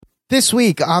This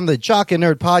week on the Jock and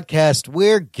Nerd podcast,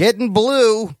 we're getting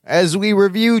blue as we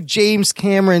review James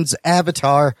Cameron's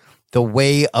Avatar, The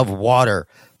Way of Water.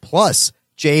 Plus,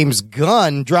 James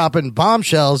Gunn dropping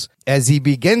bombshells as he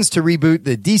begins to reboot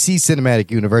the DC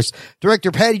Cinematic Universe. Director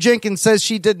Patty Jenkins says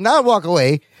she did not walk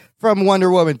away from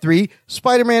Wonder Woman 3.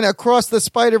 Spider-Man Across the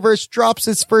Spider-Verse drops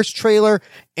its first trailer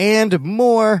and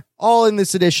more, all in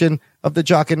this edition of the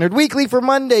Jock and Nerd Weekly for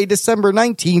Monday, December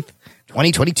 19th,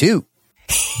 2022.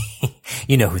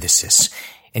 You know who this is,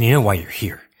 and you know why you're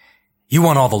here. You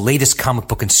want all the latest comic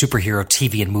book and superhero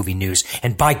TV and movie news,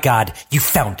 and by God, you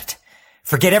found it.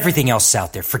 Forget everything else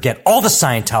out there. Forget all the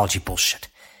Scientology bullshit.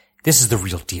 This is the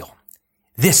real deal.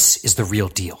 This is the real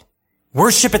deal.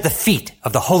 Worship at the feet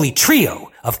of the holy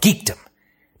trio of geekdom,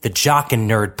 the Jock and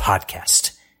Nerd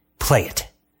podcast. Play it.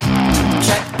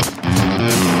 Check.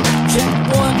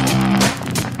 Check one.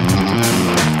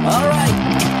 All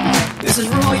right. This is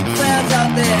for all you fans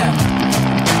out there.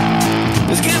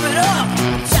 Let's give it up.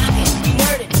 Shock it, we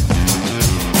nerd it.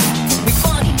 We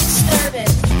funny, disturb it.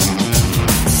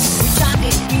 We shock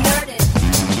it, we nerd it.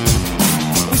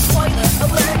 We spoiler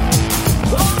alert.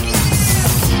 Oh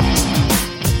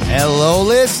yeah! Hello,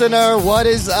 listener. What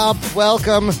is up?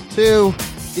 Welcome to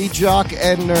the Jock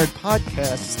and Nerd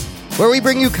podcast, where we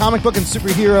bring you comic book and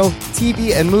superhero,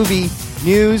 TV and movie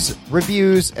news,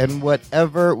 reviews, and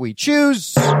whatever we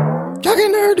choose. Jock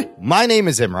and Nerd. My name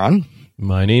is Imran.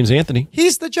 My name's Anthony.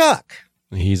 He's the Jock.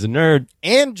 He's a nerd.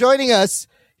 And joining us,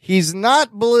 he's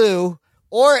not blue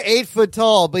or 8 foot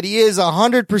tall, but he is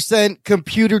 100%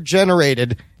 computer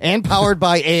generated and powered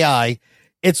by AI.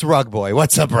 It's Rug Boy.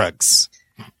 What's up, Rugs?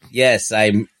 Yes,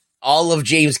 I'm. All of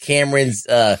James Cameron's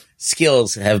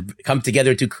skills have come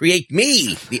together to create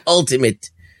me, the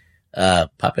ultimate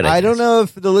puppet. I don't know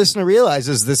if the listener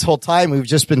realizes this whole time we've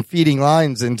just been feeding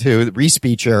lines into the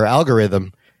Respeecher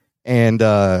algorithm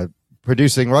and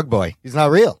producing Rug Boy. He's not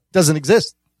real. Doesn't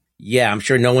exist. Yeah, I'm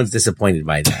sure no one's disappointed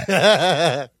by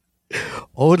that.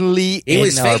 Only he in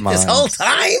was our fake minds. this whole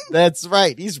time? That's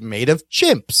right. He's made of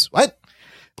chimps. What?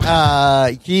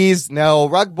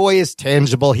 Rug Boy is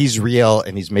tangible. He's real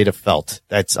and he's made of felt.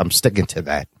 I'm sticking to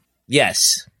that.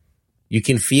 Yes. You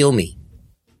can feel me.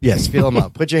 Yes, feel him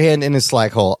up. Put your hand in his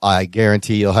slag hole. I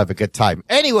guarantee you'll have a good time.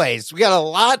 Anyways, we got a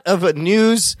lot of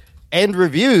news and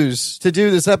reviews to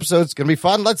do this episode. It's going to be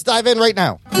fun. Let's dive in right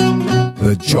now.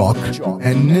 The Jock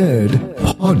and Nerd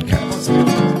podcast.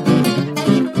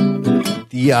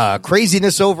 The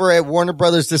craziness over at Warner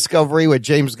Brothers Discovery with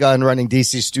James Gunn running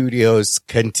DC Studios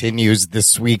continues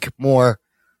this week. More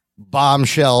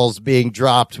bombshells being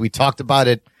dropped. We talked about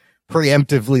it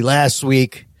preemptively last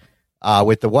week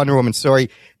with the Wonder Woman story.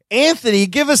 Anthony,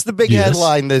 give us the big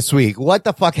headline this week. What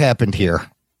the fuck happened here?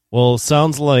 Well,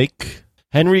 sounds like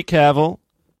Henry Cavill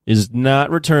is not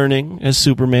returning as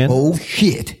Superman. Oh,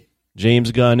 shit.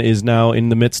 James Gunn is now in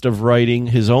the midst of writing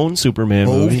his own Superman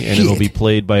movie, and it'll be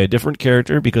played by a different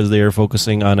character because they are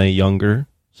focusing on a younger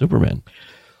Superman.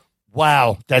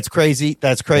 Wow, that's crazy.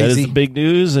 That's That is crazy. the big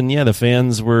news, and yeah, the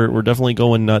fans were definitely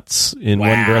going nuts in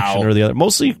one direction or the other.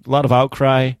 Mostly a lot of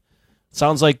outcry.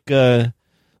 Sounds like,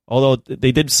 although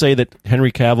they did say that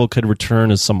Henry Cavill could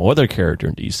return as some other character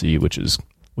in DC, which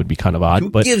would be kind of odd. Who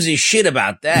but gives a shit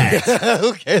about that?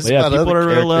 Who cares yeah, about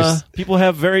other characters? people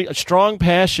have very strong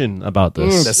passion about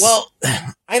this. Well,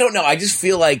 I don't know. I just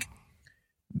feel like,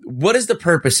 what is the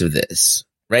purpose of this?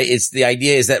 Right? It's the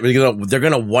idea is that they're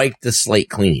gonna wipe the slate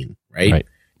clean, right? Like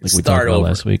we talked about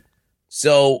last week.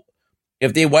 So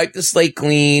if they wipe the slate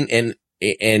clean and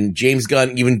James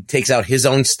Gunn even takes out his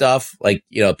own stuff, like,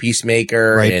 you know,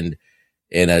 Peacemaker and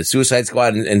Suicide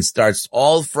Squad and starts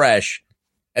all fresh,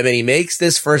 and then he makes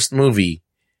this first movie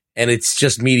and it's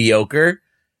just mediocre,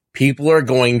 people are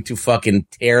going to fucking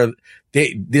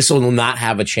this will not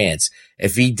have a chance.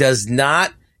 If he does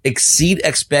not exceed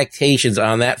expectations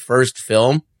on that first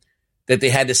film, that they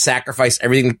had to sacrifice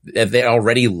everything that they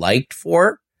already liked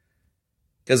for.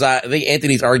 Because I think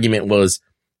Anthony's argument was,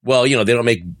 well, you know, they don't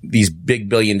make these big $1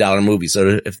 billion movies.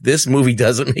 So if this movie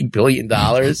doesn't make $1 billion,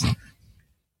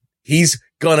 he's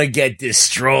gonna get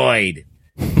destroyed.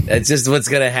 That's just what's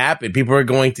going to happen. People are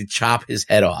going to chop his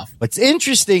head off. What's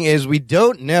interesting is we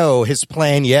don't know his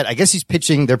plan yet. I guess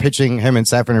they're pitching, him and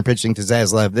Safran are pitching to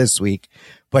Zaslav this week,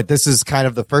 but this is kind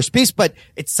of the first piece. But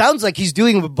it sounds like he's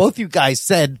doing what both you guys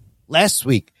said last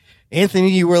week.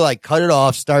 Anthony, you were like, cut it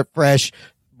off, start fresh.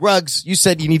 Ruggs, you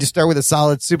said you need to start with a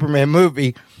solid Superman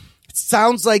movie. It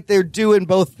sounds like they're doing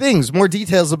both things. More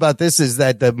details about this is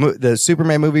that the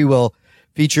Superman movie will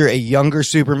feature a younger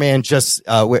Superman just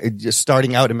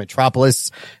starting out in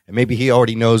Metropolis. And maybe he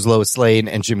already knows Lois Lane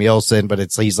and Jimmy Olsen, but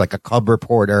he's like a cub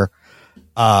reporter.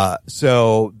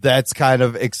 So that's kind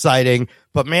of exciting.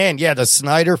 But man, yeah, the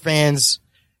Snyder fans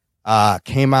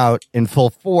came out in full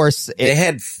force. They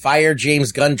had Fire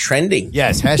James Gunn trending.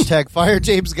 Yes, hashtag Fire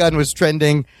James Gunn was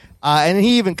trending. And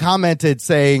he even commented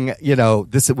saying,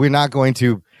 we're not going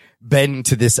to bend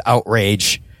to this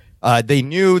outrage. They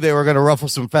knew they were going to ruffle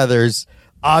some feathers,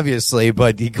 obviously,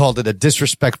 but he called it a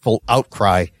disrespectful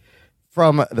outcry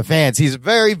from the fans. He's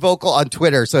very vocal on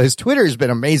Twitter. So his Twitter has been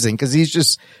amazing because he's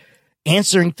just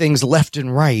answering things left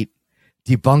and right,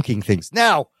 debunking things.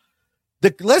 Now,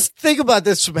 let's think about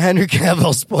this from Henry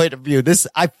Cavill's point of view.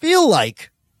 I feel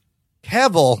like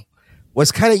Cavill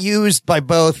was kind of used by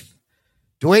both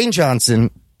Dwayne Johnson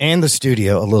and the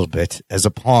studio a little bit as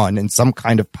a pawn in some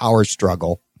kind of power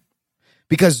struggle.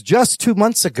 Because just 2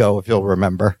 months ago, if you'll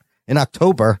remember, in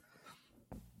October,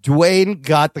 Dwayne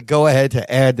got the go-ahead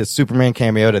to add the Superman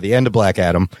cameo to the end of Black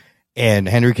Adam, and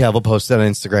Henry Cavill posted on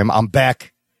Instagram, "I'm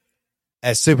back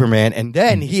as Superman." And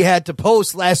then he had to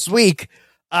post last week,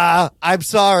 "I'm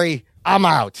sorry, I'm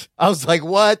out." I was like,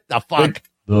 what the fuck?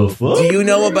 Do you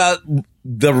know about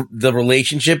the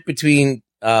relationship between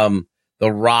The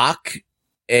Rock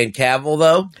and Cavill,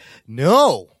 though?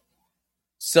 No.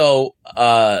 So,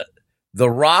 The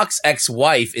Rock's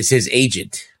ex-wife is his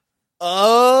agent.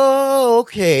 Oh,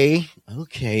 okay.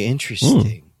 Okay,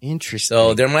 interesting. Interesting.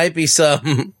 So there might be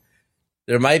some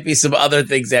other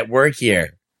things at work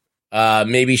here.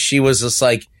 Maybe she was just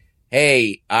like,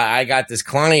 "Hey, I got this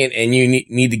client and you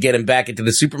need to get him back into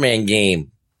the Superman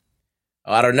game."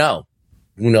 I don't know.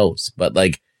 Who knows? But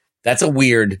that's a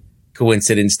weird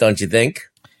coincidence, don't you think?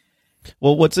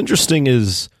 Well, what's interesting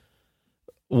is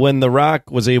when The Rock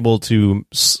was able to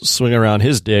swing around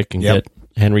his dick and get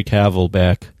Henry Cavill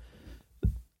back,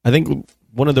 I think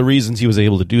one of the reasons he was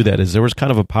able to do that is there was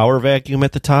kind of a power vacuum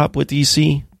at the top with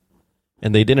DC,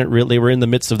 and they were in the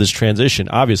midst of this transition,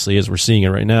 obviously, as we're seeing it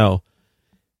right now,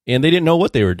 and they didn't know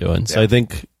what they were doing. So I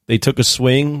think they took a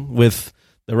swing with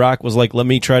The Rock was like, let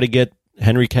me try to get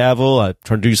Henry Cavill. I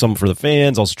try to do something for the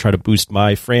fans, also try to boost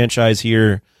my franchise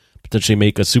here, potentially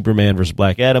make a Superman versus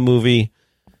Black Adam movie.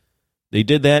 They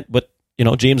did that, but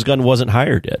James Gunn wasn't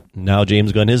hired yet. Now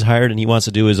James Gunn is hired, and he wants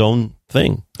to do his own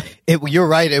thing. You're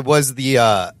right. It was Michael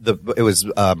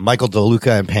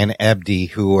DeLuca and Pan Abdi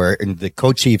who were the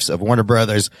co-chiefs of Warner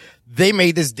Brothers. They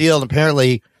made this deal, and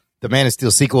apparently the Man of Steel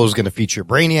sequel was going to feature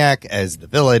Brainiac as the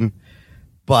villain.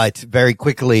 But very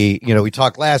quickly, we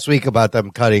talked last week about them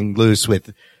cutting loose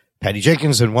with Patty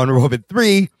Jenkins and Wonder Woman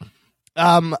 3.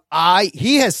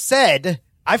 He has said,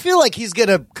 I feel like he's going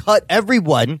to cut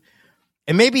everyone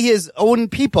and maybe his own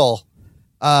people.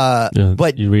 But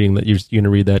you're reading that. You're going to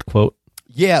read that quote.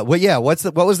 Yeah. Well, yeah. What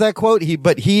was that quote?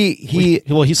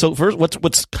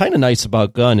 What's kind of nice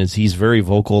about Gunn is he's very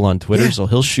vocal on Twitter, so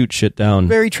he'll shoot shit down.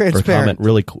 Very transparent. Or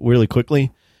comment really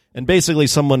quickly. And basically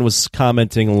someone was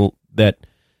commenting that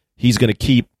he's going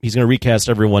to recast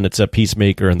everyone except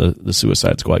Peacemaker and the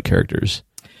Suicide Squad characters.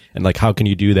 And how can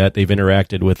you do that? They've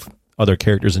interacted with other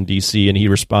characters in DC, and he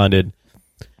responded,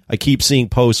 "I keep seeing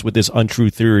posts with this untrue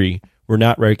theory. We're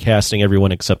not recasting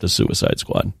everyone except the Suicide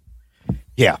Squad."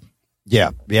 Yeah,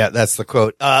 that's the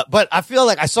quote. But I feel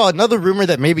like I saw another rumor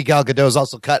that maybe Gal Gadot is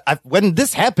also cut. When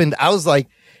this happened, I was like,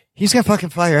 he's going to fucking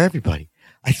fire everybody.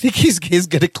 I think he's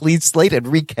going to clean slate and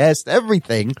recast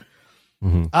everything.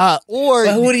 Mm-hmm. But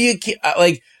who do you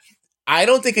I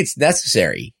don't think it's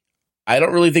necessary. I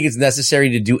don't really think it's necessary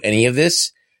to do any of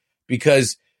this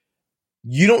because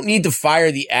you don't need to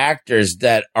fire the actors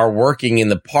that are working in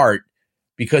the part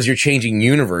because you're changing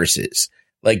universes.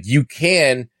 You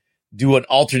can do an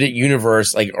alternate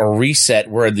universe, a reset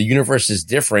where the universe is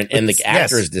different and the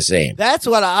actor is the same. That's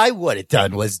what I would have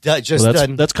done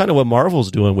that's kind of what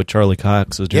Marvel's doing with Charlie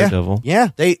Cox as Daredevil. Yeah,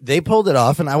 they pulled it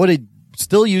off, and I would have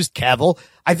still used Cavill.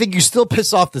 I think you still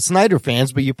piss off the Snyder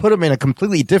fans, but you put them in a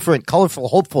completely different, colorful,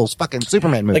 hopeful fucking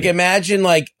Superman movie. Imagine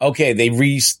okay, they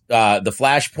the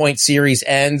Flashpoint series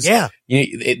ends. Yeah.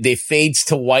 They fades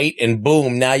to white and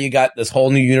boom, now you got this whole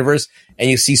new universe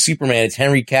and you see Superman. It's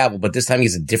Henry Cavill, but this time he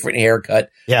has a different haircut,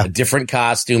 a different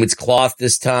costume. It's cloth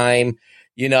this time,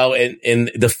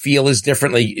 and the feel is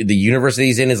different. The universe that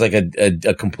he's in is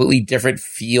a completely different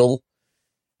feel.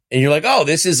 And you're like, oh,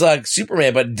 this is like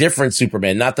Superman, but different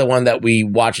Superman, not the one that we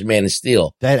watch in Man of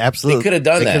Steel. That absolutely. They could have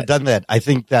done that. I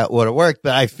think that would have worked,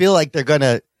 but I feel like they're going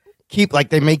to keep,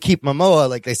 they may keep Momoa,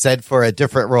 like they said, for a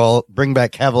different role, bring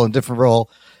back Cavill in a different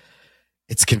role.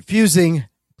 It's confusing,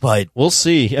 but we'll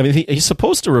see. I mean, he's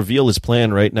supposed to reveal his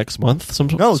plan, right? Next month?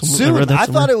 Soon. I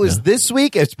thought it was this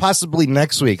week. It's possibly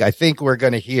next week. I think we're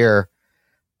going to hear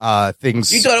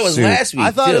things. You thought it was soon. last week,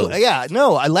 I thought,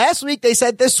 too. last week they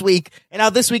said this week, and now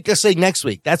this week they're saying next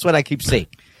week. That's what I keep seeing.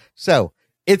 So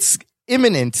it's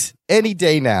imminent any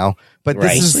day now. But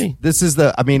this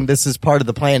is part of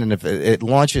the plan. And if it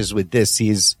launches with this,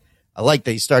 I like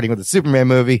that he's starting with the Superman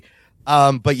movie.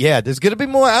 But yeah, there's going to be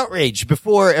more outrage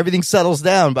before everything settles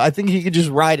down. But I think he could just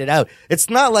ride it out.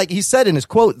 It's not like he said in his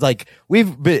quote, like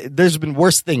there's been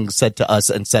worse things said to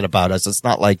us and said about us. It's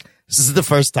not like this is the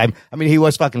first time. I mean, he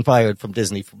was fucking fired from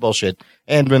Disney for bullshit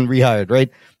and been rehired,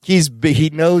 right? He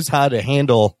knows how to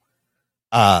handle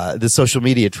the social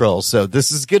media trolls. So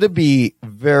this is going to be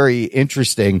very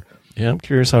interesting. Yeah, I'm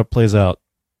curious how it plays out.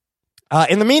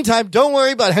 In the meantime, don't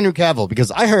worry about Henry Cavill,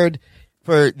 because I heard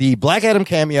for the Black Adam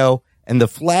cameo and the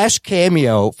Flash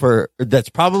cameo that's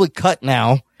probably cut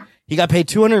now, he got paid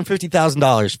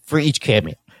 $250,000 for each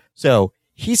cameo. So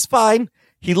he's fine.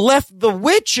 He left The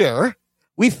Witcher.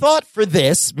 We thought for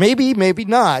this, maybe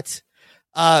not.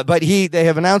 But they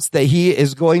have announced that he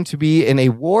is going to be in a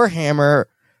Warhammer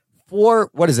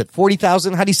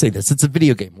 40,000? How do you say this? It's a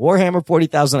video game. Warhammer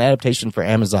 40,000 adaptation for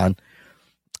Amazon.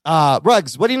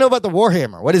 Ruggs, what do you know about the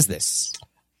Warhammer? What is this?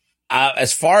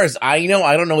 As far as I know,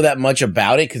 I don't know that much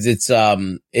about it because it's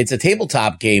a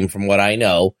tabletop game from what I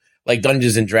know, like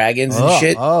Dungeons and Dragons and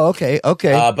shit. Oh, okay.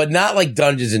 But not like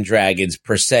Dungeons and Dragons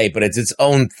per se, but it's its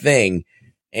own thing.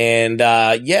 And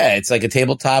it's like a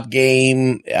tabletop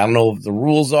game. I don't know what the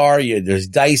rules are. There's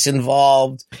dice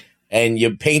involved, and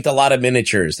you paint a lot of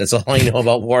miniatures. That's all I know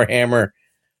about Warhammer.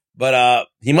 But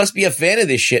he must be a fan of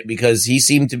this shit because he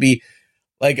seemed to be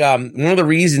like one of the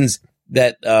reasons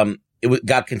that it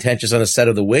got contentious on the set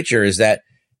of The Witcher is that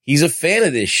he's a fan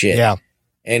of this shit. Yeah.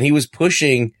 And he was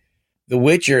pushing The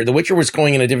Witcher. The Witcher was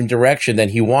going in a different direction than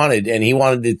he wanted, and he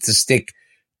wanted it to stick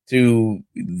to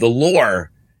the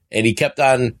lore. And he kept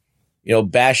on,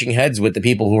 bashing heads with the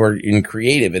people who were in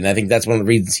creative. And I think that's one of the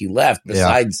reasons he left,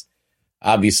 besides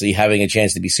obviously having a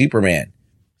chance to be Superman.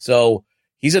 So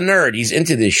he's a nerd. He's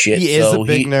into this shit. He is a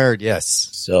big nerd, yes.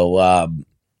 So, I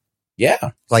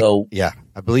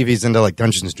believe he's into like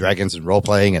Dungeons and Dragons and role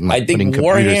playing and like I think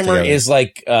Warhammer is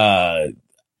like I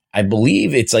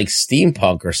believe it's like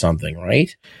steampunk or something,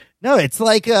 right? No, it's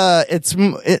like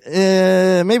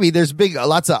maybe there's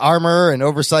lots of armor and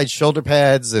oversized shoulder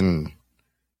pads, and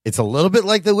it's a little bit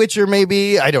like The Witcher.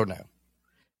 Maybe I don't know.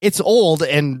 It's old,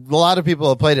 and a lot of people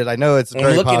have played it. I know it's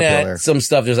very looking popular. At some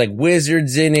stuff. There's like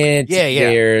wizards in it. Yeah.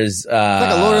 There's it's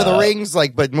like a Lord of the Rings,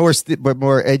 but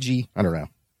more edgy. I don't know.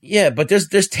 Yeah, but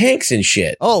there's tanks and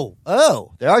shit. Oh,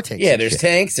 there are tanks. Yeah, there's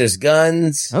tanks. There's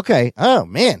guns. Okay. Oh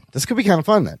man, this could be kind of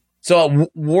fun then. So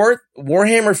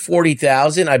Warhammer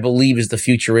 40,000, I believe, is the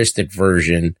futuristic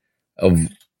version of.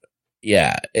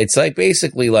 Yeah, it's like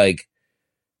basically like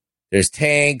there's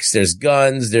tanks, there's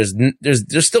guns,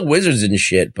 there's still wizards and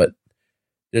shit, but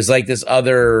there's like this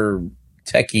other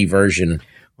techie version.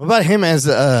 What about him as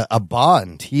a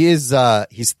Bond? He's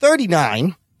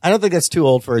 39. I don't think that's too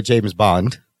old for a James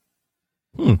Bond.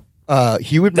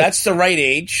 He would. That's the right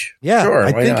age. Yeah, sure,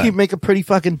 I think he'd make a pretty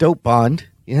fucking dope Bond.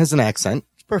 He has an accent.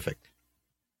 It's perfect.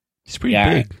 He's pretty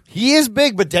big. He is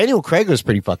big, but Daniel Craig was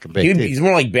pretty fucking big. He's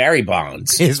more like Barry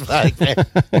Bonds. He's like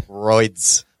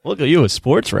roids. Look at you, a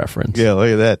sports reference. Yeah,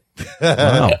 look at that.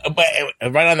 Wow.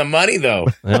 But right on the money, though.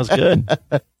 That was good.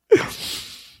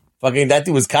 Fucking that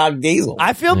dude was Cog Diesel.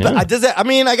 I feel bad. Does that? I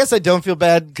mean, I guess I don't feel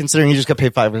bad considering he just got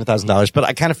paid $500,000, but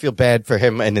I kind of feel bad for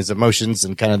him and his emotions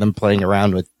and kind of them playing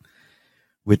around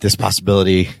with this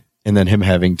possibility, and then him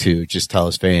having to just tell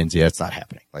his fans, "Yeah, it's not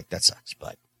happening." Like that sucks.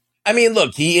 But I mean,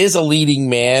 look, he is a leading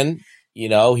man.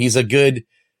 He's a good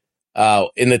I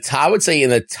would say in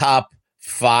the top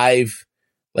 5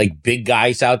 like big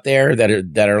guys out there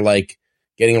that are like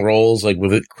getting roles like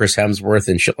with Chris Hemsworth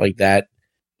and shit like that.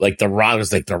 Like The Rock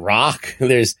is like The Rock.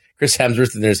 There's Chris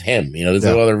Hemsworth and there's him. There's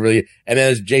no other really, and then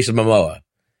there's Jason Momoa.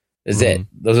 That's it.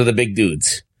 Those are the big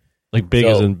dudes. Like big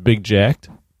as in big jacked.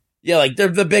 Yeah, like they're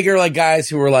the bigger like guys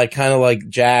who are like kind of like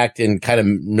jacked and kind of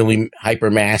really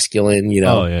hyper masculine.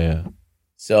 Oh yeah.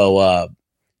 So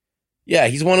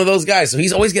he's one of those guys. So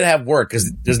he's always gonna have work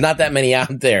because there's not that many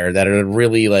out there that are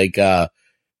really like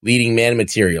leading man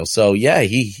material. So yeah,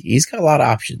 he's got a lot of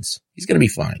options. He's gonna be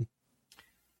fine.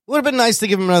 Would have been nice to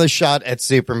give him another shot at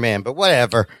Superman, but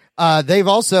whatever. They've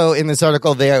also, in this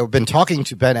article, they have been talking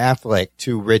to Ben Affleck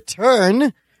to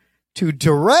return to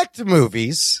direct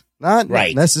movies, not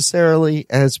necessarily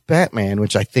as Batman,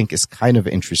 which I think is kind of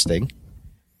interesting.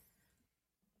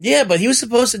 Yeah, but he was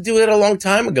supposed to do it a long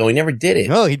time ago. He never did it.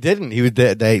 No, he didn't.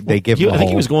 They give him I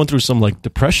think he was going through some like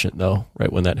depression though,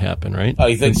 right when that happened, right? Oh,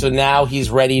 you think so? Now he's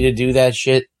ready to do that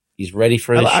shit. He's ready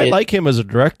for the shit. I like him as a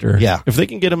director. Yeah. If they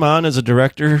can get him on as a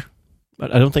director,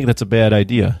 I don't think that's a bad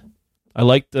idea. I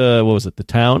liked, what was it, The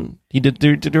Town? He did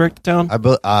direct The Town?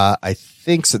 I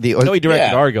think so. No, he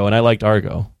directed Argo, and I liked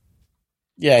Argo.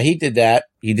 Yeah, he did that.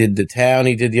 He did The Town.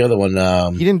 He did the other one.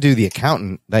 He didn't do The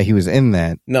Accountant. That he was in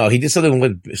that. No, he did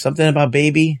something about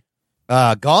Baby.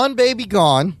 Gone Baby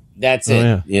Gone. That's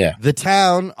it. Yeah. The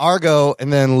Town, Argo,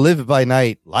 and then Live by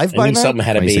Night. Live by Night. Something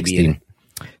had a baby in it.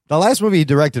 The last movie he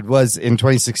directed was in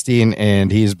 2016, and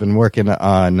he's been working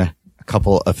on a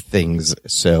couple of things.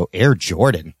 So Air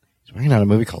Jordan. He's working on a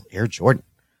movie called Air Jordan.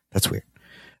 That's weird.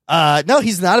 No,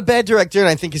 he's not a bad director, and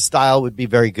I think his style would be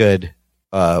very good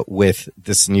with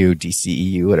this new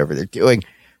DCEU, whatever they're doing.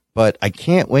 But I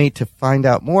can't wait to find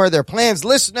out more of their plans.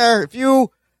 Listener, if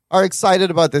you are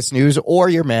excited about this news or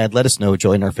you're mad, let us know.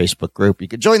 Join our Facebook group. You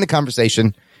can join the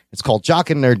conversation. It's called Jock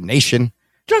and Nerd Nation.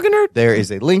 Jock and Nerd. There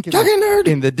is a link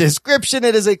in the description.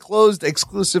 It is a closed,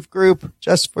 exclusive group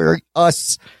just for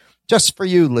us, just for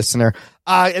you, listener.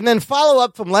 And then follow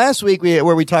up from last week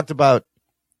where we talked about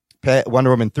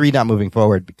Wonder Woman 3 not moving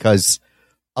forward because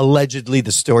allegedly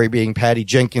the story being Patty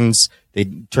Jenkins, they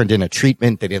turned in a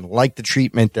treatment. They didn't like the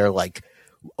treatment. They're like,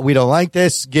 we don't like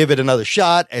this. Give it another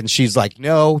shot. And she's like,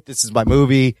 no, this is my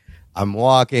movie. I'm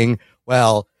walking.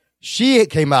 Well, she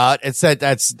came out and said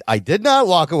I did not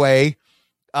walk away.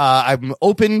 I'm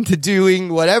open to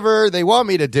doing whatever they want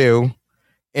me to do.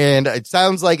 And it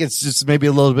sounds like it's just maybe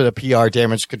a little bit of PR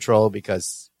damage control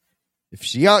because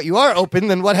if you are open,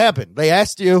 then what happened? They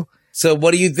asked you. So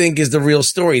what do you think is the real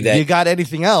story? That you got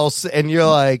anything else? And you're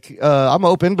like, I'm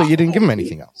open, but you didn't give him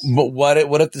anything else. But what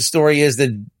if the story is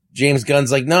that James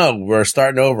Gunn's like, no, we're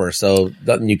starting over, so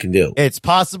nothing you can do. It's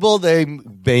possible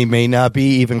they may not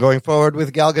be even going forward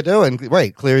with Gal Gadot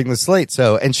and clearing the slate.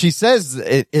 So, and she says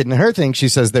in her thing, she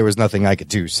says there was nothing I could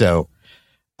do. So,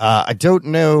 I don't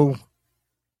know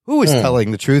who is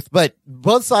telling the truth, but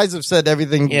both sides have said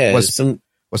everything was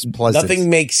pleasant. Nothing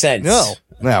makes sense.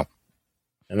 No.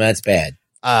 And that's bad.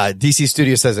 DC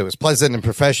Studio says it was pleasant and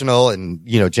professional, and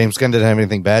James Gunn didn't have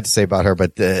anything bad to say about her,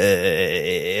 but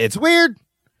it's weird.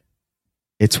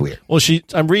 It's weird. Well,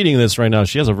 I'm reading this right now.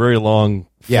 She has a very long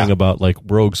thing about like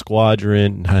Rogue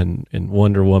Squadron and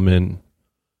Wonder Woman.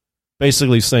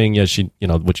 Basically saying, she,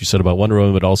 what you said about Wonder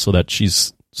Woman, but also that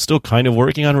she's still kind of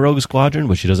working on Rogue Squadron,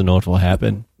 but she doesn't know if it will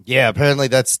happen. Yeah, apparently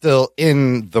that's still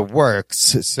in the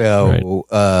works. So,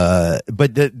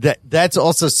 but that's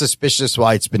also suspicious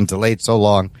why it's been delayed so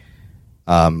long.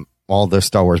 All the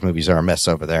Star Wars movies are a mess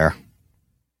over there.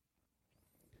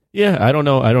 Yeah, I don't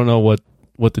know what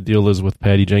the deal is with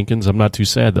Patty Jenkins. I'm not too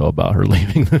sad though about her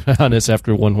leaving. Honest,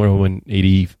 after Wonder Woman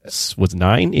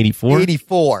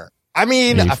 84. I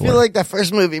mean, 84. I feel like that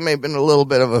first movie may have been a little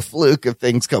bit of a fluke of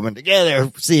things coming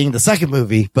together. Seeing the second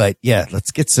movie, but yeah,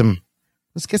 let's get some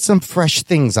fresh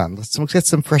things on. Let's get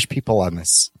some fresh people on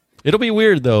this. It'll be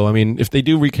weird though. I mean, if they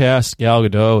do recast Gal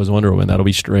Gadot as Wonder Woman, that'll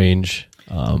be strange.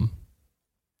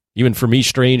 Even for me,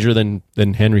 stranger than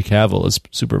Henry Cavill as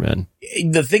Superman.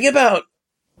 The thing about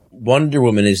Wonder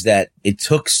Woman is that it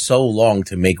took so long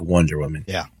to make Wonder Woman.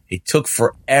 Yeah. It took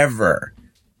forever.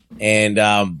 And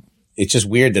it's just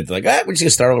weird that they're like, we're just going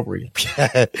to start over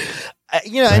again.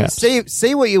 And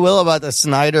say what you will about the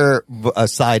Snyder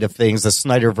side of things, the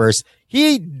Snyderverse.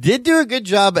 He did do a good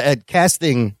job at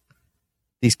casting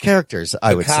these characters,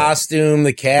 I would say. The casting.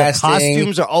 The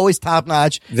costumes are always top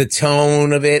notch. The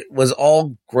tone of it was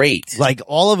all great. Like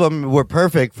all of them were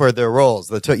perfect for their roles.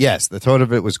 The tone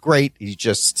of it was great. He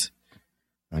just,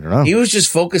 I don't know. He was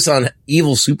just focused on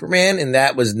evil Superman, and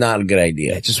that was not a good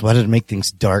idea. I just wanted to make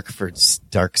things dark for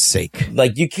dark's sake.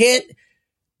 Like you can't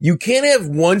have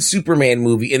one Superman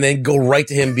movie and then go right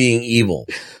to him being evil.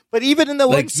 But even in the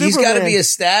one Superman, he's got to be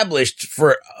established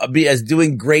as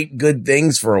doing great, good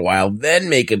things for a while, then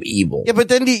make him evil. Yeah, but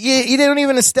then you don't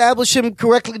even establish him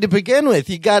correctly to begin with.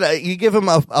 You give him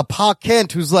a Pa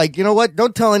Kent who's like, you know what?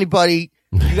 Don't tell anybody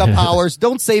you got powers.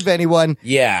 Don't save anyone.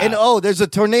 Yeah. And there's a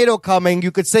tornado coming.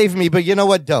 You could save me, but you know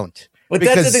what? Don't. But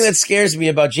that's the thing that scares me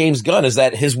about James Gunn is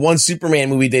that his one Superman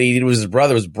movie that he did with his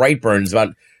brother was Brightburn. It's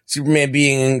about Superman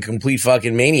being a complete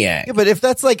fucking maniac. Yeah, but if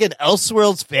that's like an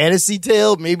Elseworlds fantasy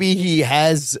tale, maybe he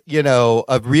has,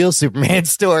 a real Superman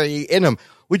story in him.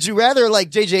 Would you rather like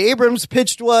J.J. Abrams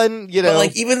pitched one, But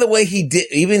like even the way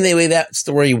that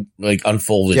story like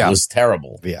unfolded was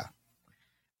terrible. Yeah.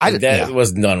 That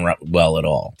wasn't done well at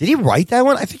all. Did he write that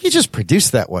one? I think he just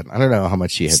produced that one. I don't know how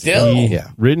much he had. Still?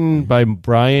 Written by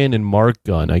Brian and Mark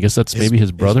Gunn. I guess that's maybe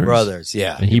his brothers. His brothers,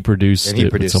 yeah. And he produced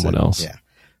it with someone else. Yeah.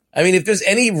 I mean, if there's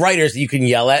any writers that you can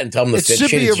yell at and tell them to It sit should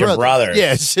shit, be it's your brother.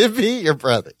 Yeah, it should be your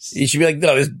brothers. You should be like,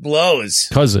 no, this blows.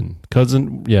 Cousin.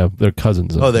 Yeah, they're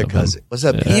cousins. Oh, they're of them. cousins. What's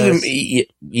up, Even cuz?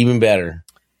 even better.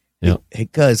 Yeah. Hey,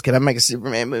 cuz, can I make a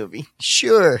Superman movie?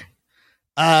 Sure.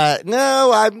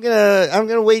 No, I'm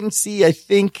gonna wait and see. I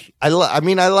think I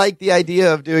like the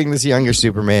idea of doing this younger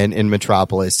Superman in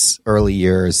Metropolis early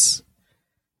years,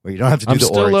 where you don't have to do I'm the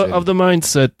still origin. of the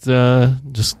mindset.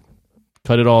 Just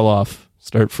cut it all off.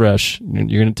 Start fresh.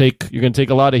 You're gonna take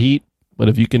a lot of heat, but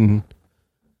if you can,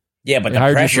 Yeah, but They the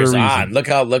hired you for a pressure's reason. on.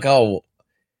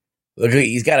 Look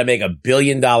he's got to make $1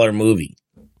 billion movie.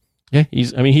 yeah,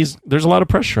 there's a lot of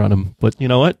pressure on him. But you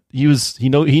know what? He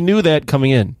knew that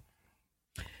coming in.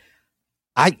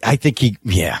 I think I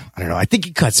don't know. I think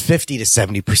he cuts 50 to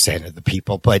 70% of the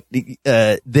people, but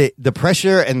the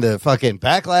pressure and the fucking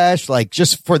backlash, like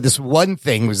just for this one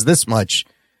thing, was this much.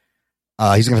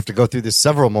 He's gonna have to go through this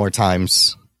several more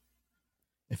times.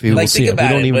 If he Like, will think see it. We about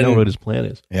don't it, even know when- what his plan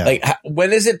is. Yeah. Like, when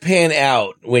does it pan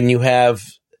out when you have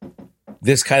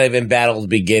this kind of embattled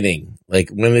beginning? Like,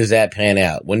 when does that pan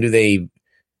out? When do they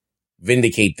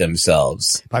vindicate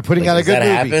themselves? By putting Like, out a does good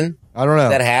that movie. happen? I don't know.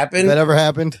 Does that happen? Has that ever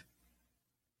happened?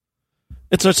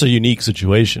 It's such a unique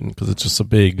situation because it's just a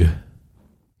big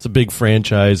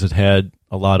franchise. It had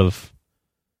a lot of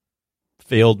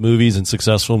failed movies and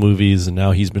successful movies, and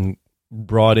now he's been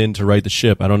brought in to right the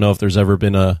ship. I don't know if there's ever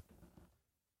been a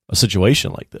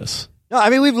situation like this. No, I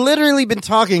mean, we've literally been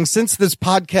talking since this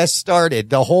podcast started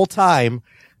the whole time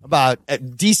about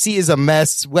DC is a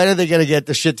mess. When are they going to get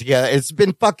the shit together? It's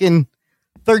been fucking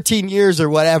 13 years or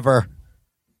whatever.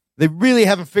 They really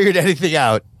haven't figured anything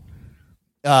out.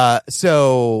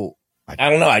 So I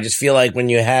don't know. I just feel like when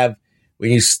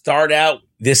you start out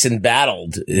this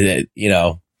embattled, it's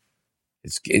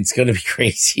going to be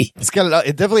crazy.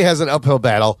 it definitely has an uphill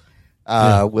battle.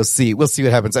 We'll see what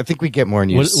happens. I think we get more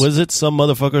news. Was it some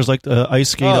motherfuckers like the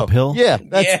ice skate uphill? Yeah,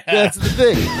 that's the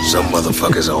thing. Some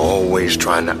motherfuckers are always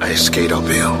trying to ice skate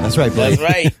uphill. That's right, Blade. That's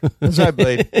right. That's right,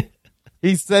 Blade.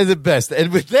 He says it best.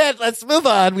 And with that, let's move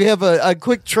on. We have a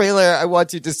quick trailer I want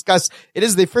to discuss. It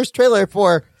is the first trailer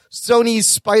for Sony's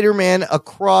Spider-Man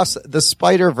Across the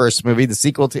Spider-Verse movie, the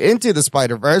sequel to Into the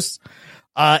Spider-Verse.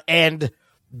 And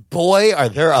boy, are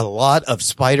there a lot of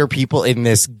spider people in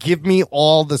this. Give me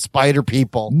all the spider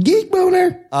people. Geek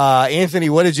boner. Anthony,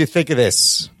 what did you think of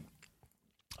this?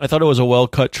 I thought it was a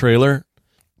well-cut trailer.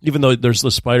 Even though there's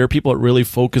the spider people, it really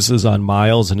focuses on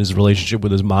Miles and his relationship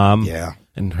with his mom. Yeah.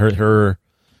 And her,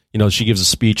 she gives a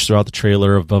speech throughout the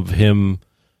trailer of him,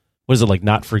 what is it, like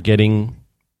not forgetting,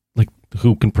 like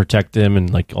who can protect him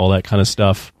and like all that kind of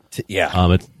stuff.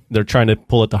 Yeah. They're trying to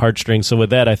pull at the heartstrings. So with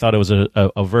that, I thought it was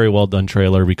a very well done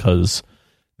trailer because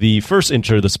the first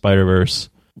Into the Spider-Verse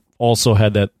also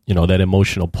had that, that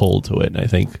emotional pull to it. And I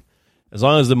think as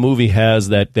long as the movie has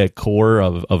that core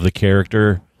of the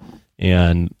character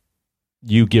and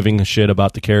you giving a shit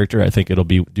about the character, I think it'll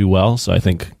do well. So I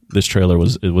think this trailer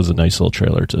was a nice little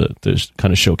trailer to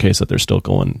kind of showcase that they're still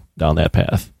going down that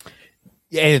path.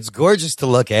 Yeah, it's gorgeous to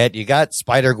look at. You got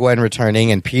Spider-Gwen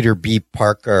returning and Peter B.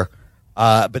 Parker.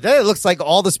 But then it looks like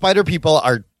all the spider people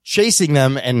are chasing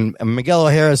them, and Miguel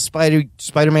O'Hara's Spider-Man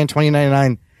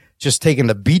 2099 just taking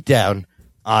the beat down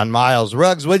on Miles.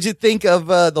 Ruggs, what'd you think of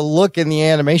the look and the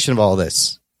animation of all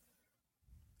this?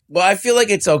 Well, I feel like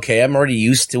it's okay. I'm already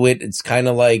used to it. It's kind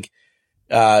of like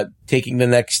taking the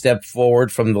next step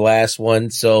forward from the last one.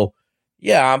 So,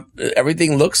 yeah,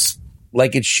 everything looks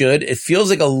like it should. It feels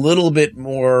like a little bit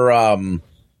more,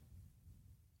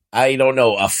 I don't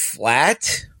know, a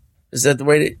flat? Is that the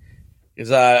way to...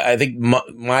 Because I think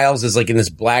Miles is like in this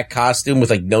black costume with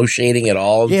like no shading at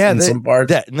all in some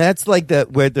parts. And that's like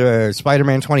where the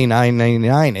Spider-Man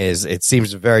 2999 is. It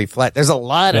seems very flat. There's a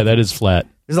lot of... that is flat.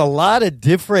 There's a lot of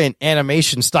different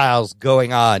animation styles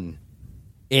going on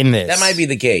in this. That might be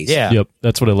the case. Yeah. Yep,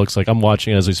 that's what it looks like. I'm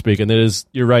watching as we speak, and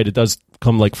you're right. It does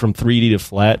come like from 3D to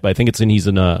flat, but I think he's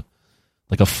in a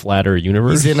flatter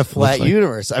universe. He's in a flat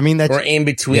universe. I mean, that's... Or in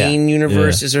between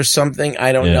universes or something.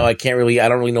 I don't know. I don't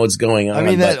really know what's going on. I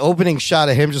mean, that opening shot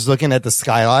of him just looking at the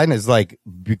skyline is like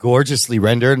gorgeously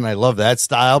rendered, and I love that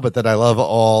style, but then I love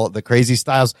all the crazy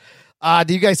styles.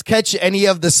 Do you guys catch any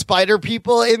of the spider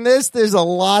people in this? There's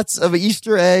lots of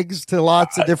Easter eggs to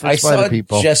lots of different spider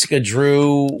people. Jessica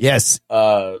Drew. Yes.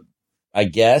 I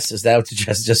guess. Is that what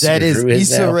Jessica that Drew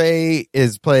is Issa now? Rae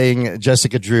is playing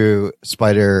Jessica Drew,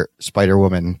 Spider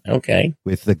Woman. Okay.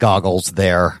 With the goggles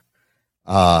there.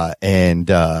 And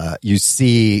you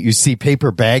see paper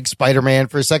bag Spider-Man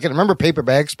for a second. Remember paper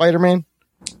bag Spider-Man?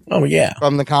 Oh yeah.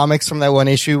 From the comics, from that one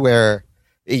issue where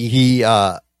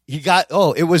it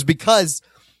was because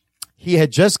he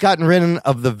had just gotten rid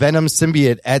of the Venom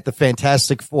symbiote at the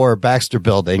Fantastic Four Baxter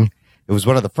Building. It was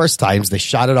one of the first times they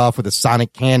shot it off with a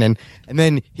sonic cannon, and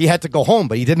then he had to go home,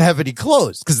 but he didn't have any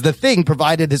clothes because the Thing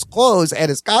provided his clothes and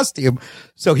his costume.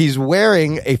 So he's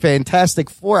wearing a Fantastic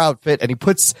Four outfit, and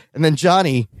then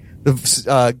Johnny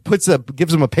gives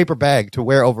him a paper bag to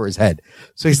wear over his head.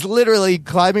 So he's literally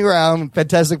climbing around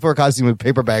Fantastic Four costume with a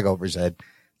paper bag over his head.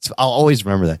 I'll always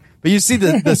remember that. But you see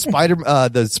the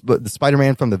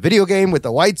Spider-Man from the video game with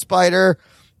the white spider.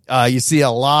 You see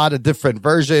a lot of different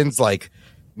versions, like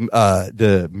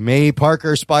the May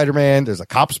Parker Spider-Man. There's a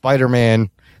cop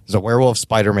Spider-Man. There's a werewolf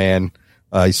Spider-Man.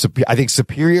 I think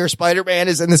Superior Spider-Man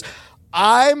is in this.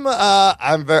 I'm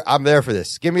there for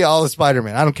this. Give me all the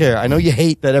Spider-Man. I don't care. I know you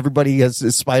hate that everybody has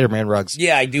Spider-Man rugs.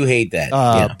 Yeah, I do hate that.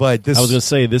 But I was going to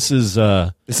say this is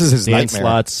his Dan nightmare.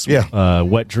 Slott's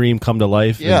wet dream come to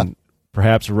life. Yeah. And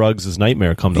perhaps Ruggs'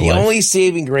 nightmare come to The life. only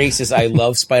saving grace is I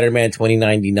love Spider-Man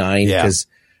 2099 because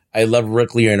I love Rick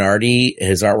Leonardi.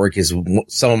 His artwork is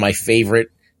some of my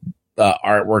favorite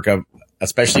artwork of,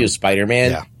 especially of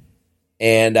Spider-Man. Yeah.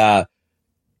 And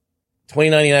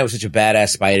 2099 was such a badass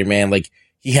Spider-Man. Like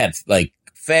he had like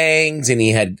fangs and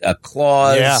he had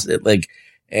claws.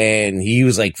 And he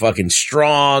was like fucking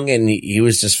strong and he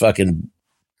was just fucking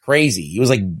crazy. He was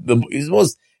like the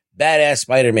most badass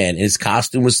Spider-Man. His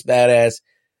costume was badass.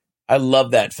 I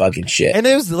love that fucking shit. And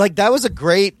it was like, that was a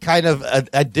great kind of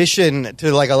addition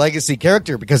to like a legacy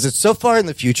character because it's so far in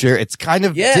the future. It's kind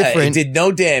of different. It did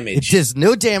no damage. It does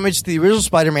no damage to the original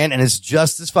Spider-Man, and it's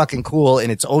just as fucking cool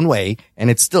in its own way, and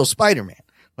it's still Spider-Man.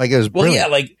 Like, it was brilliant.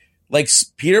 Well, yeah, like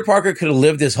Peter Parker could have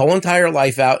lived his whole entire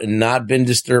life out and not been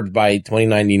disturbed by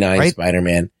 2099 Right? Spider-Man.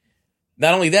 Spider-Man.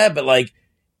 Not only that, but like,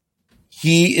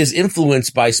 he is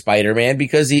influenced by Spider-Man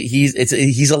because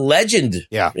he's a legend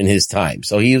in his time.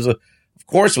 So he was, of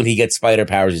course, when he gets spider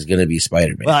powers, he's going to be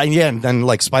Spider-Man. Well, yeah, and then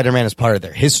like Spider-Man is part of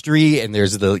their history, and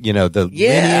there's the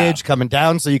lineage coming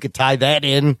down, so you could tie that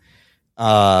in.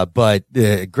 But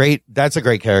great, that's a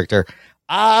great character.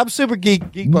 I'm super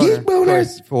geek boner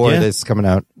for this coming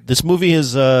out. This movie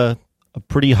is a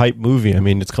pretty hype movie. I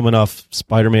mean, it's coming off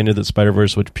Spider-Man Into the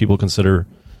Spider-Verse, which some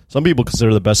people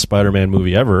consider the best Spider-Man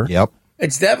movie ever. Yep.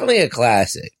 It's definitely a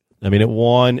classic. I mean,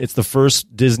 it's the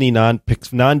first Disney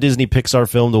non-Disney Pixar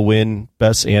film to win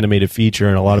Best Animated Feature,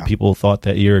 and a lot of people thought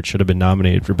that year it should have been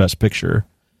nominated for Best Picture.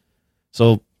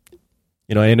 So,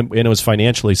 and it was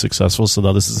financially successful, so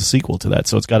now this is a sequel to that.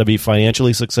 So it's got to be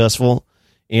financially successful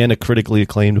and a critically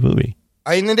acclaimed movie.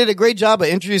 And they did a great job of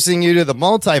introducing you to the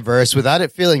multiverse without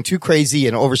it feeling too crazy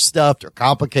and overstuffed or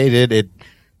complicated. It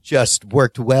just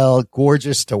worked well,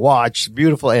 gorgeous to watch,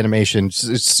 beautiful animation.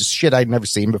 It's shit I'd never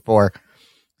seen before.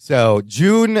 So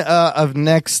June of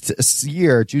next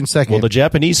year, June 2nd. Well, the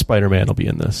Japanese Spider-Man will be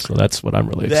in this, so that's what I'm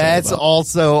really excited about. That's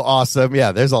also awesome.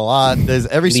 Yeah, there's a lot. There's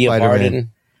every Spider-Man.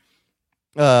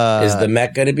 Is the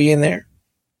mech going to be in there?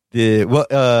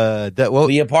 Leopardon.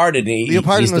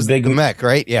 Leopardon was the mech,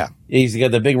 right? Yeah. He's got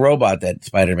the big robot that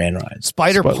Spider-Man rides.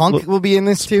 Spider-Punk will be in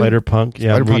this too? Spider-Punk,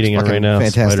 yeah, I'm reading it right now.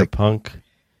 Fantastic. Spider-Punk.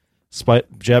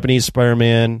 Japanese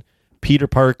Spider-Man, Peter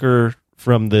Parker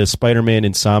from the Spider-Man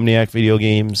Insomniac video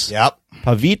games. Yep.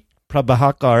 Pavit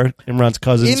Prabhakar, Imran's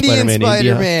cousin, Indian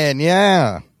Spider-Man, India.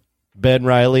 Yeah. Ben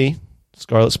Reilly,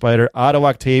 Scarlet Spider. Otto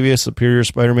Octavia, Superior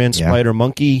Spider-Man.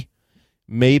 Spider-Monkey.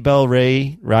 Maybelle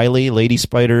Riley, Lady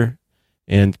Spider.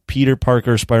 And Peter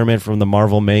Parker, Spider-Man from the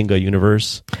Marvel manga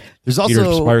universe. There's also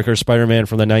Peter Parker, Spider-Man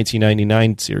from the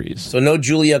 1999 series. So no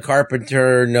Julia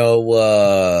Carpenter, no.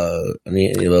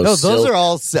 Those are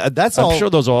all. I'm sure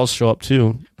those will all show up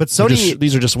too. But Sony,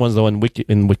 these are just ones though on the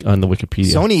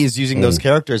Wikipedia. Sony is using those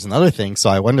characters and other things, so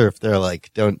I wonder if they're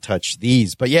like, don't touch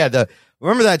these. But yeah,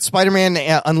 remember that Spider-Man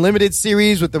Unlimited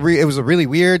series with it was a really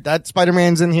weird. That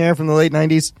Spider-Man's in here from the late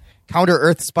 '90s. Counter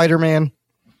Earth Spider-Man.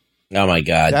 Oh my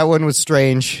god, that one was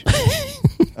strange.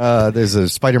 There's a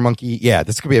Spider Monkey. Yeah,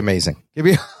 this could be amazing. Give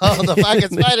me all the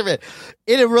fucking Spider-Man.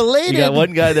 In a related, you got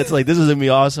one guy that's like, "This is gonna be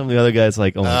awesome." The other guy's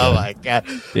like, "Oh my god,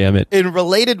 damn it!" In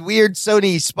related weird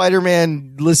Sony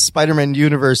Spider-Man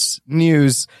universe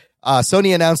news,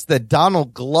 Sony announced that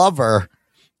Donald Glover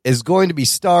is going to be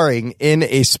starring in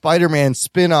a Spider-Man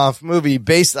spin-off movie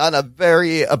based on a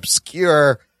very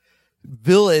obscure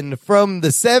villain from the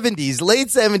late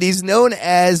 70s, known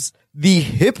as the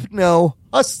Hypno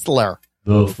Hustler.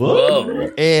 The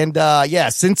fuck? And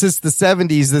since it's the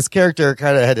 70s, this character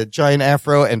kind of had a giant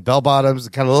afro and bell bottoms,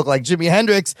 kind of looked like Jimi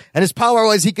Hendrix, and his power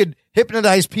was he could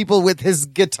hypnotize people with his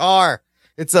guitar.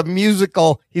 It's a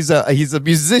musical. He's a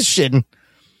musician.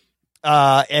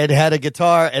 And had a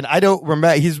guitar, and I don't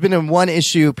remember. He's been in one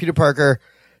issue. Peter Parker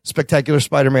Spectacular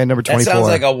Spider-Man number 24. That sounds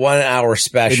like a 1 hour in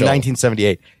special.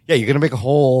 1978. Yeah, you're going to make a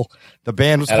whole. The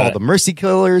band was called the Mercy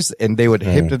Killers, and they would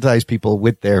hypnotize people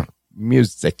with their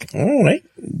music. All right.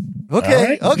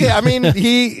 Okay. I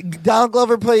mean, Donald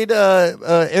Glover played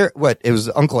it was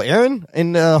Uncle Aaron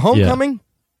in Homecoming.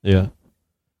 Yeah.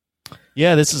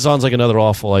 This sounds like another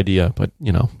awful idea, but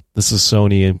this is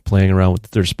Sony and playing around with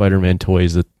their Spider-Man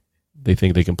toys that they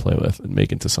think they can play with and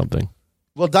make into something.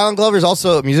 Well, Donald Glover's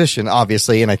also a musician,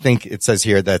 obviously, and I think it says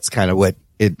here that's kind of what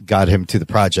it got him to the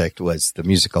project was the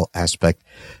musical aspect.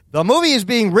 The movie is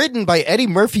being written by Eddie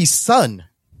Murphy's son,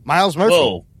 Miles Murphy.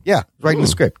 Whoa. Yeah, writing the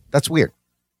script. That's weird.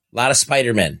 A lot of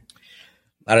Spider-Men.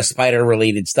 A lot of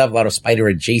spider-related stuff. A lot of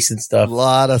spider-adjacent stuff. A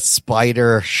lot of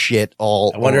spider shit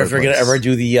all I wonder over if we're the going to place. ever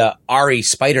do the Ari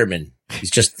Spider-Man.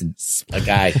 He's just a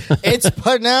guy. It's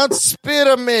pronounced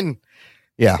Spiderman.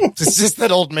 Yeah, it's just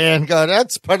that old man going,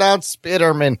 that's pronounced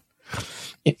Spiderman.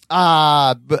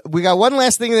 But we got one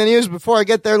last thing in the news before I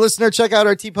get there. Listener, check out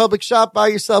our TeePublic shop. Buy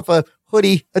yourself a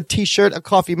hoodie, a t-shirt, a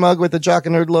coffee mug with the Jock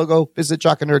and Nerd logo. Visit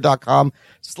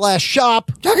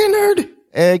jockandnerd.com/shop. Jock and Nerd.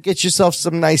 And get yourself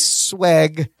some nice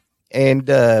swag and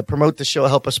promote the show.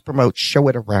 Help us promote. Show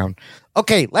it around.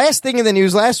 Okay, last thing in the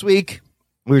news. Last week,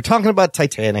 we were talking about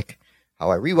Titanic,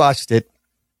 how I rewatched it.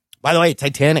 By the way,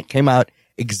 Titanic came out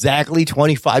exactly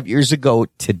 25 years ago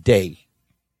today.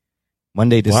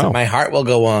 Monday, December. My heart will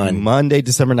go on. Monday,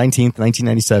 December 19th,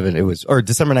 1997. It was, or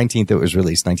December 19th, it was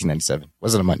released, 1997.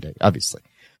 Wasn't a Monday, obviously.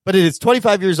 But it is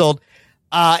 25 years old.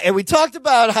 And we talked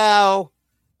about how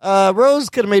Rose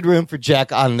could have made room for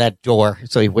Jack on that door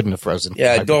so he wouldn't have frozen.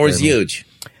 Yeah, the door was huge.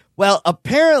 Well,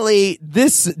 apparently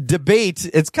this debate,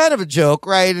 it's kind of a joke,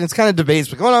 right? And it's kind of debates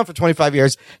been going on for 25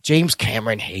 years. James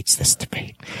Cameron hates this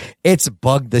debate. It's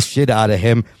bugged the shit out of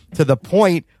him to the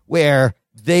point where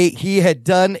he has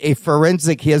done a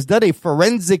forensic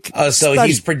So study.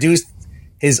 he's produced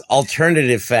his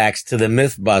alternative facts to the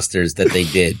Mythbusters that they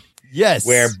did. Yes.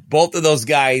 Where both of those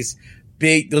guys,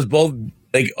 both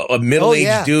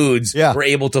middle-aged dudes were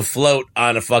able to float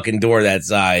on a fucking door that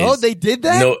size. Oh, they did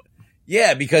that? No.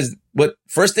 Yeah, because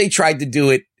first they tried to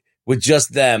do it with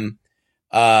just them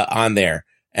on there.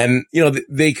 And,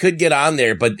 they could get on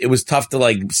there, but it was tough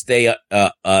to stay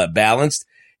balanced.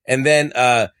 And then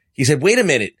he said, wait a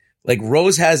minute,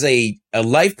 Rose has a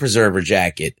life preserver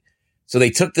jacket. So they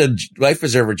took the life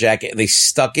preserver jacket and they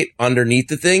stuck it underneath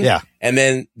the thing. Yeah. And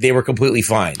then they were completely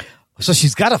fine. So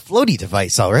she's got a floaty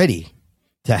device already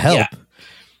to help. Yeah.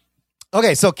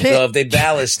 Okay, so if they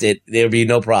ballast it, there would be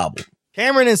no problem.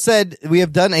 Cameron has said, we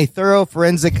have done a thorough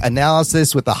forensic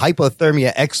analysis with a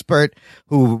hypothermia expert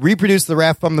who reproduced the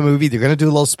raft from the movie. They're going to do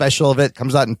a little special of it.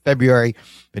 Comes out in February.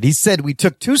 But he said, we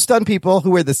took two stunt people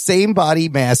who were the same body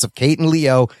mass of Kate and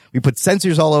Leo. We put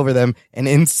sensors all over them and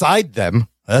inside them.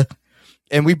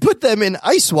 And we put them in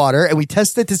ice water and we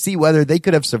tested to see whether they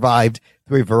could have survived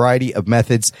through a variety of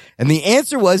methods. And the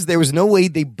answer was there was no way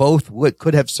they both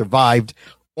could have survived.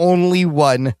 Only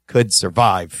one could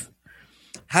survive.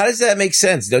 How does that make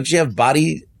sense? Don't you have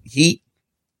body heat?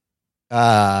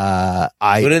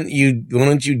 Wouldn't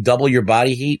you double your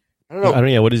body heat? I don't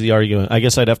know. What is he arguing? I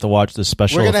guess I'd have to watch this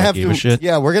special. We're gonna if have I give to. a shit.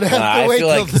 Yeah, we're gonna have to wait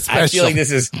till the special. I feel like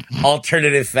this is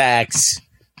alternative facts.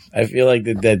 I feel like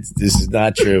that this is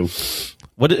not true.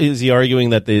 What is he arguing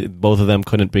that both of them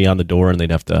couldn't be on the door and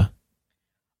they'd have to?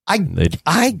 I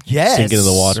guess sink into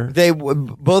the water.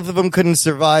 Both of them couldn't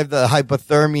survive the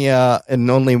hypothermia, and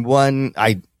only one.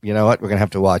 You know what? We're gonna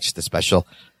have to watch the special.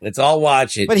 Let's all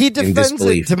watch it. But he defends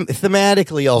it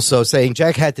thematically, also saying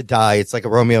Jack had to die. It's like a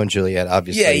Romeo and Juliet,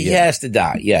 obviously. Yeah, he has to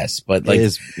die. Yes, but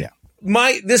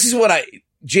this is what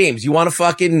James. You want to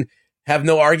fucking have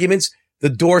no arguments? The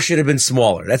door should have been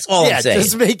smaller. That's all I'm saying.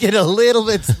 Just make it a little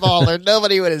bit smaller.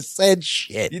 Nobody would have said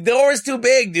shit. The door is too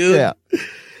big, dude. Yeah.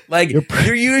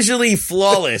 You're usually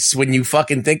flawless when you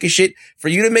fucking think of shit. For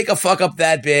you to make a fuck up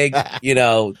that big, that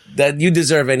you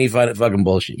deserve any fucking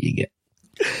bullshit you get.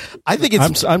 I think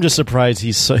it's. I'm just surprised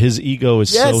his ego is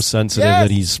so sensitive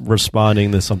that he's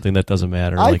responding to something that doesn't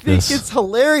matter like this. I think it's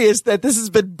hilarious that this has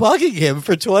been bugging him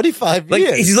for 25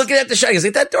 years. He's looking at the shot. He's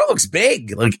like, that door looks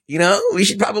big. We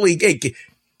should probably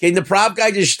can the prop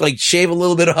guy just shave a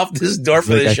little bit off this door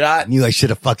for the shot? I knew I should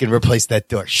have fucking replaced that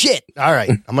door. Shit. All right.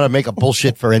 I'm going to make a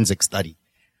bullshit forensic study.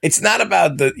 It's not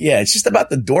about it's just about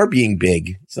the door being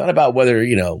big. It's not about whether,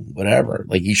 whatever.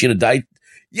 He should have died.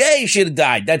 Yeah, he should have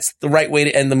died. That's the right way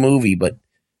to end the movie, but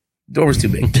the door was too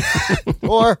big.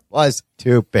 Door was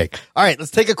too big. All right.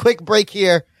 Let's take a quick break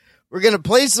here. We're going to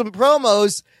play some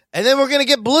promos and then we're going to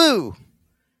get blue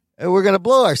and we're going to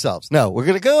blow ourselves. No, we're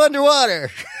going to go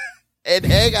underwater. and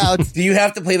hang out. Do you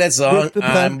have to play that song?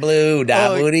 I'm blue,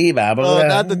 da-boo-dee, ba-boo-da. Oh,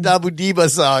 not the Dabu Diba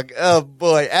song. Oh,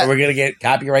 boy. We're going to get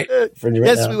copyright infringement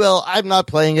right Yes, now. we will. I'm not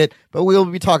playing it, but we will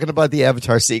be talking about the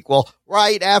Avatar sequel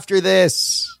right after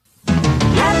this.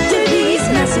 After these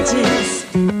messages,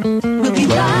 we'll be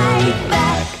right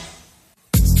back.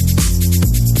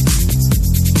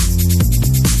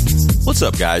 What's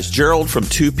up, guys? Gerald from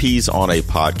Two Peas on a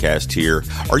Podcast here.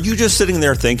 Are you just sitting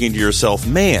there thinking to yourself,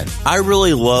 man, I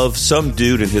really love some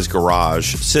dude in his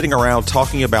garage sitting around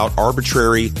talking about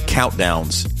arbitrary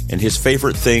countdowns and his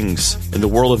favorite things in the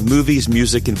world of movies,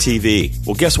 music, and TV?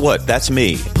 Well, guess what? That's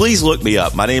me. Please look me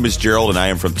up. My name is Gerald, and I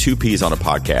am from Two Peas on a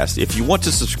Podcast. If you want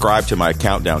to subscribe to my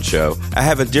countdown show, I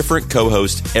have a different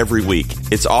co-host every week.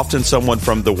 It's often someone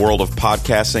from the world of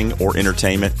podcasting or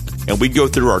entertainment, and we go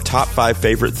through our top 5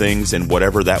 favorite things in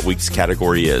whatever that week's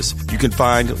category is. You can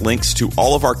find links to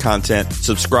all of our content,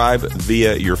 subscribe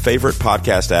via your favorite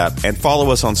podcast app, and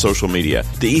follow us on social media.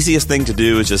 The easiest thing to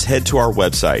do is just head to our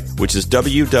website, which is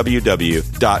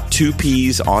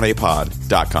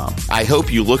www.twopeasonapod.com. I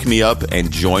hope you look me up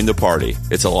and join the party.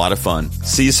 It's a lot of fun.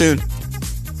 See you soon.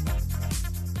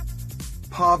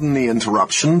 Pardon the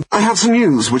interruption. I have some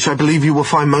news which I believe you will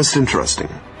find most interesting.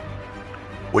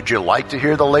 Would you like to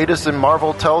hear the latest in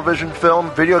Marvel television,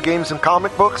 film, video games, and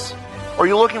comic books? Or are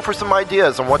you looking for some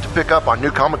ideas on what to pick up on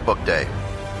New Comic Book Day?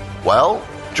 Well,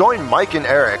 join Mike and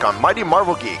Eric on Mighty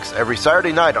Marvel Geeks every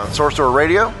Saturday night on Sorcerer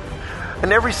Radio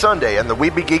and every Sunday on the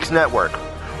Weeby Geeks Network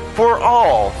for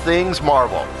all things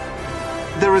Marvel.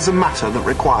 There is a matter that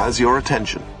requires your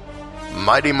attention.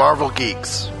 Mighty Marvel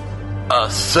Geeks.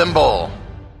 Assemble!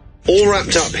 All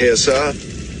wrapped up here, sir.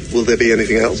 Will there be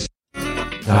anything else?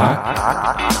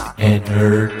 And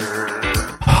nerd.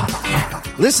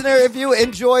 Listener, if you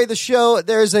enjoy the show,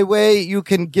 there's a way you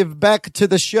can give back to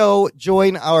the show.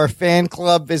 Join our fan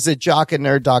club. Visit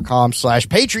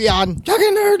jockandnerd.com/Patreon. Jock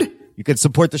and Nerd. You can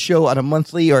support the show on a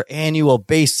monthly or annual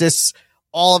basis.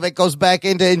 All of it goes back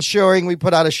into ensuring we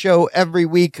put out a show every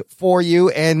week for you,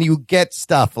 and you get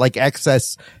stuff like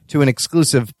access to an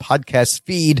exclusive podcast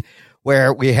feed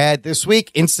where we had this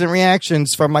week instant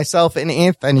reactions from myself and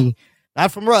Anthony.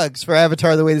 Not from Ruggs for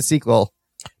Avatar: The Way the Sequel.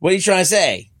 What are you trying to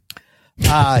say?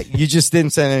 You just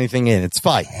didn't send anything in. It's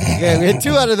fine. Yeah, we had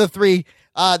 2 out of the 3.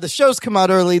 The shows come out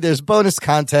early. There's bonus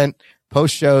content,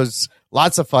 post shows,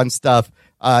 lots of fun stuff.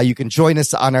 You can join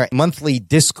us on our monthly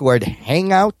Discord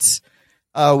hangout.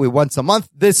 We once a month.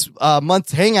 This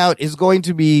month's hangout is going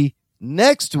to be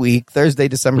next week, Thursday,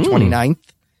 December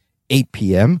 29th, 8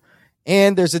 p.m.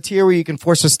 And there's a tier where you can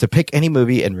force us to pick any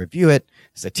movie and review it.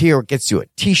 There's a tier where it gets you a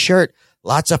t-shirt.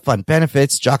 Lots of fun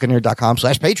benefits.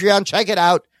 jockandnerd.com/Patreon. Check it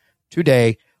out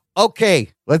today.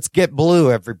 Okay, let's get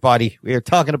blue, everybody. We are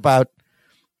talking about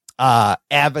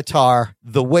Avatar: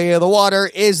 The Way of the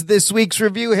Water is this week's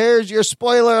review. Here's your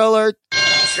spoiler alert.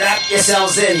 Strap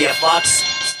yourselves in, you fucks.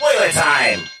 Spoiler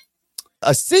time.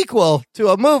 A sequel to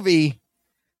a movie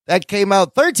that came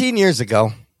out 13 years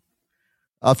ago.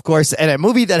 Of course, and a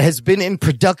movie that has been in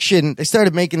production. They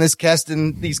started making this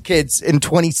casting these kids in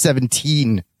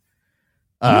 2017,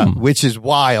 which is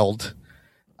wild.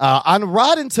 On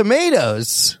Rotten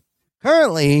Tomatoes,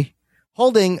 currently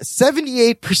holding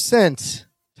 78%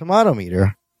 tomato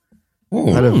meter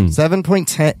out of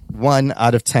 7.1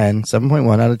 out of 10,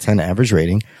 7.1 out of 10 average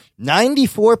rating,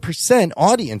 94%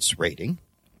 audience rating.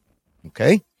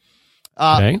 Okay.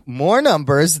 More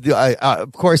numbers.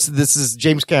 Of course, this is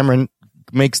James Cameron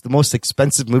makes the most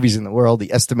expensive movies in the world.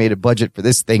 The estimated budget for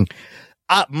this thing,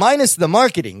 minus the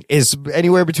marketing, is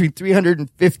anywhere between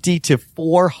 $350 to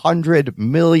 $400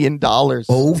 million.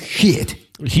 Oh, shit.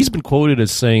 He's been quoted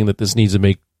as saying that this needs to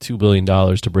make $2 billion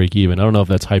to break even. I don't know if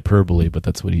that's hyperbole, but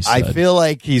that's what he said. I feel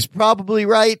like he's probably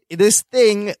right. This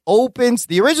thing opens,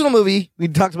 the original movie we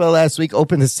talked about last week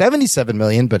opened to $77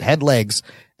 million, but had legs,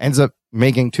 ends up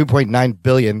making $2.9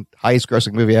 billion, highest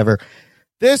grossing movie ever.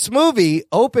 This movie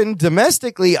opened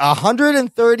domestically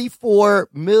 $134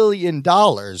 million.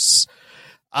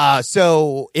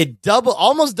 So it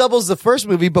almost doubles the first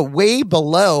movie, but way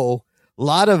below. A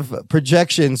lot of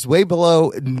projections, way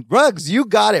below. Ruggs, you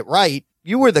got it right.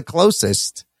 You were the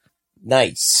closest.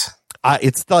 Nice.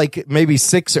 It's like maybe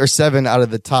 6 or 7 out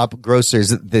of the top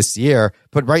grossers this year.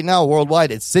 But right now,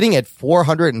 worldwide, it's sitting at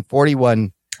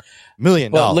 $441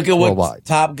 million. Well, look at worldwide. what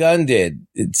Top Gun did.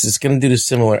 It's just going to do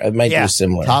similar. It might do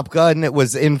similar. Top Gun, it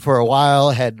was in for a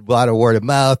while, had a lot of word of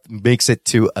mouth, makes it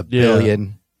to $1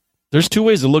 billion. There's 2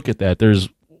 ways to look at that. There's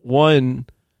one,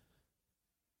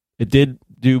 it did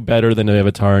do better than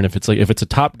Avatar, and if it's a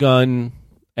Top Gun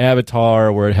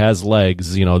Avatar where it has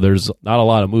legs, there's not a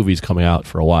lot of movies coming out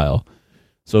for a while,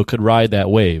 so it could ride that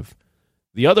wave.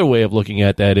 The other way of looking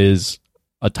at that is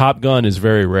a Top Gun is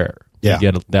very rare Yeah. to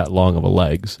get that long of a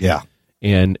legs. Yeah.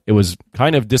 And it was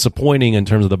kind of disappointing in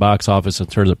terms of the box office, in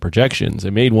terms of projections.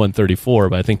 It made 134,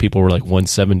 but I think people were like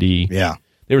 170. Yeah.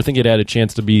 They were thinking it had a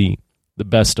chance to be the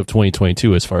best of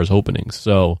 2022 as far as openings.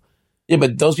 So Yeah,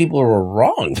 but those people were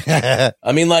wrong. I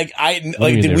mean, like,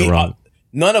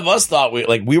 none of us thought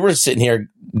we were sitting here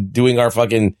doing our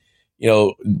fucking,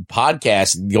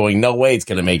 podcast going, no way it's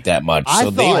going to make that much. I So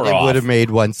they thought were it off. would have made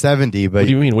 170, but what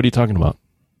do you mean? What are you talking about?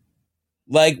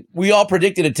 Like, we all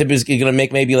predicted it to be going to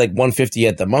make maybe like 150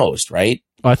 at the most, right?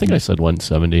 Oh, I think I said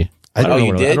 170. I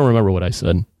you did? I don't remember what I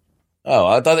said. Oh,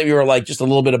 I thought that you were like just a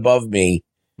little bit above me.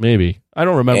 Maybe. I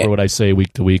don't remember what I say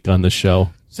week to week on this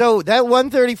show. So that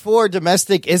 134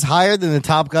 domestic is higher than the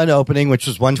Top Gun opening, which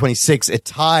was 126. It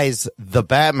ties the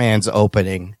Batman's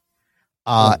opening,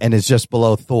 and is just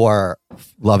below Thor: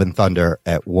 Love and Thunder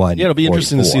at 1. Yeah, it'll be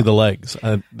interesting to see the legs.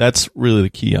 That's really the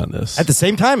key on this. At the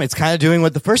same time, it's kind of doing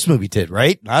what the first movie did,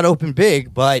 right? Not open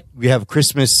big, but we have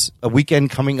Christmas a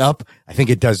weekend coming up. I think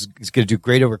it's going to do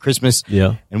great over Christmas.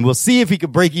 Yeah. And we'll see if he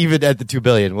could break even at the $2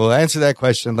 billion. We'll answer that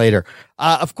question later.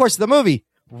 Of course, the movie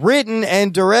written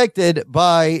and directed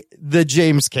by the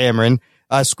James Cameron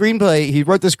screenplay. He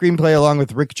wrote the screenplay along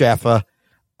with Rick Jaffa,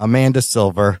 Amanda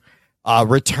Silver,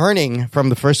 returning from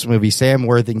the first movie, Sam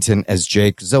Worthington as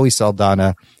Jake, Zoe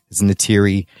Saldana as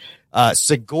Neytiri,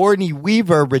 Sigourney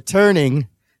Weaver returning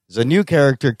as a new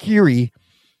character, Kiri,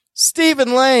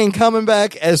 Stephen Lang coming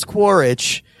back as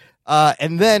Quaritch,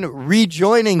 and then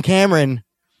rejoining Cameron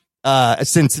for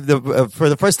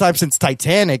the first time since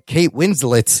Titanic, Kate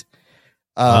Winslet.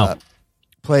 Wow.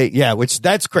 Which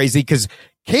that's crazy because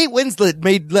Kate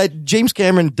Winslet let James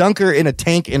Cameron dunk her in a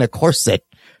tank in a corset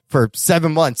for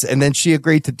 7 months, and then she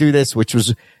agreed to do this, which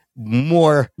was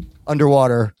more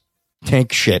underwater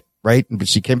tank shit, right? But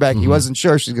she came back. He wasn't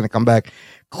sure she's going to come back.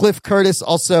 Cliff Curtis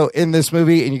also in this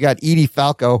movie, and you got Edie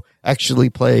Falco actually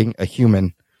playing a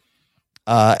human.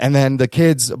 And then the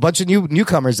kids, a bunch of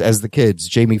newcomers as the kids.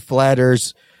 Jamie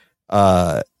Flatters,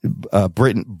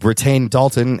 Britain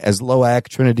Dalton as Loak,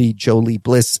 Trinity Jolie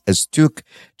Bliss as Took,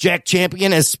 Jack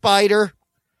Champion as Spider,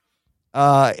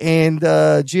 and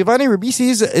Giovanni Ribisi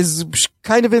is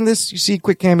kind of in this. You see a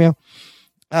quick cameo,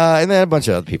 and then a bunch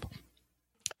of other people.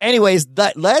 Anyways,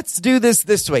 let's do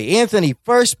this way. Anthony,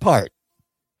 first part.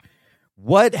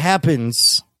 What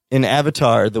happens in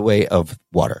Avatar: The Way of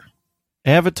Water?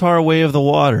 Avatar: Way of the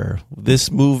Water. This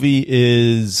movie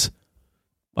is,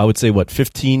 I would say,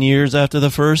 15 years after the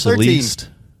first, 13. at least.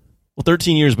 Well,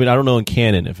 13 years, but I don't know in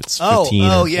canon if it's 15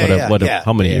 how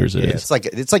many years it is.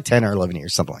 It's like 10 or 11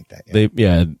 years, something like that.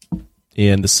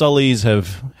 And the Sullys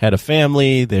have had a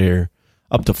family. They're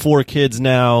up to 4 kids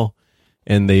now,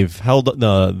 and they've held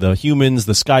the humans.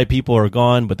 The sky people are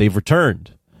gone, but they've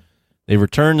returned. They've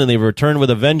returned with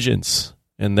a vengeance,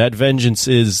 and that vengeance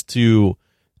is to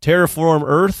terraform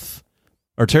Earth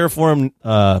or terraform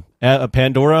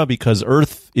Pandora, because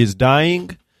Earth is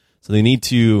dying. So they need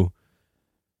to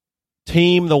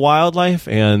tame the wildlife,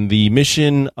 and the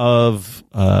mission of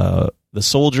the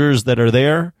soldiers that are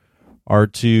there are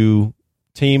to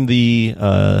tame the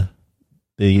what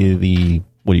do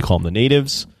you call them, the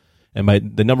natives. And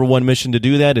the number one mission to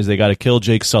do that is they got to kill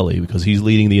Jake Sully, because he's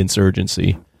leading the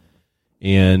insurgency.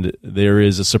 And there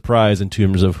is a surprise in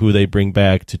terms of who they bring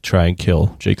back to try and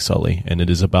kill Jake Sully. And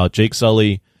it is about Jake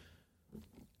Sully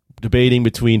debating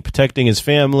between protecting his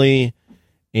family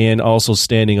and also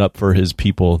standing up for his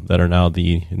people that are now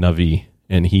the Na'vi.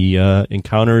 And he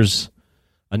encounters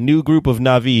a new group of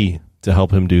Na'vi to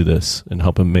help him do this and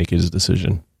help him make his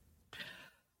decision.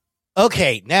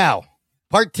 Okay, now,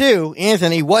 part 2.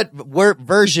 Anthony, what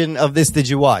version of this did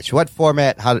you watch? What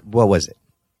format? What was it?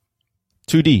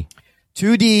 2D.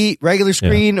 2D, regular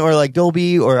screen, or like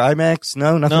Dolby or IMAX?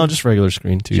 No, nothing? No, just regular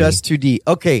screen, 2D. Just 2D.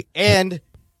 Okay, and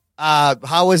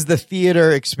how was the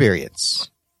theater experience?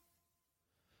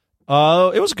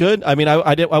 It was good. I mean,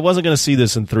 I wasn't going to see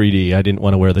this in 3D. I didn't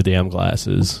want to wear the damn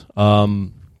glasses. I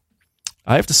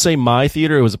have to say, my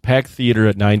theater, it was a packed theater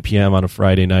at 9 p.m. on a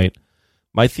Friday night.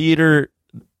 My theater,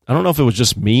 I don't know if it was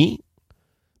just me,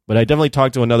 but I definitely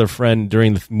talked to another friend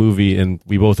during the movie, and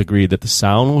we both agreed that the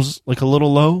sound was like a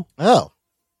little low. Oh.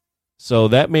 So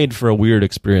that made for a weird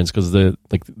experience, because the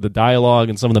dialogue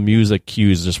and some of the music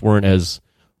cues just weren't as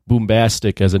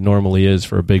bombastic as it normally is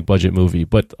for a big budget movie.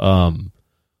 But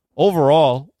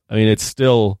overall, I mean, it's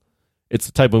the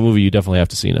type of movie you definitely have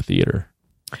to see in a theater.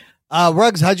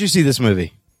 Ruggs, how'd you see this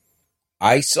movie?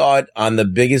 I saw it on the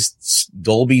biggest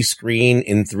Dolby screen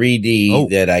in 3D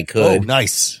that I could. Oh,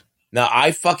 nice. Now,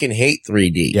 I fucking hate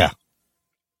 3D. Yeah.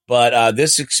 But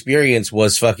this experience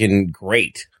was fucking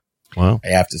great. Wow. I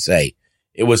have to say.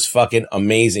 It was fucking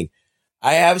amazing.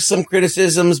 I have some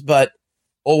criticisms, but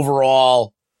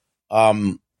overall,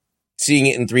 seeing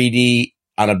it in 3D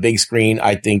on a big screen,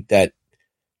 I think that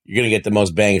you're going to get the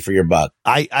most bang for your buck.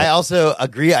 I also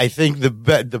agree. I think the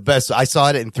best, I saw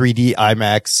it in 3D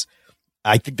IMAX.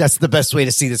 I think that's the best way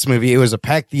to see this movie. It was a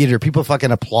packed theater. People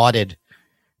fucking applauded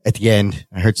at the end.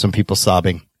 I heard some people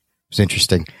sobbing. It was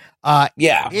interesting.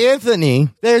 Yeah. Anthony,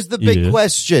 there's the big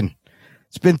question.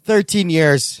 It's been 13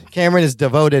 years. Cameron has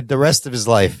devoted the rest of his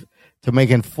life to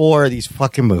making 4 of these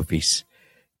fucking movies.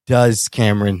 Does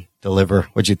Cameron deliver?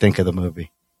 What'd you think of the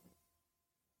movie?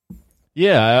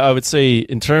 Yeah, I would say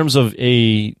in terms of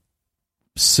a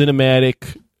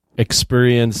cinematic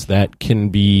experience that can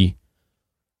be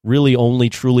really only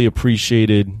truly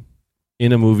appreciated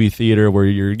in a movie theater, where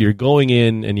you're going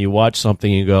in and you watch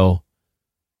something and you go,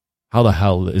 how the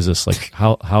hell is this? Like,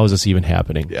 how is this even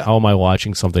happening? Yeah. How am I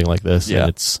watching something like this? Yeah.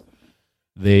 And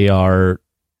they are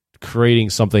creating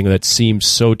something that seems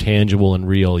so tangible and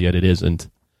real, yet it isn't.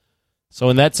 So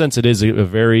in that sense, it is a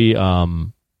very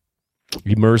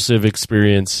immersive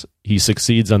experience. He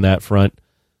succeeds on that front.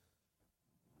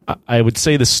 I would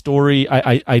say the story,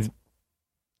 I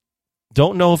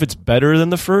don't know if it's better than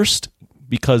the first,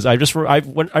 because I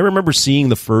remember seeing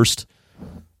the first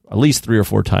at least 3 or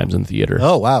 4 times in theater.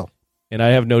 Oh, wow. And I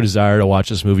have no desire to watch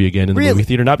this movie again in the movie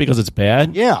theater, not because it's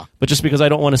bad, but just because I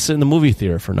don't want to sit in the movie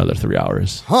theater for another 3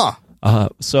 hours.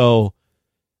 So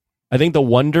I think the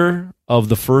wonder of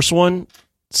the first one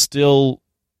still,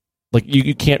 like,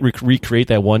 you can't recreate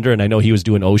that wonder, and I know he was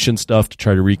doing ocean stuff to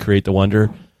try to recreate the wonder.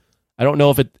 I don't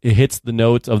know if it hits the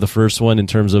note of the first one in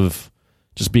terms of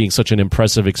just being such an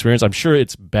impressive experience. I'm sure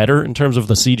it's better in terms of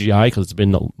the CGI because it's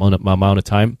been an amount of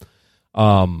time.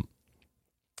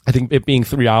 I think it being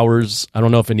 3 hours, I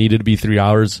don't know if it needed to be 3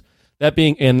 hours. That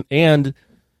being and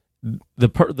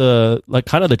the like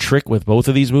kind of the trick with both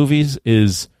of these movies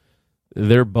is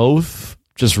they're both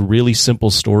just really simple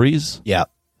stories. Yeah.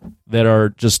 That are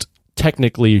just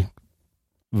technically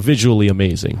visually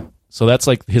amazing. So that's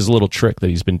like his little trick that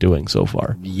he's been doing so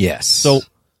far. Yes. So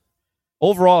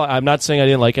overall, I'm not saying I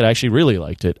didn't like it. I actually really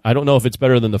liked it. I don't know if it's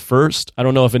better than the first. I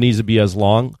don't know if it needs to be as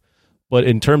long. But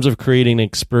in terms of creating an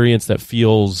experience that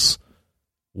feels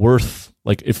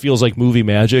like it feels like movie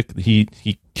magic, he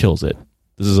kills it.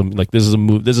 This is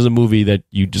a movie that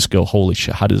you just go, holy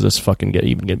shit! How does this fucking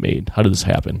get made? How did this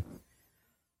happen?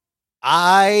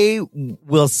 I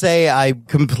will say I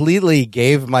completely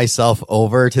gave myself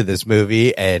over to this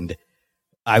movie, and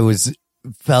I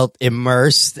felt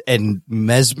immersed and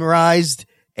mesmerized,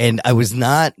 and I was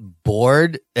not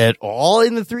bored at all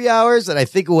in the 3 hours. And I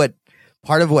think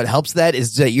part of what helps that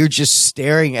is that you're just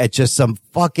staring at just some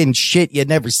fucking shit you'd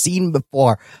never seen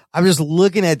before. I'm just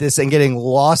looking at this and getting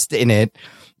lost in it.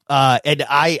 And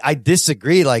I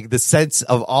disagree. Like, the sense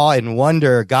of awe and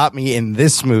wonder got me in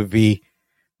this movie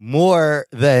more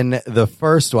than the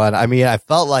first one. I mean, I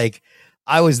felt like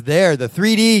I was there. The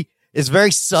 3D is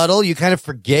very subtle. You kind of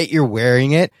forget you're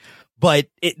wearing it, but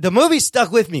the movie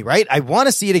stuck with me, right? I want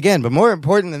to see it again, but more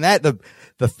important than that,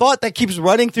 the thought that keeps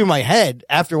running through my head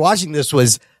after watching this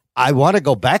was, I want to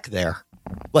go back there.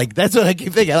 Like, that's what I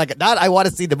keep thinking. Like, not I want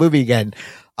to see the movie again.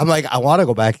 I'm like, I want to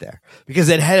go back there because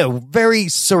it had a very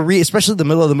serene, especially the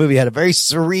middle of the movie, had a very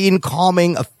serene,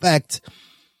 calming effect.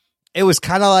 It was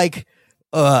kind of like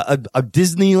a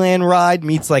Disneyland ride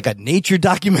meets like a nature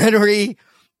documentary.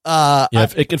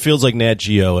 It feels like Nat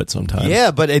Geo at some time.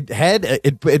 Yeah, but it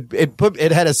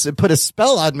put a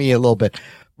spell on me a little bit.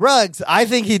 Ruggs, I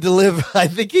think he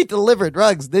delivered.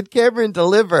 Ruggs, did Cameron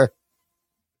deliver?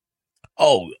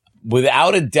 Oh,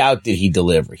 without a doubt did he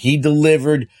deliver. He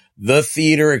delivered the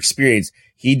theater experience.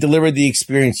 He delivered the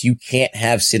experience you can't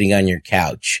have sitting on your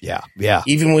couch. Yeah, yeah.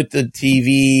 Even with the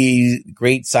TV,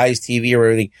 great size TV or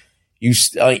everything,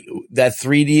 that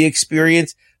 3D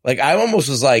experience. Like, I almost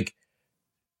was like,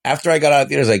 after I got out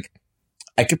there, I was like,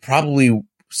 I could probably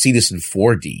see this in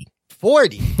 4D.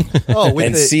 4D. Oh,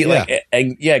 and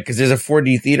because there's a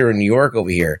 4D theater in New York over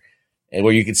here, and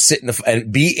where you could sit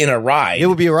and be in a ride. It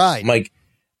would be a ride. I'm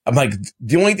like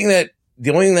the only thing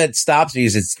that stops me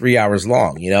is it's 3 hours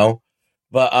long, you know.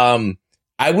 But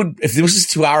I would, if this was a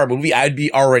 2 hour movie, I'd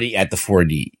be already at the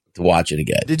 4D to watch it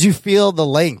again. Did you feel the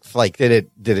length? Like, did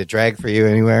it drag for you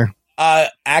anywhere?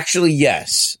 Actually,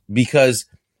 yes, because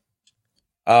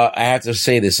I have to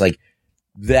say this, like,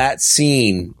 that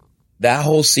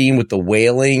whole scene with the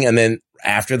whaling, and then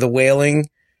after the whaling,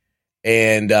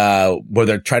 and where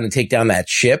they're trying to take down that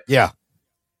ship. Yeah.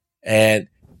 And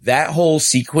that whole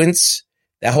sequence,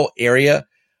 that whole area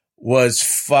was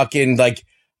fucking like,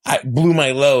 I blew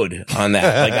my load on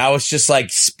that. Like I was just like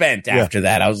spent after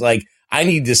that. I was like, I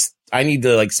need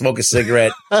to like smoke a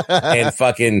cigarette and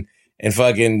fucking,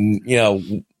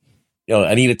 I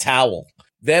need a towel.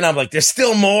 Then I'm like, there's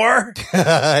still more.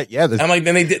 Yeah. I'm like,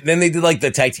 then they did like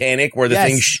the Titanic where the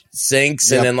thing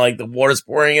sinks and then like the water's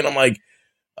pouring and I'm like,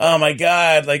 oh my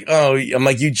God. Like, I'm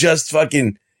like, you just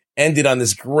fucking ended on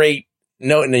this great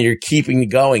note and then you're keeping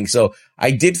going. So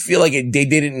I did feel like they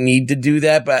didn't need to do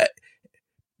that, but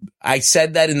I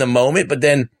said that in the moment, but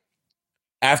then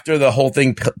after the whole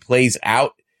thing plays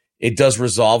out, it does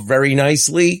resolve very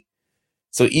nicely.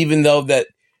 So even though that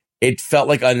it felt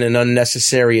like an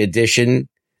unnecessary addition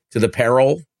to the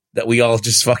peril that we all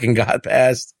just fucking got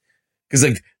past, because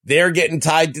like they're getting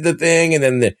tied to the thing, and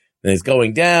then it's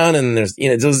going down, and there's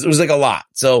it was like a lot.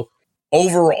 So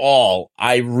overall,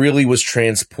 I really was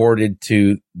transported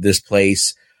to this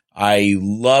place. I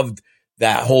loved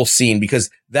that whole scene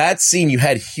because that scene you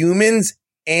had humans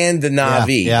and the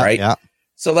Na'vi, right? Yeah.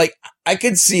 So like I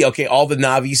could see, okay, all the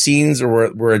Na'vi scenes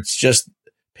where it's just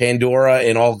Pandora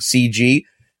and all CG.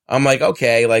 I'm like,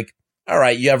 okay, like, all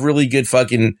right, you have really good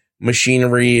fucking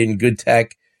machinery and good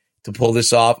tech to pull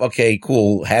this off. Okay,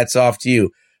 cool. Hats off to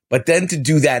you. But then to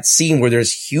do that scene where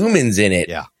there's humans in it,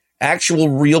 actual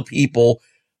real people,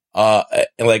 like,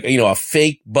 a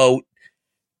fake boat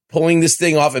pulling this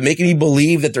thing off and making me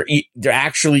believe that they're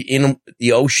actually in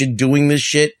the ocean doing this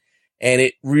shit. And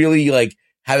it really like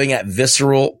having that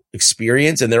visceral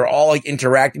experience and they're all like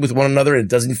interacting with one another and it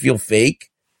doesn't feel fake.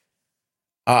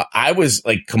 I was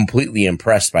like completely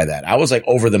impressed by that. I was like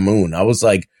over the moon. I was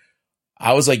like,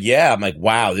 yeah, I'm like,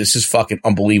 wow, this is fucking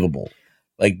unbelievable.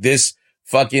 Like this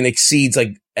fucking exceeds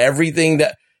like everything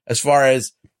that as far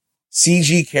as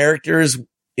CG characters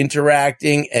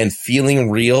interacting and feeling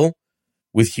real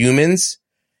with humans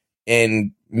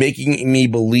and making me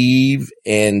believe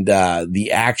and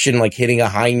the action like hitting a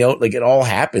high note, like it all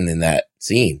happened in that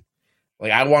scene.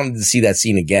 Like I wanted to see that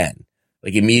scene again.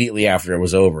 Like immediately after it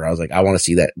was over, I was like, I want to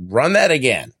see that. Run that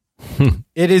again.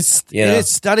 It is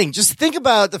stunning. Just think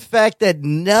about the fact that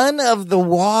none of the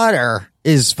water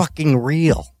is fucking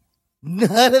real.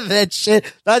 None of that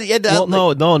shit. Not the end. Well, no.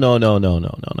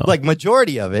 Like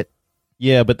majority of it.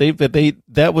 Yeah, but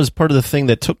that was part of the thing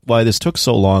that why this took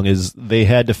so long is they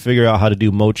had to figure out how to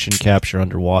do motion capture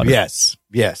underwater. Yes.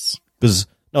 Because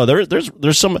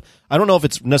there's some. I don't know if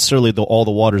it's necessarily all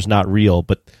the water's not real,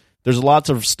 but there's lots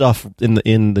of stuff in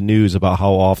the news about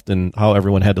how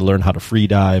everyone had to learn how to free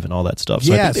dive and all that stuff.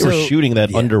 So I think they were shooting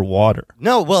that underwater.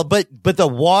 No, well, but the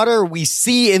water we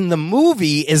see in the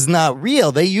movie is not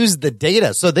real. They used the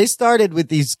data. So they started with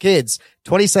these kids,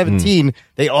 2017.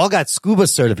 They all got scuba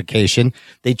certification.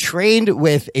 They trained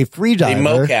with a free diver. They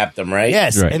mocapped them, right?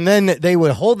 Yes. Right. And then they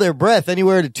would hold their breath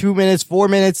anywhere to 2 minutes, 4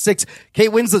 minutes, 6.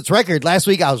 Kate Winslet's record last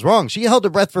week, I was wrong. She held her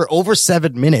breath for over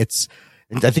 7 minutes.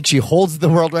 And I think she holds the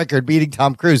world record beating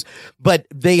Tom Cruise, but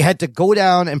they had to go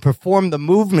down and perform the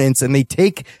movements and they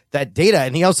take that data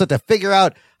and he also had to figure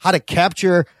out how to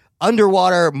capture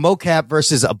underwater mocap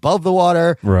versus above the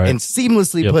water and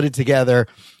seamlessly put it together.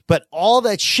 But all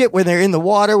that shit when they're in the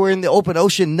water, we're in the open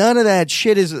ocean, none of that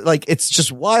shit is like, it's just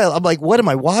wild. I'm like, what am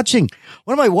I watching?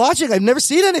 I've never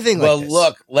seen anything like this. Well,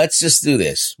 look, let's just do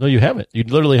this. No, you haven't. You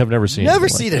literally have never seen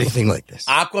anything like this.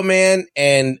 Aquaman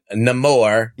and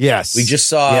Namor. Yes. We just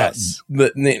saw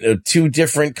the two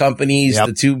different companies,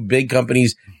 the two big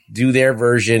companies do their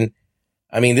version.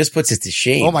 I mean, this puts it to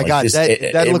shame. Oh my God.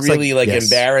 That looks really like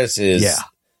embarrasses. Yeah.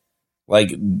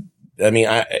 Like, I mean,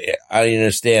 I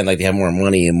understand like they have more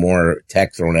money and more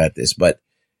tech thrown at this, but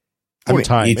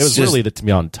time. It was really the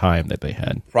amount of time that they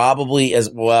had. Probably as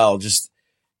well. It's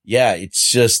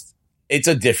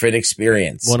a different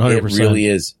experience. 100%. It really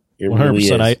is. It 100%. really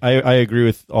is. I agree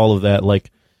with all of that.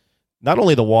 Like, not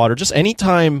only the water, just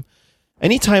anytime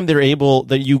they're able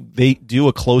they do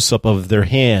a close up of their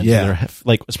hands,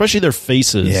 like especially their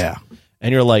faces,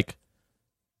 and you're like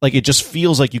it just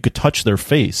feels like you could touch their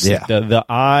face. Yeah. The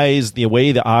eyes, the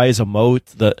way the eyes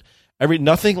emote,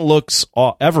 nothing looks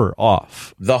ever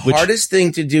off. The hardest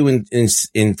thing to do in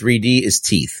 3D is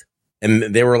teeth, and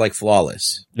they were like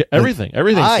flawless. Yeah, everything.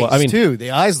 Eyes too.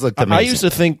 The eyes looked amazing. I used to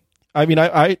think. I mean,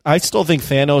 I still think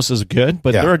Thanos is good,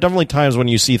 but there are definitely times when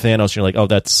you see Thanos, you're like, oh,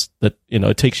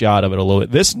 it takes you out of it a little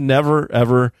bit. This never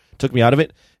ever took me out of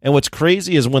it. And what's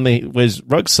crazy is as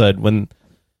Rugg said, when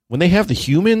they have the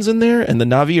humans in there and the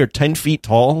Na'vi are 10 feet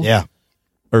tall,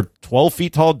 or 12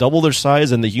 feet tall, double their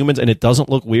size, and the humans, and it doesn't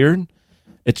look weird.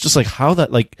 It's just like how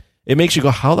that, like, it makes you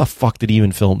go, how the fuck did he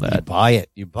even film that?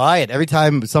 You buy it. Every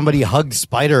time somebody hugged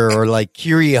Spider or like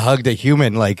Kiri hugged a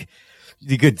human, like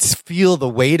you could feel the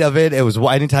weight of it. It was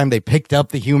anytime they picked up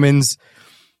the humans.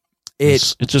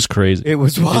 It's just crazy. It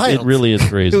was wild. It really is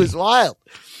crazy. It was wild.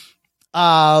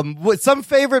 What some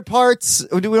favorite parts?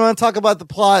 Do we want to talk about the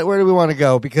plot? Where do we want to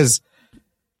go? Because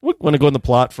we want to go in the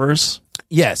plot first.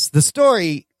 Yes, the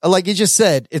story, like you just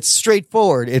said, it's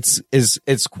straightforward. It's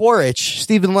Quaritch,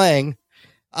 Stephen Lang.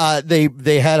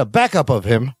 They had a backup of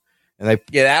him, and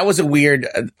that was a weird.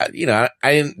 I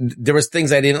didn't. There was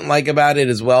things I didn't like about it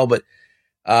as well, but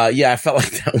I felt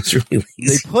like that was really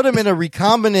lazy. They put him in a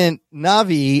recombinant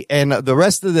Navi, and the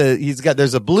rest of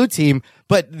there's a blue team.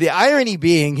 But the irony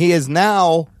being, he is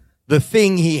now the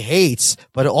thing he hates,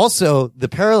 but also the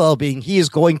parallel being he is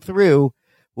going through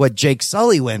what Jake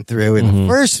Sully went through in the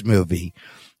first movie,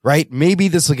 right? Maybe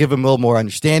this will give him a little more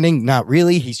understanding. Not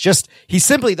really. He's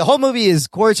simply, the whole movie is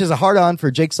Quaritch has a hard on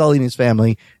for Jake Sully and his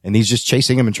family, and he's just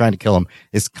chasing him and trying to kill him.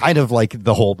 It's kind of like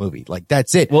the whole movie. Like,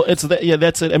 that's it. Well, that's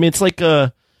it. I mean, it's like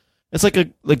a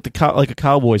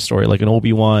cowboy story, like an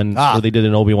Obi-Wan, where they did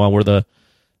an Obi-Wan where the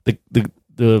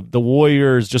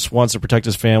warrior just wants to protect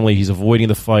his family. He's avoiding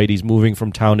the fight. He's moving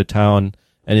from town to town.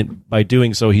 And by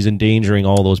doing so, he's endangering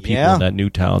all those people in that new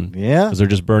town. Yeah. Because they're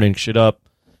just burning shit up.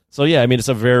 So, I mean, it's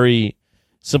a very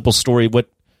simple story.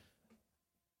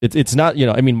 It's not,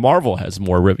 I mean, Marvel has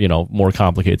more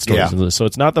complicated stories than this. So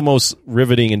it's not the most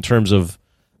riveting in terms of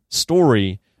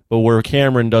story. But where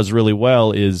Cameron does really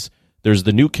well is there's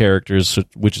the new characters,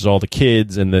 which is all the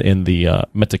kids and the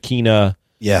Metakina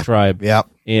tribe. Yeah.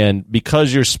 And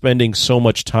because you're spending so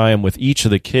much time with each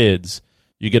of the kids,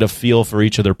 you get a feel for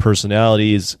each of their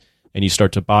personalities, and you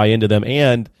start to buy into them.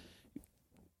 And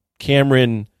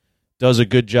Cameron does a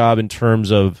good job in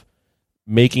terms of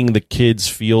making the kids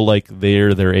feel like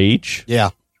they're their age.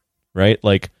 Yeah. Right?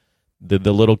 Like the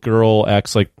little girl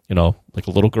acts like a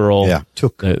little girl. Yeah.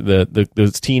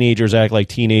 The teenagers act like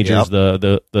teenagers.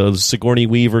 Yep. The Sigourney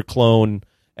Weaver clone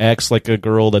acts like a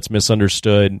girl that's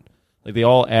misunderstood. Like they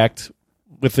all act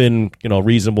within,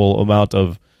 reasonable amount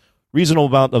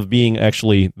of being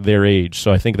actually their age.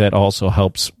 So I think that also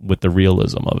helps with the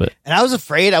realism of it. And I was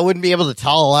afraid I wouldn't be able to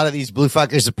tell a lot of these blue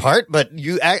fuckers apart, but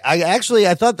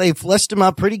I thought they fleshed them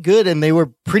out pretty good, and they were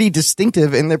pretty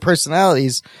distinctive in their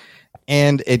personalities,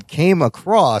 and it came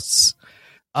across.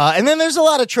 And then there's a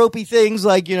lot of tropey things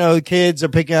like, kids are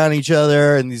picking on each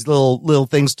other and these little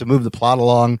things to move the plot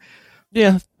along.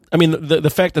 Yeah. I mean, the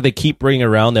fact that they keep bringing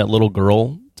around that little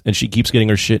girl and she keeps getting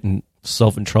her shit in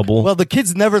trouble. Well, the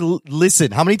kids never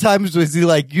listen. How many times was he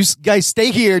like, "You guys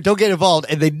stay here, don't get involved,"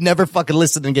 and they never fucking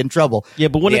listen and get in trouble? Yeah,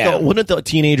 but wouldn't the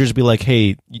teenagers be like,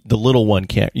 "Hey, the little one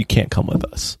you can't come with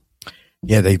us"?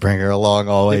 Yeah, they bring her along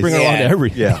always. They bring her along to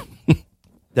everything. Yeah,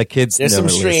 the kids. There's some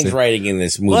strange writing in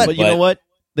this movie, but you know what?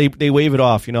 They wave it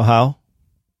off. You know how?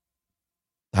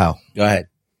 How? Go ahead.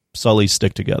 Sully's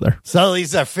stick together.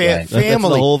 Sully's a family. That's the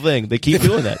whole thing. They keep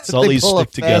doing that. Sully's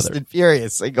stick together. Fast and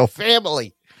Furious. They go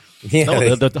family. Yeah.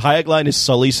 No, the Hayek line is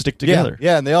Sully's stick together.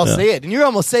 Yeah, and they all say it, and you're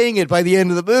almost saying it by the end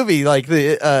of the movie. Like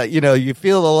you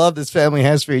feel the love this family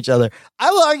has for each other.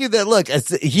 I will argue that look,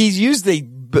 he's used a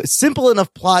simple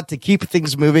enough plot to keep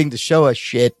things moving, to show us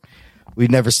shit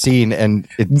we've never seen, and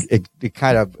it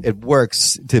kind of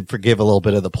works to forgive a little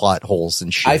bit of the plot holes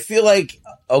and shit. I feel like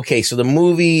so the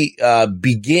movie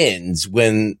begins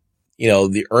when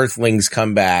the Earthlings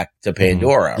come back to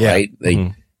Pandora, right?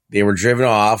 They were driven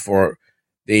off, or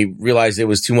they realized it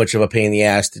was too much of a pain in the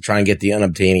ass to try and get the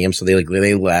unobtainium, so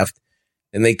they left,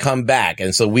 and they come back,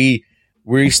 and so we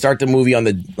start the movie on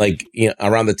the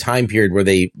around the time period where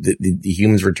the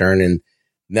humans return, and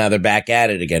now they're back at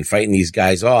it again, fighting these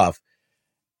guys off.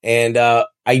 And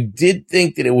I did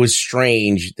think that it was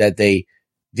strange that they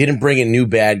didn't bring a new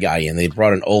bad guy in. They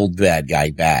brought an old bad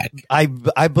guy back. I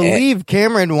believe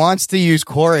Cameron wants to use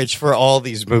Quaritch for all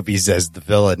these movies as the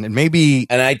villain,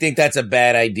 and I think that's a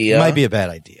bad idea. It might be a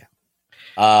bad idea.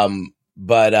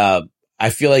 But I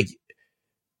feel like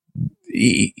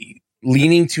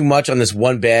leaning too much on this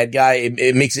one bad guy,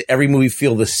 it makes every movie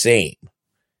feel the same.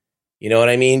 You know what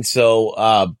I mean?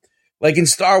 So, like in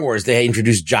Star Wars, they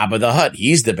introduced Jabba the Hutt.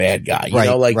 He's the bad guy.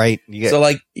 Right.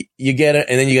 You get it,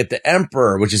 and then you get the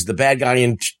Emperor, which is the bad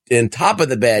guy in top of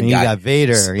the bad guy. You got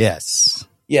Vader, yes.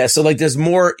 Yeah, so there's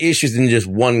more issues than just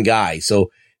one guy. So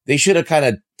they should have kind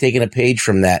of taken a page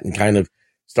from that and kind of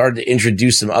started to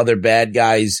introduce some other bad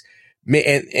guys.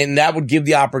 And that would give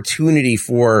the opportunity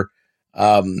for,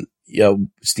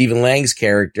 Stephen Lang's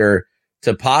character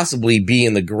to possibly be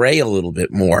in the gray a little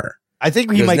bit more. I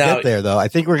think we might get there, though. I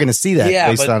think we're going to see that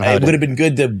based on how it would have been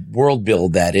good to world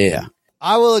build that in. Yeah.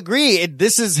 I will agree.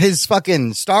 This is his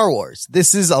fucking Star Wars.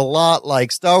 This is a lot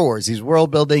like Star Wars. He's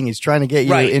world building. He's trying to get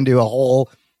you into a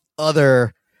whole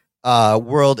other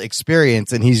world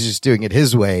experience, and he's just doing it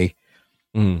his way.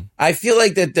 I feel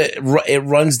like that it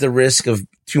runs the risk of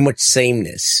too much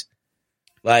sameness.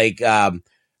 Like,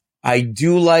 I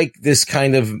do like this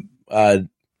kind of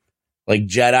like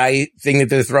Jedi thing that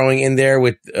they're throwing in there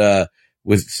with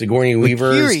Sigourney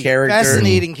Weaver's Kiri, character.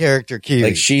 fascinating character, Kiri.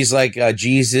 Like she's like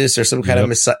Jesus or some kind of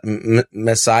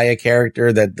messiah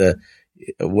character that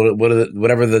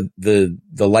whatever the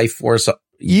life force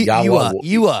Iwa.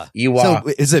 So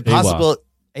is it possible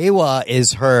Awa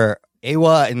is her?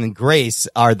 Awa and Grace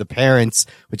are the parents,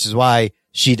 which is why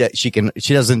she doesn't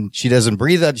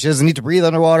breathe. She doesn't need to breathe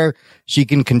underwater. She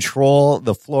can control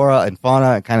the flora and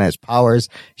fauna and kind of has powers.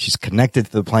 She's connected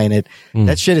to the planet.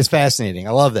 That shit is fascinating.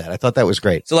 I love that. I thought that was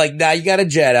great. So like now you got a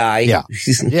Jedi. Yeah.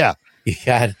 Yeah. You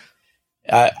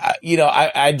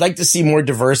got, I'd like to see more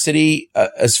diversity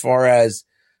as far as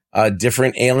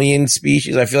different alien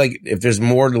species. I feel like if there's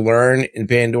more to learn in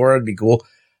Pandora, it'd be cool.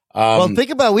 Well,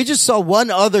 think about it. We just saw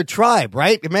one other tribe,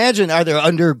 right? Imagine, are there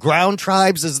underground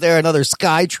tribes? Is there another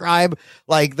sky tribe?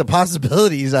 Like the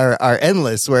possibilities are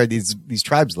endless where these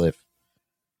tribes live.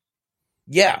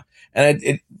 Yeah.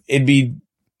 And it'd be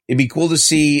cool to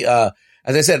see, as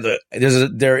I said,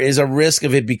 there is a risk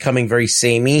of it becoming very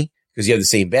samey because you have the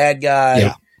same bad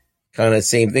guy, kind of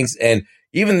same things. And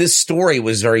even this story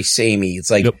was very samey. It's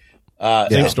like,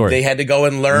 same story. They had to go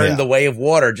and learn the way of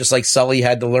water, just like Sully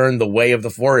had to learn the way of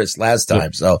the forest last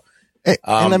time. So, and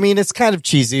I mean, it's kind of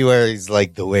cheesy where he's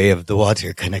like, the way of the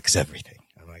water connects everything.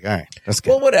 I'm like, all right, that's good.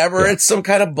 Well, whatever. Yeah. It's some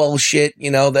kind of bullshit,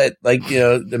 that like,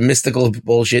 the mystical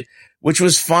bullshit, which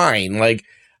was fine. Like,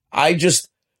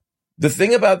 the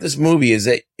thing about this movie is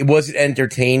that it wasn't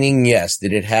entertaining. Yes.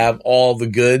 Did it have all the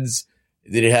goods?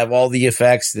 Did it have all the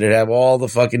effects? Did it have all the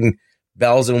fucking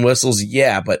bells and whistles?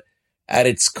 Yeah. But at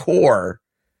its core,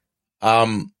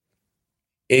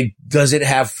 it doesn't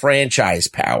have franchise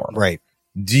power. Right.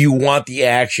 Do you want the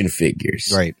action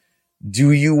figures? Right.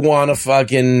 Do you want to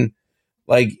fucking,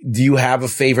 like, do you have a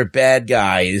favorite bad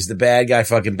guy? Is the bad guy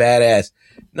fucking badass?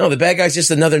 No, the bad guy's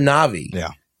just another Navi.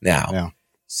 Yeah. Now. Yeah.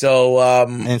 So,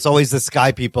 and it's always the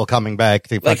sky people coming back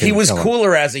to like he was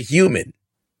cooler as a human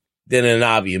than a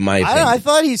Navi, in my opinion. I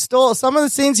thought he stole some of the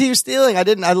scenes he was stealing.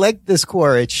 I liked this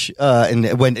Quaritch,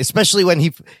 especially when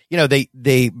he,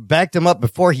 they backed him up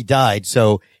before he died.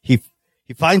 So he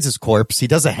finds his corpse. He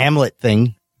does a Hamlet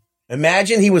thing.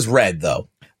 Imagine he was red though.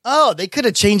 Oh, they could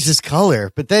have changed his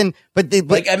color, but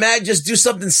imagine just do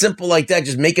something simple like that.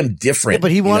 Just make him different. Yeah, but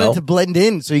he wanted to blend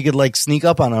in so he could like sneak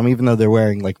up on him, even though they're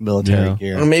wearing like military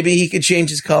gear. Or maybe he could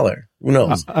change his color. Who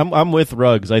knows? I'm with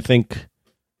Ruggs. I think.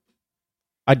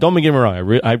 I don't get me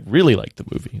wrong. I really like the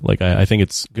movie. Like I think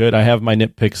it's good. I have my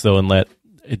nitpicks though, in that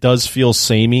it does feel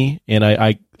samey, and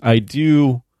I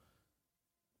do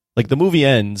like the movie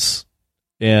ends,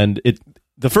 and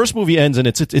the first movie ends, and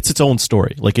it's its own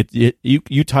story. Like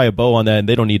you tie a bow on that, and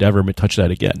they don't need to ever touch that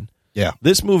again. Yeah.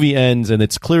 This movie ends, and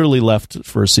it's clearly left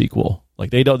for a sequel. Like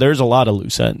there's a lot of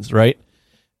loose ends, right?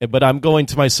 But I'm going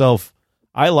to myself,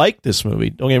 I like this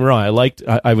movie. Don't get me wrong.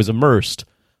 I was immersed.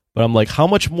 But I'm like, how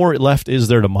much more left is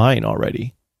there to mine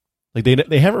already? Like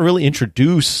they haven't really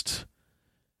introduced.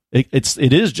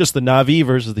 It is just the Na'vi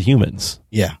versus the humans.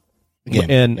 Yeah,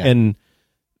 and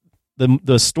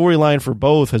the storyline for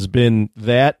both has been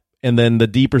that, and then the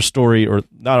deeper story, or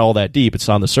not all that deep, it's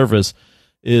on the surface,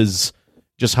 is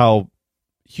just how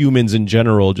humans in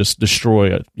general just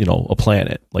destroy a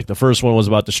planet. Like the first one was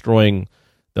about destroying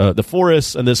the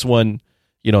forests, and this one,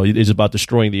 is about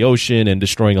destroying the ocean and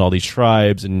destroying all these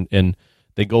tribes, and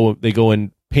they go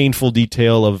in painful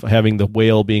detail of having the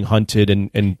whale being hunted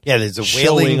and there's a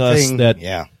showing whaling us thing. that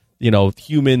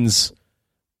humans,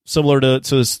 similar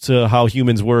to how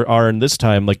humans are in this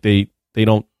time, like they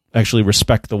don't actually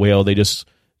respect the whale. They just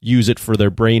use it for their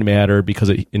brain matter because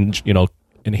it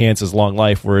enhances long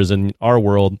life. Whereas in our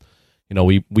world,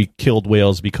 we killed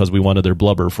whales because we wanted their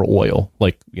blubber for oil.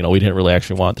 Like we didn't really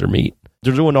actually want their meat.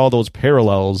 They're doing all those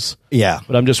parallels. Yeah.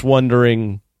 But I'm just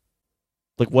wondering,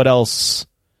 like, what else?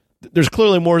 There's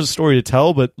clearly more of a story to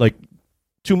tell, but, like,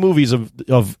 2 movies of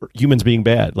humans being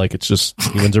bad. Like, it's just,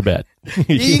 humans are bad.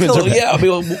 Humans are bad. Yeah, I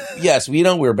mean, yes, we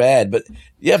know we're bad, but,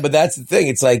 yeah, but that's the thing.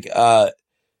 It's like, the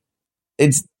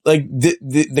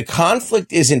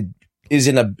conflict isn't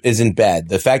bad.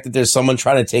 The fact that there's someone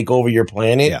trying to take over your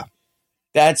planet,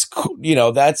 that's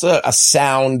a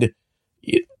sound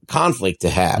conflict to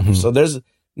have. Mm-hmm. So there's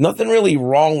nothing really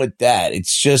wrong with that.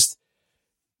 It's just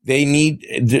there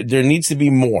needs to be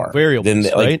more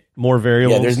variables, right? More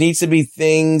variables. Yeah, there needs to be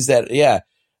things that, I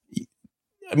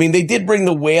mean, they did bring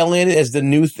the whale in as the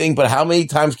new thing, but how many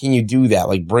times can you do that?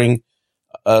 Like bring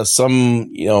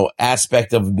some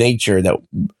aspect of nature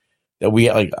that we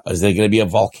like? Is there going to be a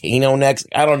volcano next?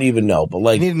 I don't even know. But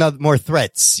like, you need more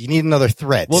threats. You need another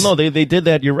threat. Well, no, they did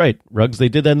that. You're right, Ruggs. They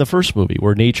did that in the first movie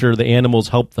where the animals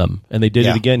helped them, and they did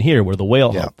it again here where the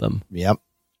whale helped them. Yep.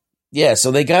 Yeah,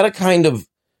 so they got to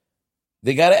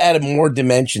add more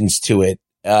dimensions to it.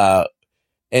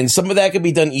 And some of that could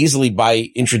be done easily by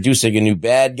introducing a new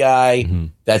bad guy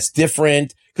that's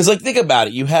different. Because, like, think about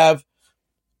it. You have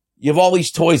all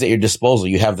these toys at your disposal.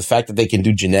 You have the fact that they can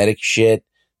do genetic shit.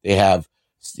 They have,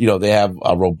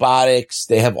 robotics.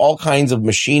 They have all kinds of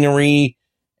machinery.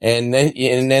 And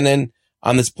then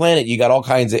on this planet, you got all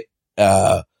kinds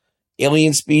of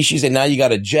alien species. And now you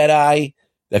got a Jedi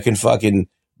that can fucking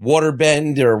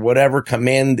waterbend or whatever,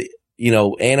 command,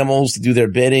 animals to do their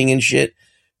bidding and shit.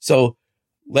 So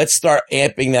let's start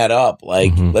amping that up.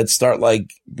 Like, let's start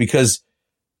because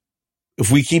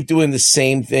if we keep doing the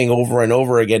same thing over and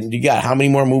over again, you got how many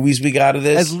more movies we got of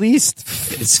this? At least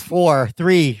it's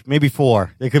 3, maybe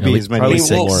 4. There could be as many as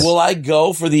 6. Will I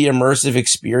go for the immersive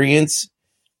experience?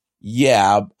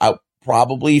 Yeah,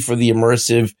 probably for the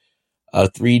immersive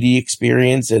 3D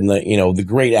experience and the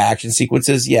great action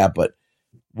sequences. Yeah, but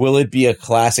will it be a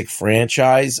classic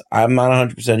franchise? I'm not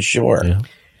 100% sure. Yeah.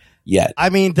 Yet. I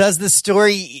mean, does the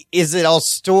story, is it all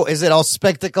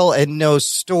spectacle and no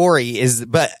story?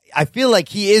 But I feel like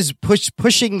he is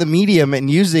pushing the medium and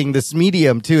using this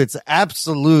medium to its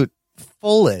absolute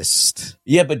fullest.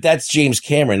 Yeah, but that's James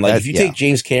Cameron. Like, if you take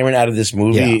James Cameron out of this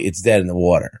movie, it's dead in the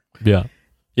water. Yeah.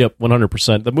 Yep.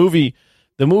 100%. The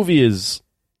movie is,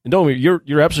 no,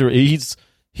 you're absolutely,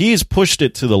 he's pushed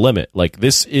it to the limit. Like,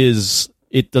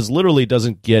 it literally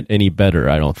doesn't get any better,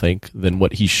 I don't think, than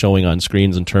what he's showing on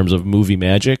screens in terms of movie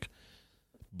magic.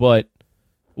 But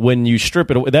when you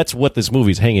strip it away, that's what this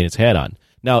movie's hanging its hat on.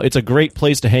 Now, it's a great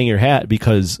place to hang your hat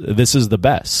because this is the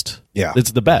best. Yeah.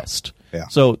 It's the best. Yeah.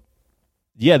 So,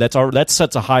 yeah, that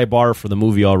sets a high bar for the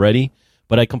movie already.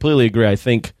 But I completely agree. I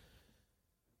think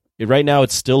right now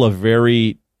it's still a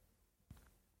very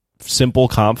simple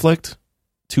conflict,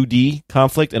 2D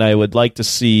conflict, and I would like to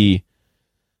see...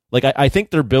 Like, I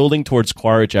think they're building towards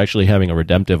Quaritch actually having a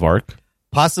redemptive arc.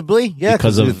 Possibly, yeah.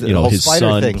 Because of, his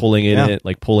son pulling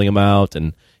pulling him out,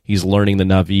 and he's learning the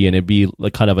Na'vi, and it'd be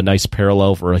like kind of a nice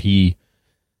parallel for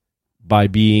by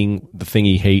being the thing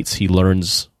he hates, he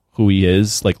learns who he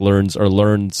is,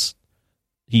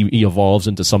 he evolves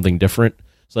into something different.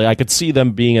 So I could see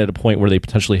them being at a point where they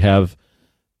potentially have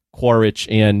Quaritch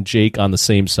and Jake on the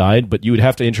same side, but you would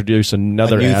have to introduce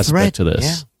another aspect to this.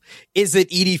 Yeah. Is it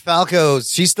Edie Falco?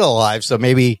 She's still alive, so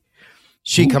maybe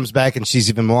she comes back and she's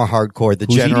even more hardcore. The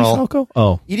Who's general. Edie Falco?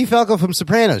 Oh, Edie Falco from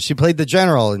Sopranos. She played the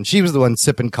general, and she was the one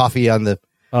sipping coffee on the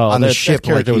ship. That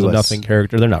character was a nothing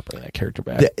character. They're not bringing that character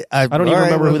back. I don't even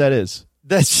remember who that is.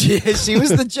 She was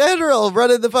the general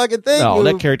running the fucking thing. No,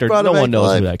 that character. No one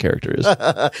knows who that character is.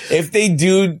 If they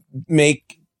do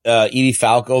make Edie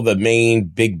Falco the main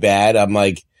big bad, I'm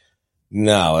like,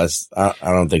 no, I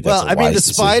don't think that's. Well, I mean, the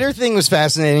spider thing was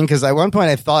fascinating because at one point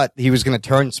I thought he was going to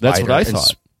turn Spider. That's what I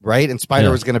thought, right? And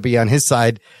Spider was going to be on his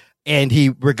side, and he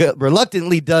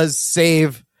reluctantly does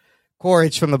save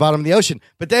Quaritch from the bottom of the ocean.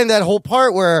 But then that whole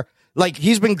part where, like,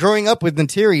 he's been growing up with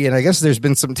Neytiri, and I guess there's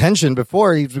been some tension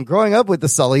before. He's been growing up with the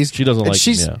Sullys. She doesn't like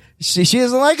him. She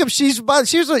doesn't like him.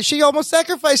 She almost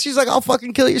sacrificed. She's like, I'll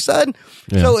fucking kill your son.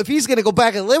 Yeah. So if he's gonna go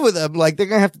back and live with him, like, they're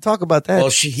gonna have to talk about that.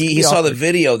 Well, he saw the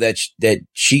video that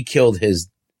she killed his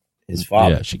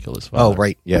father. Yeah, she killed his father. Oh,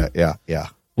 right. Yeah.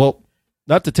 Well,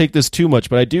 not to take this too much,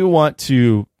 but I do want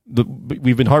to.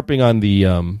 We've been harping on the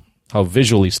how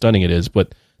visually stunning it is,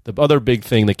 but the other big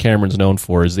thing that Cameron's known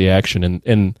for is the action,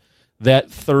 and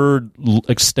that third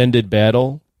extended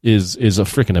battle is a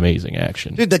freaking amazing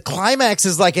action. Dude, the climax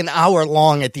is like an hour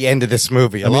long at the end of this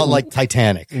movie, lot like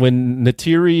Titanic. When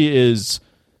Neytiri is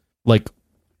like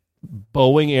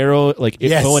bow and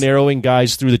arrowing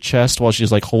guys through the chest while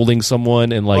she's like holding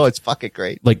someone, and like, oh, it's fucking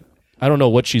great. Like, I don't know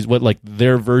what like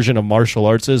their version of martial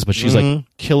arts is, but she's like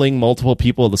killing multiple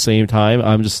people at the same time.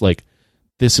 I'm just like,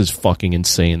 this is fucking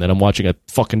insane that I'm watching a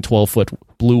fucking 12-foot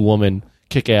blue woman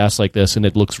kick ass like this, and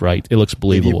it looks right. It looks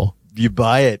believable. You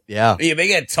buy it, yeah. Yeah, they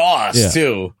get tossed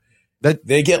too.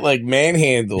 They get like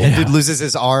manhandled. Dude loses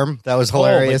his arm. That was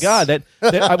hilarious. Oh my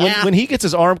god! When he gets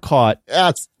his arm caught,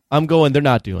 I'm going. They're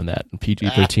not doing that in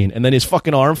PG-13. And then his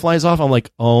fucking arm flies off. I'm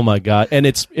like, oh my god! And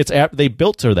they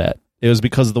built her that. It was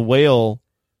because the whale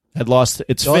had lost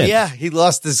its fin. Oh yeah, he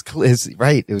lost his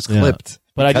right. It was clipped.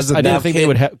 But I didn't think they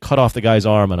would cut off the guy's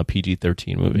arm on a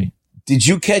PG-13 movie. Did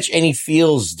you catch any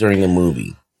feels during the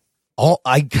movie? Oh,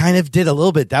 I kind of did a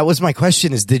little bit. That was my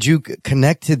question: is did you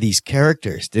connect to these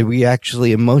characters? Did we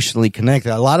actually emotionally connect?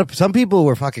 Some people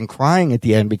were fucking crying at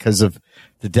the end because of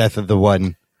the death of the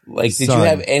one. Like, did you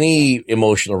have any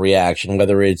emotional reaction,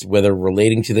 whether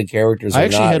relating to the characters or not? I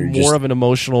actually had more of an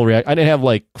emotional reaction. I didn't have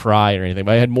like cry or anything,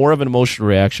 but I had more of an emotional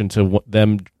reaction to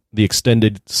the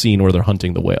extended scene where they're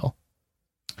hunting the whale.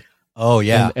 Oh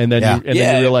yeah, and then you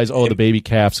realize, the baby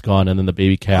calf's gone, and then the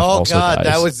baby calf also dies.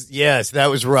 that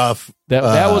was rough.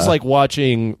 That was like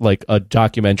watching like a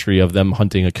documentary of them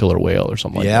hunting a killer whale or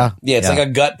something. Like that. Yeah, it's like a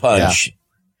gut punch. Yeah.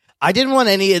 I didn't want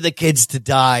any of the kids to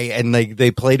die, and they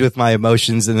played with my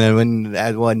emotions. And then when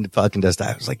that one fucking does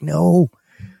die, I was like, no.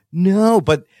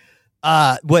 But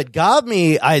what got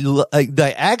me,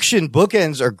 the action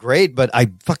bookends are great, but I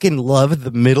fucking love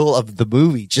the middle of the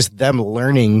movie, just them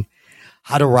learning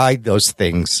how to ride those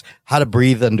things, how to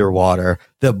breathe underwater,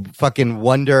 the fucking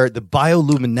wonder, the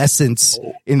bioluminescence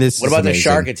in this. What about the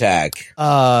shark attack?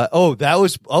 That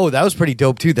was pretty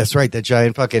dope too. That's right, that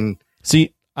giant fucking.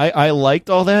 See, I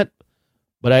liked all that,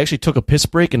 but I actually took a piss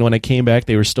break, and when I came back,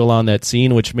 they were still on that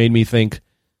scene, which made me think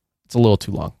it's a little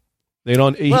too long. They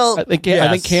don't. I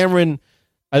think Cameron.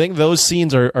 I think those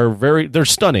scenes are they're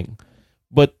stunning,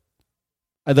 but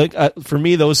I think for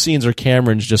me those scenes are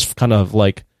Cameron's just kind of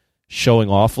like showing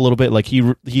off a little bit. Like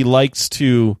he likes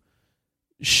to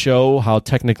show how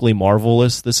technically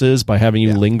marvelous this is by having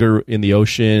you linger in the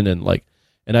ocean and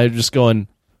I'm just going,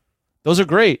 those are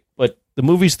great, but the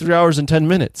movie's 3 hours and 10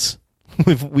 minutes.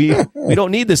 we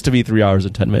don't need this to be 3 hours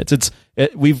and 10 minutes.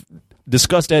 We've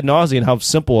discussed ad nauseum how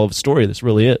simple of a story this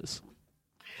really is.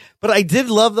 But I did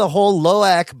love the whole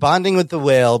Loak bonding with the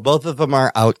whale. Both of them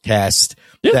are outcast.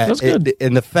 Yeah, that's good.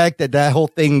 And the fact that whole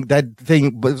thing,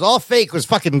 was all fake was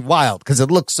fucking wild because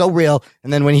it looked so real.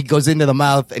 And then when he goes into the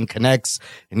mouth and connects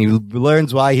and he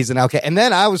learns why he's an outcast. And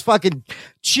then I was fucking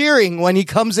cheering when he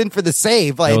comes in for the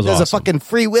save. Like, there's awesome. a fucking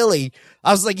Free Willy.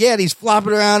 I was like, yeah, and he's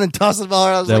flopping around and tossing the ball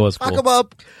around. I was fuck him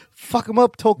up. Fuck him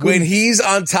up, Tolkien. When he's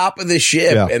on top of the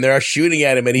ship and they're shooting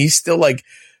at him and he's still like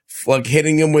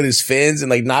hitting him with his fins and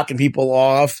like knocking people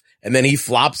off, and then he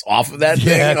flops off of that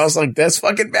thing. And I was like, that's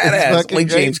fucking badass. Only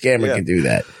James Cameron can do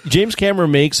that. James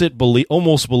Cameron makes it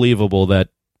almost believable that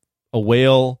a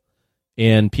whale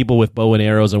and people with bow and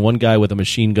arrows and one guy with a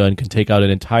machine gun can take out an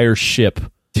entire ship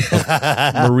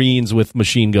of Marines with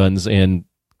machine guns. And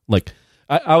like,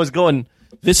 I was going,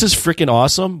 this is freaking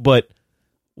awesome, but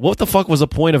what the fuck was the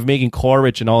point of making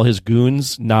Quaritch and all his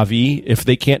goons Na'vi if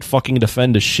they can't fucking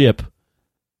defend a ship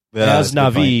as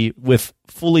Na'vi with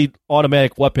fully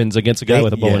automatic weapons against a guy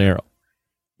with a bow and arrow?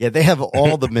 Yeah, they have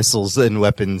all the missiles and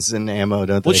weapons and ammo,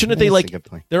 don't they? Well, shouldn't they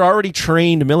they're already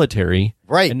trained military,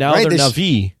 right? And now they're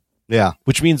Na'vi,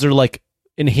 which means they're like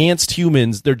enhanced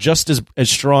humans. They're just as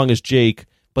strong as Jake,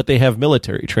 but they have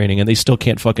military training and they still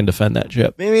can't fucking defend that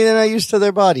ship. Maybe they're not used to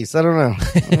their bodies. I don't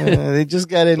know. They just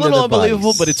got into a little their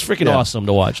unbelievable, bodies. but it's freaking awesome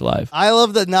to watch live. I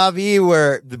love the Na'vi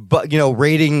where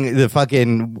raiding the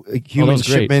fucking human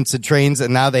shipments and trains,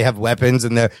 and now they have weapons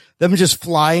and they're them just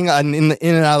flying in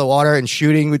and out of the water and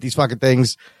shooting with these fucking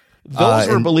things. Those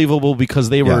were believable because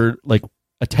they were like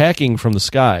attacking from the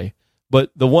sky,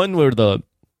 but the one where they're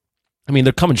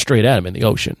coming straight at him in the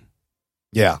ocean.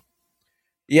 Yeah.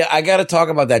 Yeah, I got to talk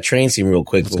about that train scene real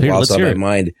quick. While on my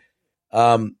mind.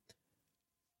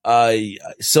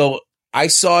 So I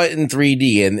saw it in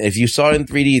 3D, and if you saw it in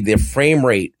 3D, the frame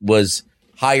rate was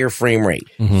higher frame rate.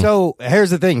 Mm-hmm. So here's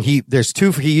the thing: he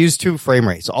used two frame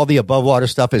rates. All the above water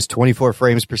stuff is 24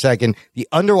 frames per second. The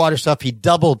underwater stuff he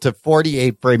doubled to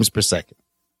 48 frames per second.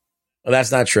 Well,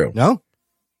 that's not true. No,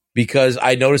 because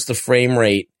I noticed the frame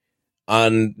rate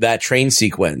on that train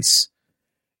sequence.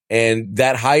 And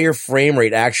that higher frame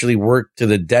rate actually worked to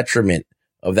the detriment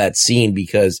of that scene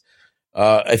because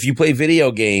if you play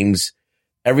video games,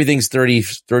 everything's 30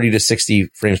 to 60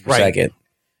 frames per second.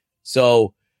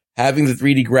 So having the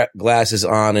 3D glasses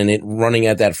on and it running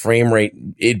at that frame rate,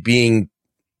 it being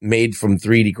made from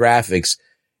 3D graphics,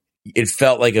 it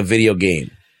felt like a video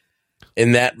game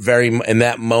in that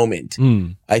moment.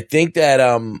 I think that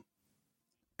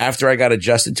after I got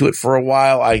adjusted to it for a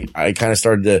while, I kind of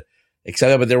started to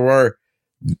accept it, but there were,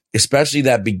 especially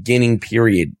that beginning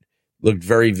period, looked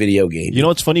very video game. You know,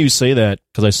 it's funny you say that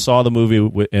because I saw the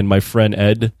movie and my friend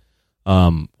Ed,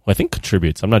 who I think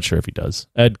contributes. I'm not sure if he does.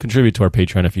 Ed, contribute to our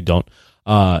Patreon if you don't.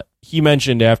 He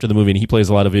mentioned after the movie, and he plays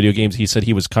a lot of video games. He said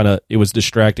it was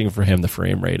distracting for him, the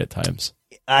frame rate at times.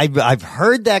 I've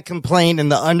heard that complaint in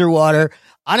the underwater.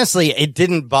 Honestly, it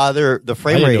didn't bother the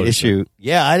frame rate issue.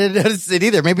 Yeah, I didn't notice it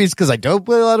either. Maybe it's because I don't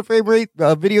play a lot of frame rate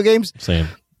video games. Same.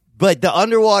 But the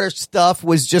underwater stuff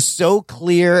was just so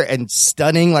clear and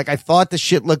stunning. Like, I thought the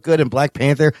shit looked good in Black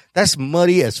Panther. That's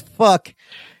muddy as fuck.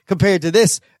 compared to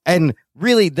this. And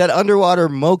really, that underwater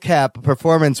mocap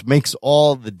performance makes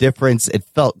all the difference. It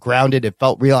felt grounded. It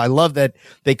felt real. I love that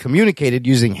they communicated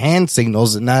using hand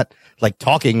signals and not like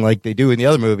talking like they do in the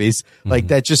other movies. Like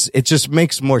that it just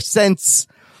makes more sense.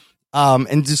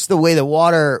 And just the way the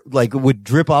water like would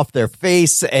drip off their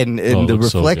face and the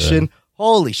reflection. So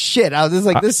holy shit. I was just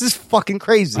like, this is fucking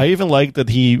crazy. I even like that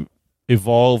he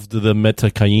evolved the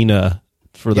Metacaina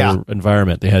for their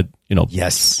environment. They had,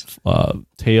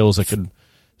 tails that could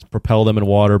propel them in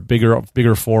water,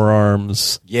 bigger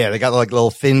forearms. Yeah, they got like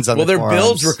little fins on their forearms.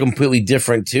 Builds were completely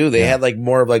different too. They had like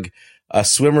more of like a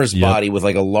swimmer's body with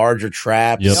like a larger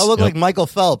trap. They all look like Michael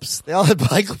Phelps. They all had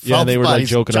Michael Phelps. Yeah, they were like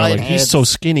joking around like, he's so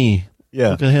skinny.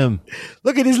 Yeah. Look at him.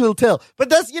 Look at his little tail. But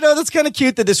that's, that's kind of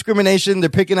cute, the discrimination. They're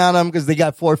picking on him because they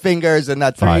got 4 fingers and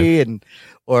not 3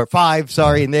 or 5,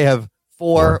 sorry, and they have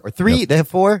 4 or 3. Yep. They have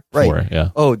 4? Right. 4, yeah.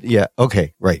 Oh, yeah.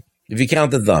 Okay, right. If you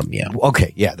count the thumb, yeah.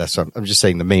 Okay, yeah, that's what I'm just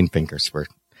saying the main fingers were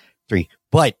 3.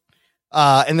 But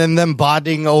and then them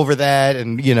bonding over that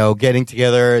and getting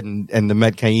together and the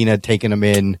Metcaina taking them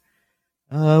in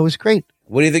was great.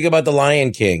 What do you think about the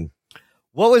Lion King?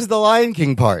 What was the Lion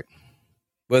King part?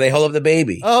 Where they hold up the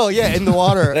baby. Oh, yeah, in the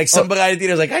water. Like some guy in the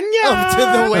theater was like, to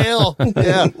the whale.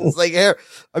 Yeah, it's like hair.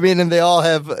 I mean, and they all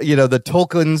have, the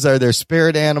tokens are their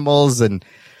spirit animals, and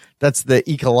that's the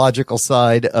ecological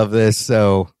side of this.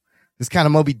 So it's kind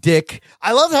of Moby Dick.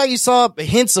 I love how you saw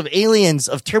hints of Aliens,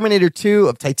 of Terminator 2,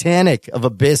 of Titanic, of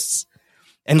Abyss,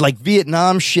 and like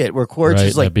Vietnam shit, where Quaritch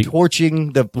is like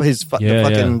torching the fucking...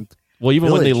 Yeah. Well,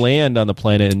 even when they land on the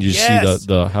planet and you see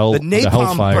the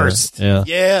hellfire burst.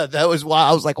 Yeah, that was wild.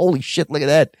 I was like, holy shit, look at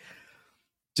that.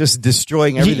 Just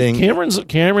destroying everything.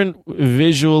 Cameron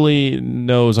visually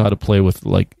knows how to play with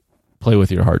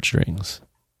your heartstrings.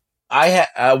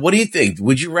 What do you think?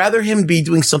 Would you rather him be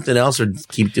doing something else or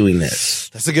keep doing this?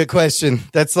 That's a good question.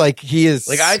 That's like, he is...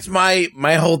 Like, it's my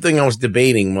whole thing I was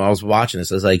debating when I was watching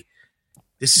this. I was like,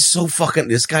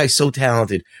 this guy's so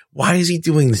talented. Why is he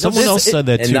doing this? Someone else said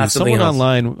that too. Someone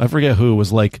online, I forget who,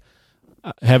 was like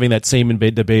having that same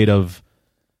debate of,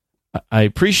 I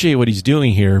appreciate what he's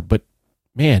doing here, but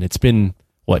man, it's been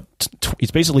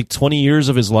it's basically 20 years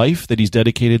of his life that he's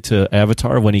dedicated to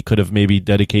Avatar when he could have maybe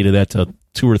dedicated that to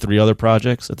 2 or 3 other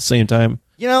projects at the same time.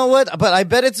 You know what? But I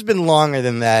bet it's been longer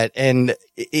than that. And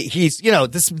he's,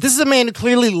 this is a man who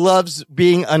clearly loves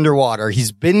being underwater.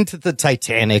 He's been to the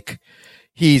Titanic.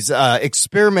 He's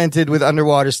experimented with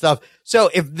underwater stuff. So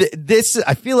if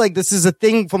I feel like this is a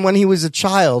thing from when he was a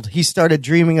child, he started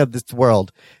dreaming of this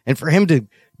world. And for him to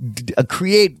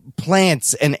create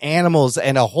plants and animals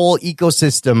and a whole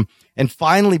ecosystem and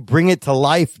finally bring it to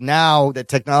life now that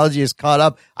technology has caught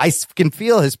up, I can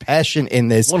feel his passion in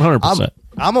this. 100%.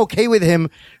 I'm okay with him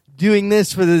doing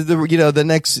this for the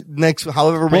next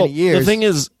however many years. The thing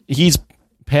is, he's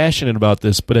passionate about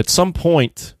this, but at some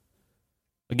point...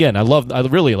 Again, I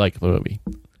really like the movie,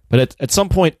 but at some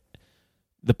point,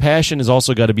 the passion has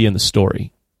also got to be in the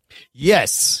story.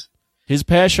 Yes. His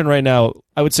passion right now,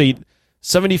 I would say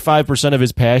 75% of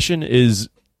his passion is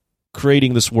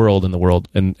creating this world in the world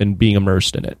and being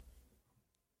immersed in it.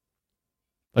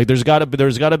 Like there's got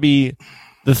to be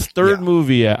the third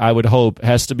movie, I would hope,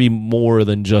 has to be more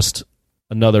than just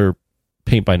another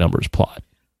paint by numbers plot.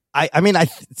 I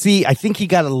think he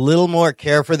got a little more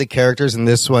care for the characters in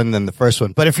this one than the first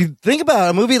one. But if you think about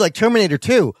a movie like Terminator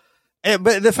 2,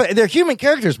 but they're human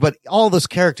characters, but all those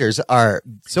characters are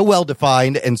so well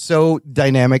defined and so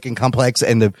dynamic and complex,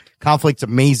 and the conflict's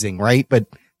amazing, right? But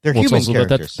they're human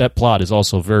characters. That plot is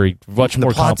also much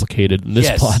more complicated than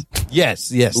this plot. Yes.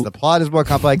 The plot is more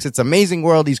complex. It's an amazing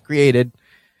world he's created.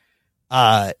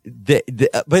 But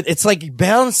it's like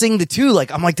balancing the two.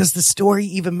 Like, I'm like, does the story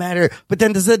even matter? But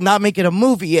then does it not make it a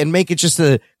movie and make it just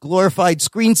a glorified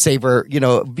screensaver,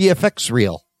 VFX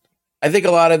reel? I think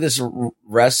a lot of this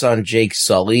rests on Jake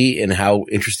Sully and how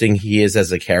interesting he is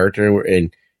as a character,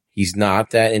 and he's not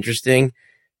that interesting.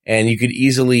 And you could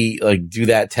easily like do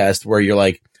that test where you're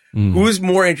like, who's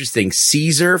more interesting,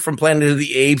 Caesar from Planet of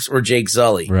the Apes or Jake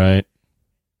Sully? Right.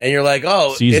 And you're like,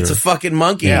 oh, Caesar. It's a fucking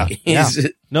monkey. Yeah.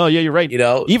 No, yeah, you're right.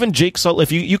 Even Jake Sully,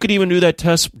 if you could even do that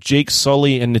test, Jake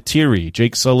Sully and Neytiri,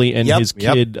 Jake Sully and his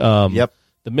kid,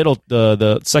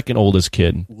 the second oldest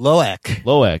kid,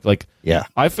 Loak. Like, yeah,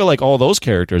 I feel like all those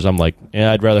characters, I'm like,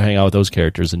 I'd rather hang out with those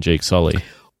characters than Jake Sully.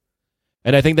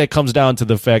 And I think that comes down to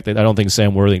the fact that I don't think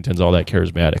Sam Worthington's all that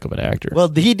charismatic of an actor. Well,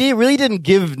 he really didn't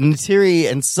give Neytiri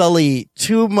and Sully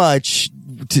too much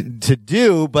to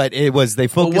do, but they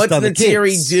focused on the kids. What's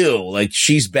Neytiri do? Like,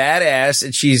 she's badass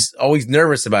and she's always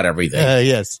nervous about everything.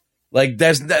 Yes. Like,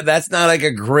 that's not like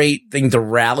a great thing to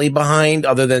rally behind,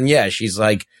 other than, she's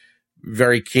like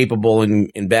very capable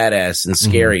and badass and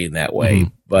scary in that way.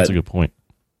 But that's a good point.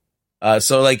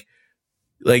 So like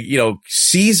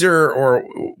Caesar or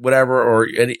whatever, or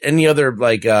any other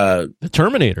the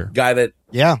Terminator guy that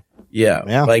yeah.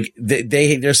 Like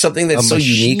there's something that's so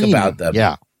unique about them.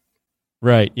 Yeah.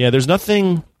 Right. Yeah. There's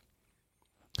nothing.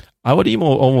 I would even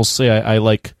almost say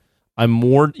I'm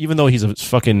more, even though he's a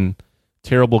fucking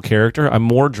terrible character, I'm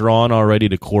more drawn already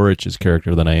to Quaritch's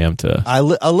character than I am to a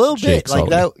little Jake bit like Sully.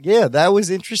 that. Yeah, that was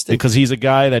interesting because he's a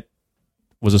guy that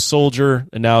was a soldier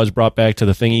and now is brought back to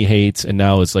the thing he hates, and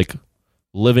now is like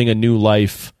living a new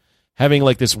life, having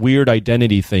like this weird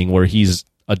identity thing where he's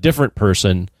a different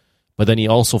person, but then he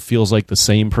also feels like the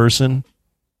same person,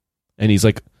 and he's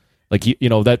like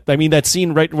that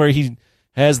scene right where he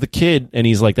has the kid and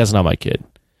he's like, that's not my kid.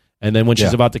 And then when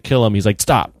she's about to kill him, he's like,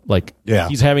 stop. Like,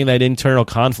 he's having that internal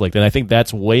conflict. And I think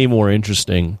that's way more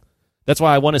interesting. That's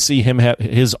why I want to see him have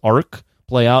his arc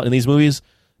play out in these movies.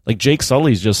 Like, Jake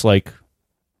Sully's just like,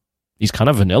 he's kind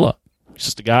of vanilla. He's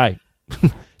just a guy.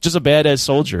 Just a badass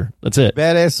soldier. That's it.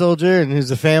 Badass soldier, and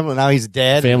he's a family. Now he's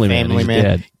dead. Family man. He's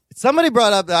dead. Somebody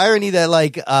brought up the irony that,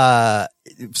 like,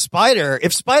 if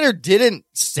Spider didn't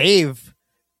save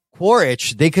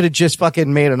Quaritch, they could have just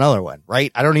fucking made another one,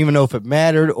 right? I don't even know if it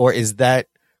mattered, or is that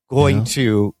going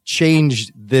to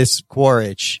change this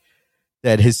Quaritch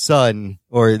that his son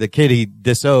or the kid he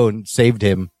disowned saved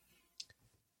him?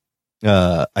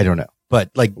 I don't know. But,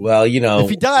 like, well, if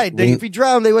he died, if he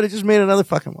drowned, they would have just made another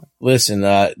fucking one. Listen,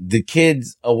 the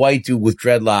kid's a white dude with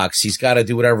dreadlocks. He's got to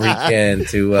do whatever he can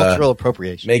to cultural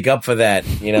appropriation, make up for that.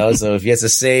 So if he has to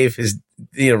save his,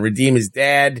 redeem his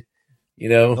dad, a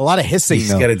lot of hissing.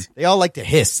 Though. They all like to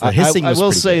hiss. The hissing. I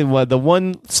will say the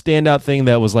one standout thing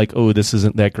that was like, oh, this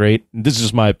isn't that great. This is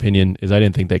just my opinion. Is I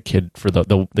didn't think that kid for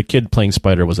the kid playing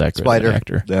Spider was that great. Spider an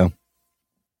actor.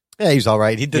 Yeah, he's all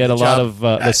right. He did. He had a lot of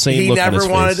the same. He look never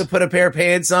wanted to put a pair of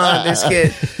pants on. This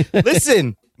kid.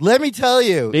 Listen, let me tell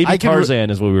you, Baby Tarzan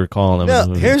is what we were calling him.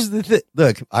 No, here's the thing.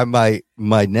 Look, my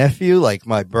nephew, like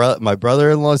my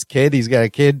brother-in-law's kid. He's got a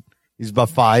kid. He's about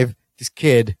 5. This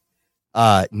kid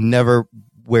never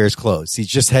wears clothes. He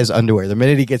just has underwear. The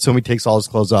minute he gets home, he takes all his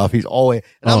clothes off. He's always.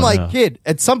 And I'm like, kid,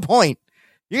 at some point,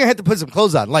 you're going to have to put some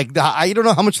clothes on. Like, I don't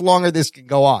know how much longer this can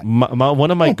go on.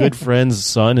 One of my good friends'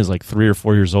 son is like 3 or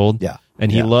 4 years old. Yeah.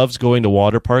 And he loves going to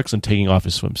water parks and taking off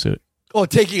his swimsuit. Oh,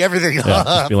 taking everything off.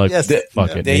 Just be like,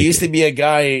 fuck it. There used to be a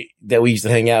guy that we used to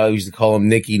hang out. We used to call him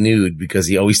Nicky Nude because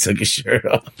he always took his shirt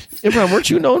off. Imran, weren't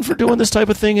you known for doing this type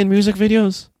of thing in music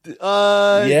videos?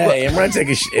 Imran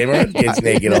gets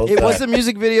naked all the time. It wasn't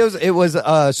music videos. It was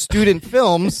student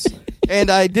films,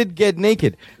 and I did get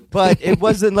naked. But it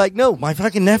wasn't like, no, my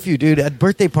fucking nephew, dude, at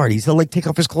birthday parties, he'll like take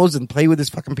off his clothes and play with his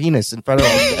fucking penis in front of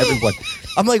everyone.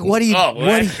 I'm like, what are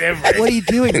you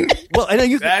doing? Well, I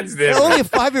know that's different. Only a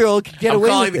 5-year-old could get away with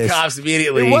this. I'm calling the cops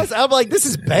immediately. I'm like, this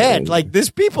is bad. Like, this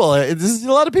is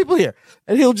a lot of people here,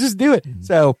 and he'll just do it.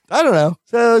 So I don't know.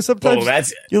 So sometimes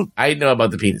I know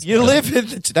about the penis. You live in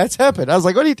that's happened. I was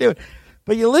like, what are you doing?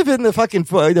 But you live in the fucking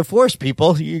the forest,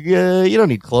 people. You don't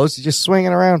need clothes. You're just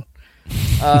swinging around.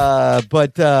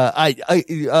 But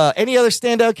any other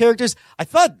standout characters? I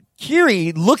thought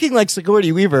Kiri looking like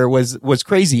Sigourney Weaver was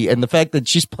crazy, and the fact that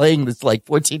she's playing this like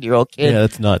 14-year-old kid. Yeah,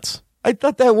 that's nuts. I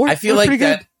thought that worked. I feel like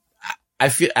that.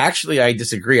 Good. I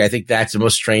disagree. I think that's the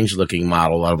most strange looking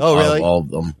model out of all of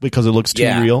them because it looks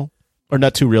too real, or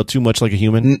not too real, too much like a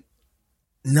human.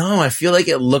 No, I feel like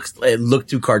it looked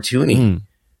too cartoony.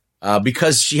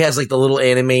 Because she has like the little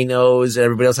anime nose, and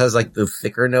everybody else has like the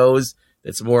thicker nose.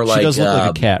 It's more like she does look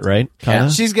like a cat, right?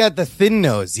 She's got the thin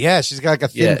nose. Yeah, she's got like a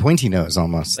thin, pointy nose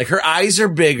almost. Like her eyes are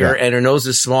bigger and her nose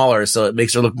is smaller, so it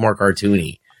makes her look more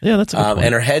cartoony. Yeah, that's a good point.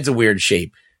 And her head's a weird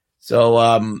shape. So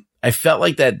I felt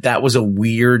like that was a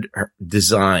weird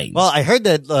design. Well, I heard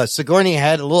that Sigourney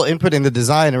had a little input in the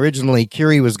design. Originally,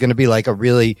 Kiri was going to be like a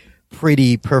really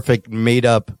pretty, perfect,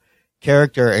 made-up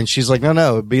character, and she's like,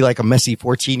 no, it'd be like a messy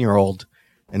 14-year-old,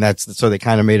 and so they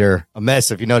kind of made her a mess.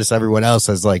 If you notice, everyone else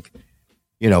has like,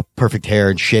 perfect hair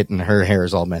and shit, and her hair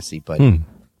is all messy. But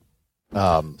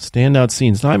standout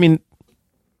scenes. No, I mean,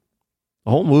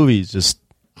 the whole movie is just,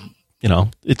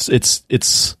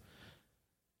 it's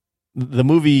the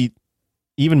movie,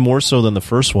 even more so than the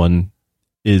first one,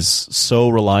 is so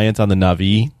reliant on the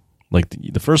Na'vi. Like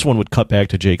the first one would cut back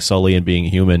to Jake Sully and being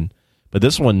human, but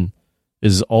this one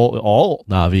is all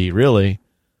Na'vi, really,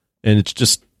 and it's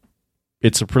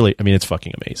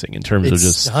fucking amazing in terms of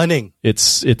just stunning.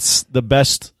 It's the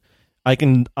best. I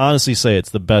can honestly say it's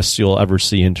the best you'll ever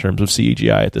see in terms of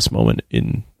CGI at this moment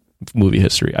in movie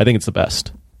history. I think it's the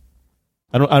best.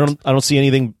 I don't see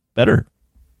anything better.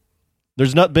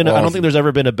 There's not been. I don't think there's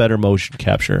ever been a better motion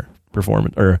capture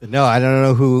performance. Or no, I don't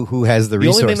know who has the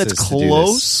resources. The only thing that's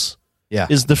close,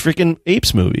 is the freaking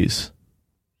Apes movies.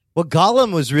 Well,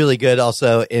 Gollum was really good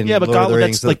also in but Lord of the Gollum,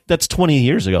 Rings. that's 20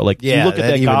 years ago. Like, you look at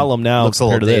that Gollum now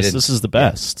compared to this. This is the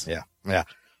best.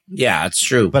 Yeah, it's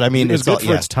true. But I mean, it's good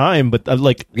for its time. But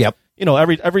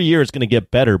every year it's going to get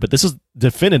better. But this is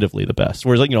definitively the best.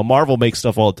 Whereas Marvel makes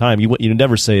stuff all the time. You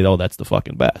never say, oh, that's the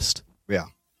fucking best. Yeah.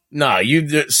 No,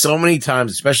 so many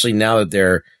times, especially now that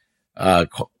they're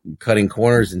cutting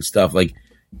corners and stuff. Like,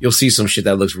 you'll see some shit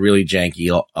that looks really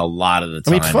janky a lot of the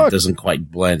time. It doesn't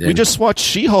quite blend in. We just watched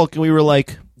She-Hulk and we were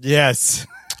like, yes,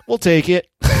 we'll take it.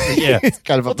 It's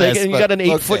kind of a mess, and you got an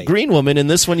 8-foot green woman. In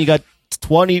this one, you got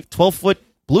 12-foot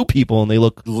blue people, and they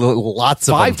look lots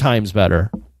of 5 times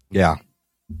better. Yeah.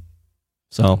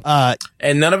 So,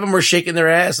 and none of them were shaking their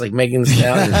ass like Megan Thee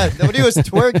Stallion. Nobody was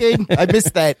twerking. I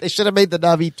missed that. They should have made the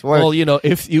Navi twerk. Well,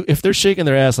 if they're shaking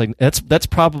their ass, like that's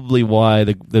probably why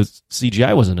the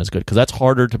CGI wasn't as good, because that's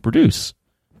harder to produce.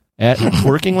 At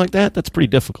twerking like that's pretty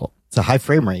difficult. It's a high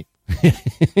frame rate.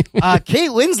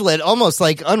 Kate Winslet, almost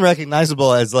like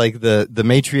unrecognizable as like the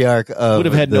matriarch of. Would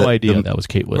have had no idea that was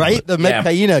Kate Winslet, right? The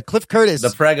Metcalina, Cliff Curtis, the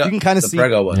prego. You can kind of see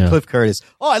one. Cliff Curtis.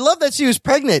 Oh, I love that she was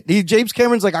pregnant. James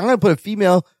Cameron's like, I'm going to put a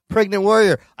female pregnant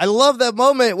warrior. I love that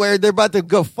moment where they're about to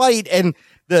go fight, and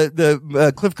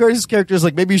the Cliff Curtis character is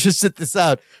like, maybe you should sit this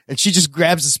out, and she just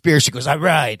grabs the spear. She goes, I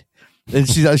ride, and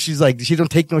she's like, she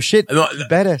don't take no shit.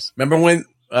 Badass. Remember when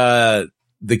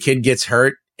the kid gets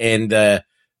hurt and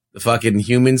the fucking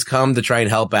humans come to try and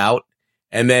help out,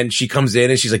 and then she comes in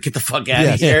and she's like, get the fuck out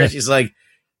of here. She's like,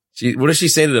 what does she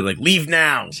say to them? Like, leave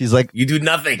now. She's like, you do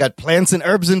nothing. Got plants and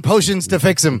herbs and potions to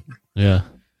fix him. Yeah.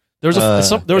 There was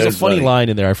a funny line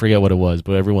in there. I forget what it was,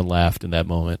 but everyone laughed in that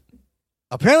moment.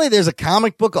 Apparently there's a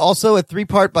comic book, also a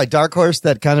 3-part by Dark Horse,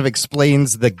 that kind of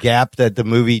explains the gap that the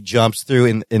movie jumps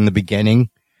through in the beginning,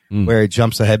 where it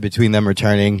jumps ahead between them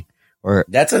returning. Or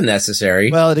that's unnecessary.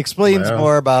 Well, it explains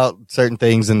more about certain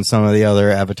things than some of the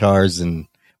other avatars, and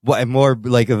more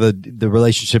like the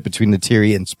relationship between the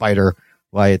Tiri and Spider.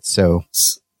 Why it's so.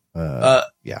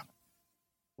 Yeah.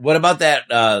 What about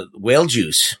that whale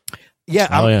juice? Yeah,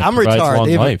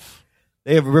 Amritar.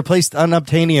 They have replaced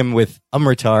unobtainium with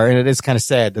Amritar, and it is kind of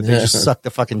sad that they just suck the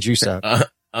fucking juice out.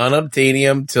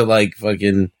 Unobtainium to like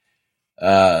fucking.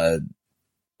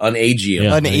 Unagium.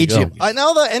 Yeah, Unagium. I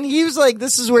know that, and he was like,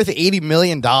 "This is worth $80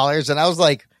 million," and I was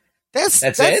like, "That's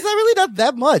not really not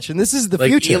that much." And this is the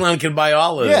future. Elon can buy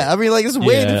all of it. Yeah, I mean, like, this is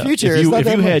way in the future. If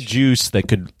you had juice that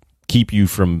could keep you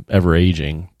from ever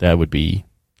aging, that would be.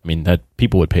 I mean, that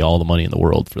people would pay all the money in the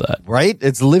world for that, right?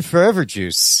 It's live forever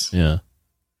juice. Yeah,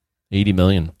 $80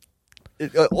 million.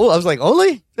 I was like,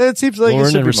 only? It seems like we're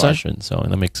in a recession, so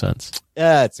that makes sense.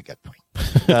 Yeah, that's a good point.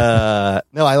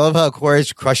 No, I love how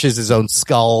Quaritch crushes his own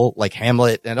skull like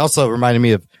Hamlet, and also reminded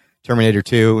me of Terminator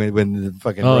 2 when the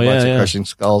fucking robots are crushing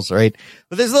skulls, right?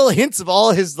 But there's little hints of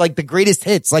all his like the greatest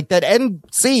hits, like that end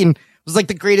scene was like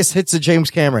the greatest hits of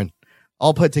James Cameron,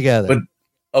 all put together.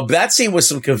 But that scene was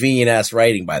some convenient ass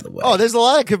writing, by the way. Oh, there's a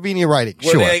lot of convenient writing.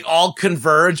 Where they like, all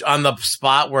converge on the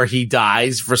spot where he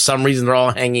dies. For some reason, they're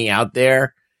all hanging out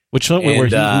there. Which one? Where who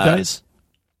dies?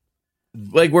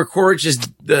 Like where Quaritch is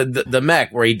the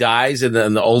mech where he dies in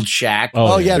the old shack.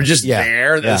 Oh yeah, they're just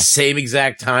there at the same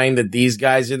exact time that these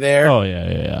guys are there. Oh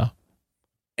yeah.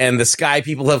 And the Sky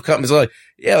people have come. So like,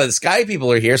 the Sky people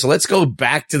are here. So let's go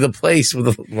back to the place where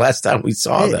the last time we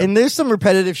saw them. And there's some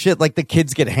repetitive shit, like the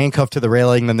kids get handcuffed to the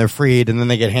railing, then they're freed, and then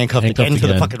they get handcuffed again to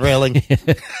the fucking railing.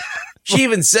 She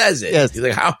even says it. Yes. He's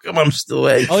like, how come I'm still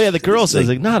awake? Oh yeah, the girl says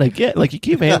like, not again. Like you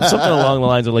keep something along the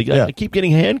lines of like, I keep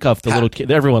getting handcuffed. The little kid.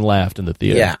 Everyone laughed in the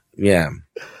theater. Yeah.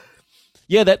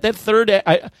 That third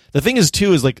act. The thing is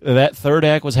too is like that third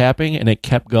act was happening and it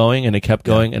kept going and it kept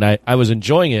going and I was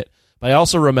enjoying it. But I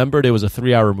also remembered it was a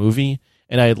 3-hour movie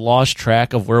and I had lost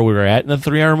track of where we were at in the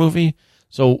 3-hour movie.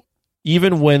 So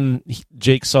even when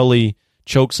Jake Sully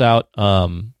chokes out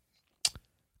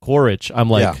Quaritch,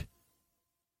 I'm like.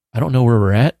 I don't know where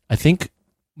we're at. I think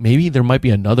maybe there might be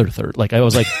another third. Like I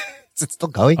was like, is it still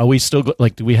going? Are we still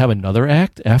like? Do we have another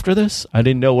act after this? I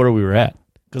didn't know where we were at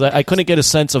because I couldn't get a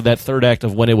sense of that third act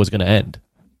of when it was going to end.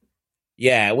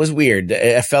 Yeah, it was weird.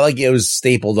 I felt like it was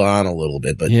stapled on a little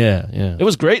bit, but yeah, it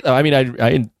was great though. I mean,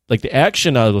 I like the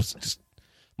action.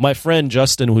 My friend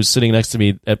Justin, who was sitting next to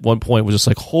me at one point, was just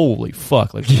like, "Holy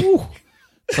fuck!" Like, whew,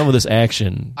 some of this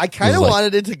action. I kind of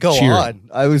wanted it to go on.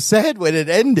 I was sad when it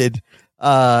ended.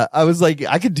 I was like,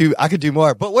 I could do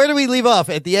more. But where do we leave off?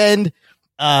 At the end,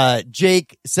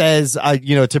 Jake says,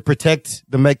 to protect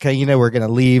the Metcalina, we're going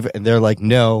to leave. And they're like,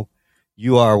 no,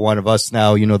 you are one of us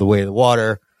now. You know the way of the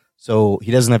water. so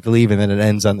he doesn't have to leave, and then it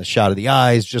ends on the shot of the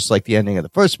eyes, just like the ending of the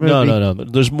first movie. No.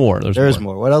 There's more. There's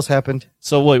more. What else happened?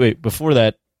 So wait. Before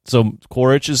that, so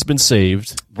Quaritch has been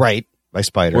saved. Right, by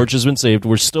Spider. Quaritch has been saved.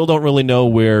 We still don't really know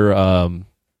where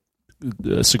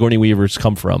Sigourney Weaver's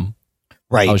come from.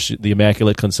 Right. The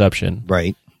Immaculate Conception.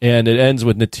 Right. And it ends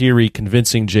with Neytiri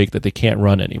convincing Jake that they can't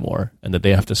run anymore and that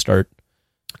they have to start.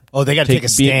 Oh, they got to take a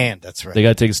stand. That's right. They got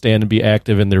to take a stand and be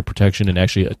active in their protection and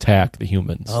actually attack the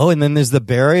humans. Oh, and then there's the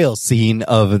burial scene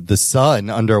of the sun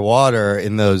underwater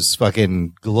in those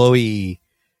fucking glowy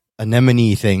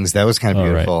anemone things. That was kind of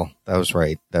beautiful. Right. That was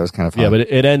right. That was kind of fun. Yeah, but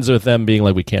it ends with them being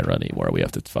like, we can't run anymore. We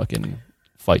have to fucking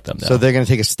fight them now. So they're going to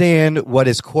take a stand. What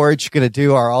is Quaritch going to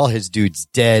do? Are all his dudes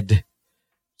dead?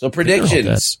 So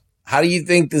predictions. How do you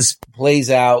think this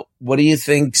plays out? What do you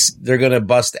think they're going to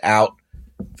bust out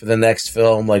for the next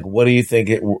film? Like, what do you think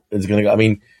it is going to go? I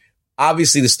mean,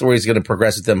 obviously the story is going to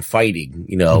progress with them fighting,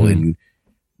 and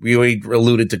we already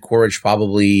alluded to Quaritch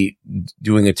probably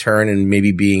doing a turn and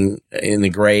maybe being in the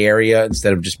gray area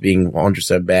instead of just being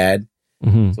 100% bad.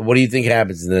 Mm-hmm. So what do you think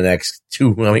happens in the next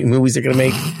two? How many movies they're going to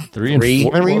make? Three and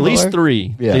four. Well, at least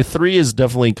three. Yeah. 3 is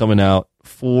definitely coming out.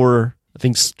 4, I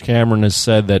think Cameron has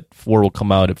said that 4 will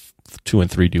come out if 2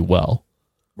 and 3 do well.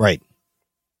 Right.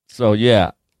 So,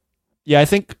 yeah, I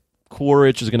think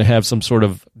Quaritch is going to have some sort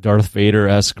of Darth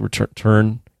Vader-esque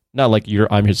return. Not like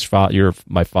I'm his father, you're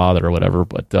my father or whatever,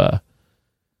 but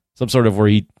some sort of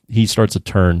where he starts a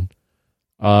turn.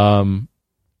 I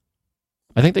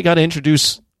think they got to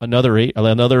introduce another rogue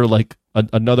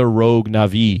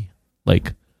Na'vi,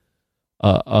 like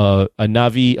a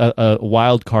Na'vi, a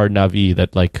wild card Na'vi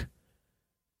that like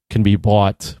can be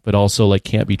bought, but also like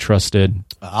can't be trusted.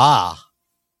 I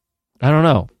don't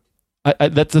know.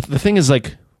 That's the thing is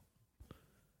like,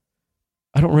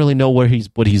 I don't really know what he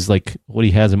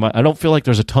has in mind. I don't feel like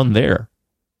there's a ton there.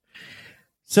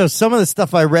 So some of the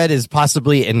stuff I read is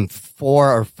possibly in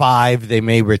 4 or 5 they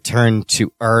may return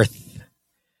to Earth.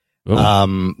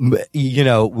 Oh.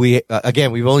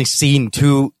 We've only seen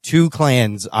two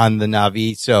clans on the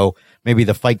Na'vi, so maybe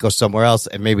the fight goes somewhere else,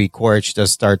 and maybe Quaritch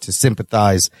does start to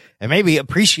sympathize and maybe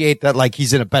appreciate that, like,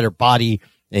 he's in a better body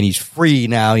and he's free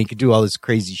now. He can do all this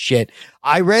crazy shit.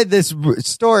 I read this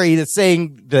story that's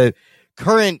saying the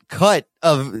current cut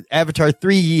of Avatar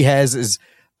 3 he has is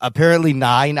apparently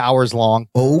 9 hours long.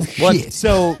 Oh, shit.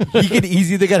 So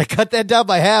he's either got to cut that down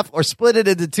by half or split it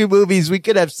into 2 movies. We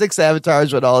could have 6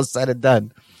 Avatars when all is said and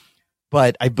done.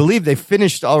 But I believe they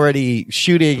finished already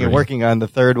shooting and working on the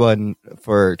 3rd one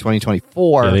for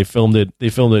 2024. Yeah, they filmed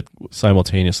it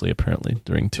simultaneously, apparently,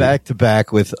 during 2. Back to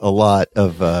back with a lot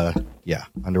of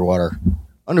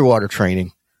underwater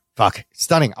training. Fuck,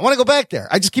 stunning. I want to go back there.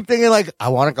 I just keep thinking, like, I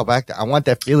want to go back there. I want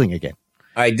that feeling again.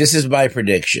 All right, this is my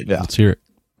prediction. Yeah. Let's hear it.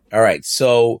 All right,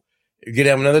 so you're going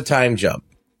to have another time jump.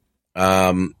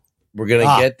 We're going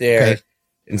to get there, okay.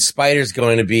 And Spider's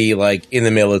going to be, like, in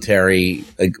the military.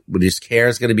 Like, with his hair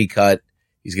is going to be cut.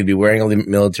 He's going to be wearing a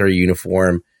military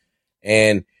uniform.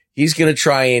 And he's going to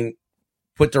try and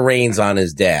put the reins on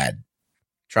his dad.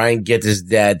 Try and get his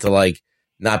dad to, like,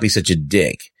 not be such a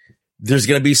dick.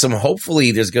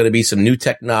 Hopefully there's going to be some new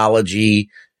technology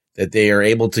that they are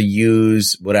able to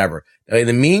use, whatever. Now, in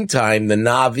the meantime, the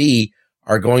Na'vi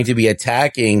are going to be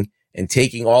attacking and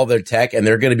taking all their tech, and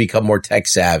they're going to become more tech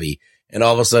savvy. And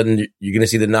all of a sudden, you're going to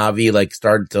see the Na'vi like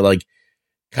start to like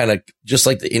kind of just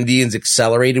like the Indians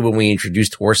accelerated when we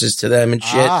introduced horses to them and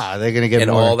shit. They're going to get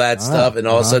and more, all that stuff. And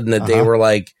all of a sudden that they were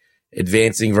like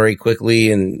advancing very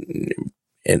quickly.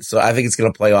 And so I think it's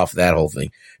going to play off that whole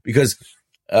thing because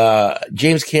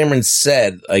James Cameron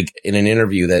said like in an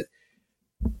interview that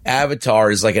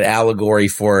Avatar is like an allegory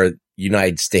for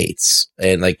United States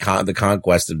and like the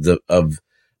conquest of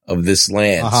this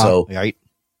land. So, right.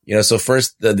 So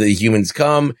first the humans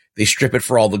come, they strip it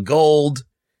for all the gold,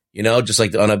 just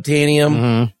like the unobtainium.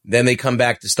 Mm-hmm. Then they come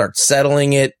back to start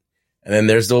settling it. And then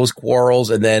there's those quarrels.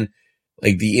 And then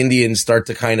like the Indians start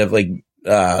to kind of like,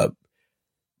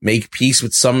 make peace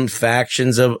with some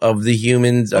factions of the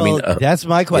humans. Well, I mean, that's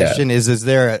my question: is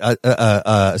there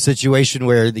a situation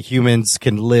where the humans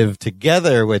can live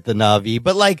together with the Na'vi?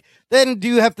 But like, then they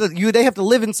have to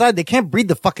live inside? They can't breathe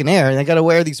the fucking air, and they got to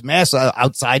wear these masks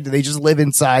outside. Do they just live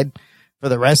inside for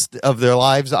the rest of their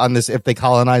lives on this if they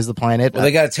colonize the planet? Well,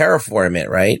 they got to terraform it,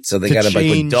 right? So they got to like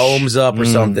put domes up or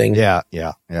something. Yeah.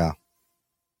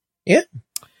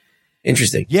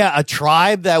 Interesting. Yeah, a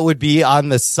tribe that would be on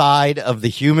the side of the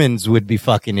humans would be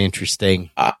fucking interesting.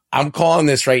 I'm calling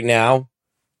this right now.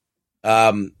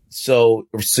 So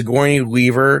Sigourney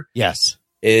Weaver, yes,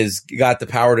 is got the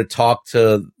power to talk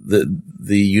to the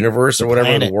universe or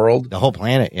whatever, the world, the whole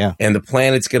planet, yeah. And the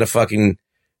planet's gonna fucking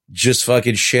just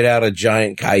fucking shit out a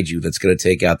giant kaiju that's going to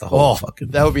take out the whole fucking.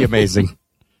 That would be amazing.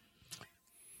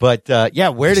 But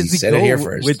where does he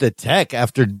go with the tech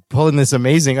after pulling this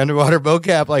amazing underwater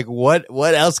mocap? Like, what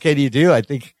else can you do? I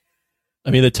think. I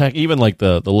mean, the tech, even like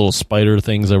the little spider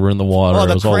things that were in the water. Oh,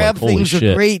 the was all crab like, holy things shit.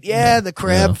 are great. Yeah, the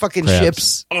crabs.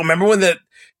 Ships. Oh, remember when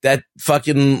that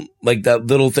fucking, like, that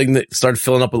little thing that started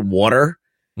filling up with water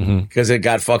because it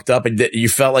got fucked up and you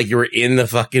felt like you were in the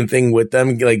fucking thing with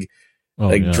them,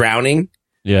 drowning?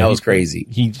 Yeah. That was crazy.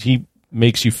 He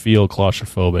makes you feel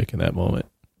claustrophobic in that moment.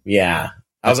 Yeah.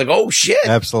 I was like, oh shit.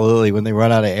 Absolutely. When they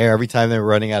run out of air, every time they're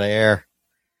running out of air.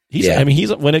 I mean,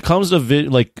 he's when it comes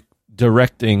to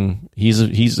directing, he's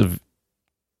the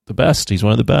best. He's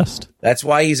one of the best. That's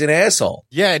why he's an asshole.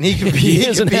 Yeah, and he can be, he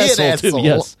is an asshole too.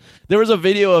 Yes. There was a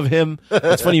video of him.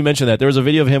 It's funny you mentioned that. There was a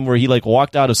video of him where he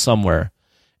walked out of somewhere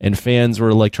and fans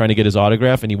were trying to get his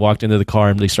autograph and he walked into the car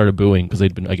and they started booing because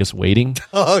they'd been, I guess, waiting.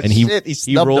 Oh, and shit.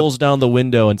 He rolls down the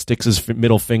window and sticks his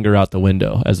middle finger out the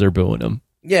window as they're booing him.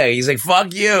 Yeah, he's like,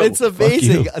 fuck you. It's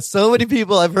amazing. So many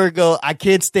people I've heard go, I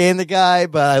can't stand the guy,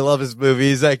 but I love his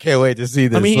movies. I can't wait to see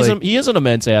this. I mean, he is an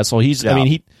immense asshole. I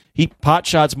mean, he pot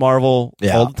shots Marvel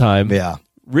all the time. Yeah.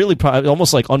 Really,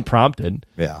 almost like unprompted.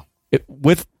 Yeah.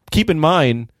 Keep in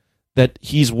mind that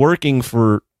he's working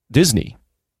for Disney.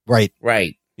 Right.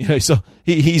 Right. So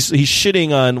he's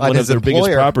shitting on one of their employer.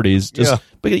 biggest properties.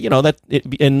 But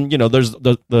there's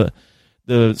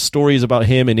the stories about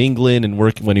him in England and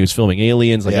working when he was filming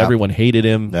Aliens. Everyone hated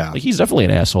him. Yeah. He's definitely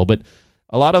an asshole. But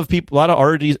a lot of people, a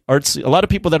lot of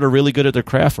people that are really good at their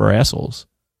craft are assholes.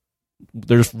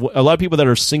 There's a lot of people that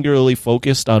are singularly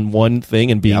focused on one thing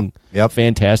and being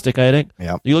fantastic at it.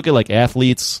 Yep. You look at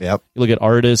athletes. Yep. You look at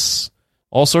artists.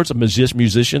 All sorts of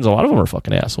musicians. A lot of them are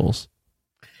fucking assholes.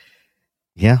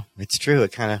 Yeah, it's true.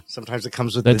 It kind of sometimes it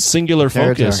comes with that singular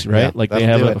focus, right? Yeah, they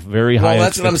have a very high. Well,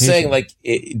 that's what I'm saying.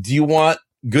 Do you want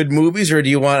good movies or do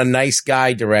you want a nice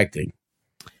guy directing?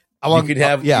 I don't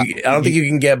think you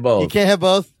can get both. You can't have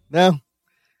both. No.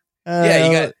 You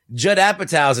got Judd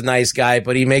Apatow's a nice guy,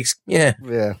 but he makes yeah.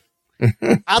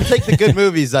 I'll take the good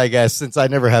movies, I guess, since I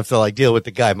never have to deal with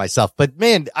the guy myself. But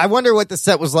man, I wonder what the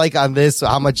set was like on this.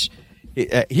 How much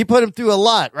he put him through a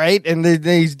lot, right? And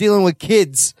he's dealing with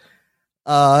kids.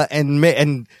 And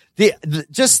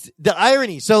the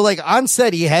irony. So on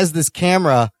set, he has this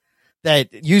camera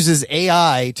that uses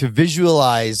AI to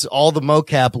visualize all the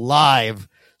mocap live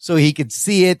so he could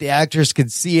see it. The actors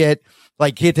could see it.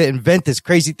 He had to invent this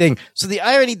crazy thing. So the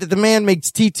irony that the man makes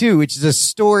T2, which is a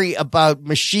story about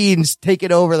machines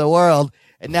taking over the world.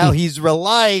 And now he's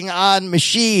relying on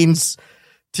machines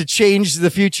to change the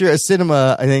future of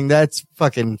cinema. I think that's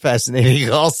fucking fascinating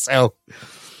also.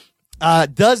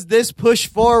 Does this push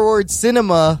forward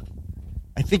cinema?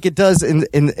 I think it does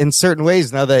in certain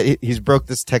ways now that he's broke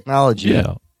this technology.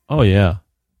 Yeah. Oh yeah.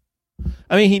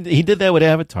 I mean, he did that with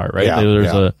Avatar, right?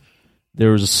 Yeah,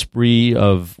 there was a spree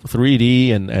of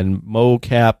 3D and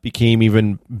mocap became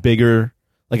even bigger.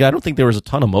 I don't think there was a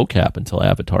ton of mocap until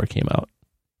Avatar came out.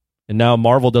 And now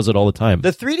Marvel does it all the time.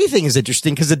 The 3D thing is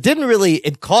interesting because it didn't really,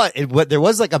 there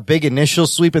was a big initial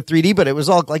sweep of 3D, but it was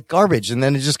all garbage. And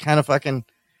then it just kind of fucking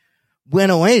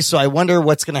went away. So I wonder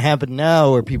what's going to happen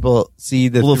now where people see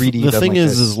the 3D. The thing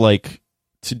is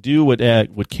to do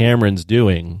what Cameron's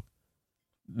doing,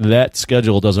 that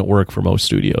schedule doesn't work for most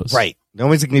studios. Right. No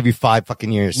one's going to give you 5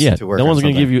 fucking years to work. No one's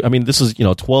going to give you, I mean, this is,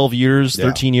 12 years,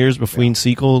 13 years between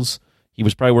sequels. He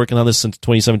was probably working on this since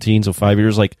 2017. So 5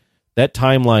 years, that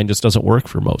timeline just doesn't work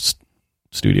for most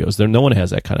studios. No one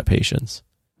has that kind of patience.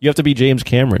 You have to be James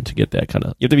Cameron to get that kind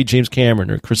of, you have to be James Cameron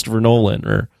or Christopher Nolan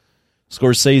or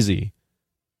Scorsese.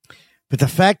 But the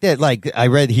fact that I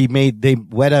read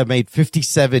Weta made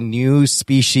 57 new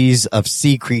species of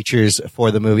sea creatures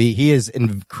for the movie. He is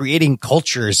creating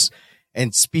cultures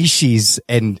and species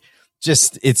and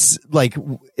just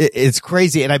it's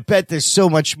crazy. And I bet there's so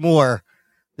much more.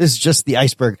 This is just the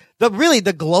iceberg.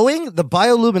 The glowing, the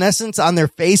bioluminescence on their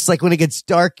face, when it gets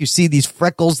dark, you see these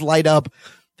freckles light up,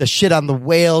 the shit on the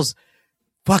whales,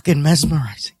 fucking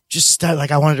mesmerizing. Just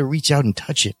I wanted to reach out and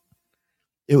touch it.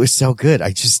 It was so good.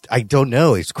 I don't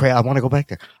know. It's crazy. I want to go back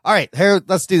there. All right, here,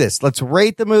 let's do this. Let's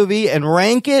rate the movie and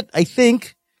rank it, I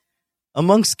think,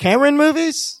 amongst Cameron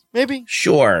movies, maybe?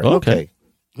 Sure. Okay.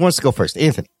 Who wants to go first?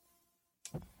 Anthony.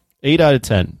 8 out of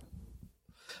 10.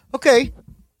 Okay.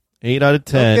 8 out of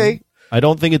 10. Okay. I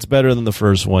don't think it's better than the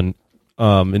first one.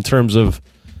 In terms of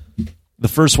the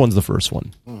first one's the first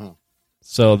one. Mm-hmm.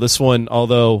 So this one,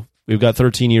 although we've got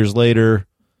 13 years later,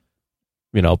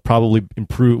 probably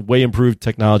improved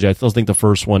technology. I still think the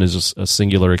first one is just a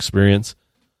singular experience.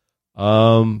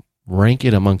 Rank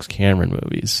it amongst Cameron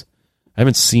movies. I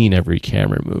haven't seen every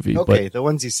Cameron movie. Okay, but the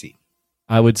ones you see.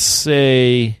 I would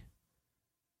say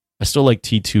I still like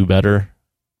T2 better.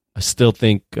 I still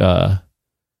think I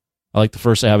like the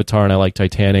first Avatar and I like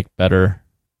Titanic better.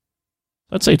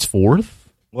 I'd say it's fourth.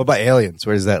 What about Aliens?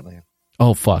 Where does that land?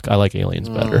 Oh, fuck. I like Aliens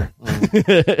better.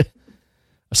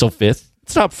 So fifth.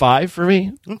 It's top 5 for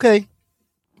me. Okay.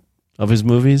 Of his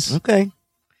movies. Okay.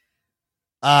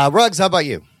 Ruggs, how about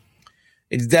you?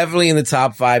 It's definitely in the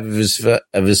top 5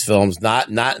 of his films. Not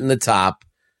in the top.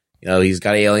 You know, he's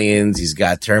got Aliens. He's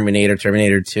got Terminator,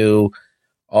 Terminator 2.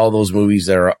 All those movies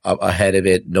that are up ahead of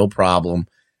it. No problem.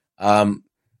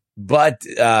 But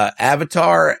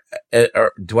Avatar,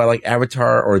 or do I like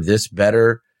Avatar or this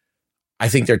better? I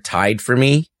think they're tied for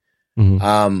me.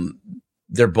 Mm-hmm.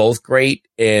 They're both great,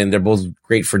 and they're both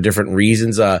great for different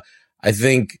reasons. I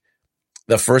think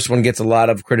the first one gets a lot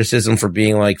of criticism for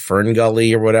being like Fern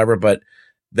Gully or whatever, but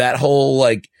that whole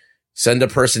like send a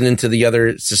person into the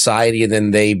other society and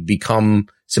then they become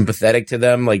sympathetic to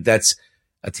them, like that's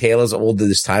a tale as old as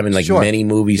this time, and like many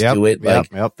movies do it,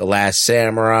 like The Last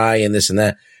Samurai and this and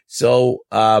that. So,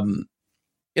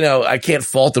 you know, I can't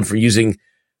fault them for using,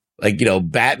 like, you know,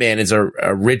 Batman is a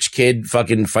rich kid,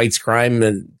 fucking fights crime,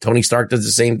 and Tony Stark does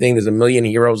the same thing. There's a million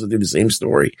heroes that do the same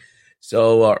story.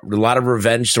 So a lot of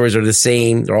revenge stories are the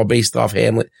same. They're all based off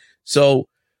Hamlet. So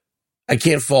I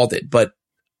can't fault it, but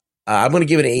I'm going to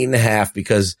give it an 8.5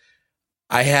 because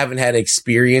I haven't had a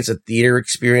theater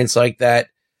experience like that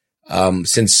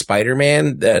since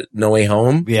Spider-Man, that No Way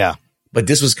Home. Yeah. But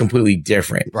this was completely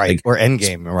different. Right. Like, or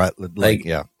Endgame. Right. Like,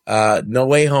 yeah. No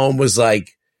Way Home was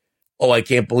like, oh, I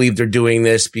can't believe they're doing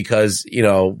this because, you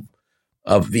know,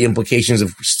 of the implications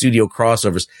of studio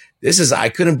crossovers. This is, I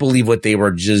couldn't believe what they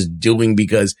were just doing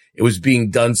because it was being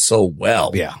done so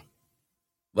well. Yeah.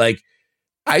 Like,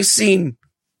 I've seen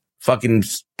fucking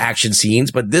action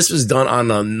scenes, but this was done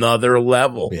on another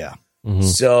level. Yeah. Mm-hmm.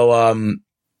 So,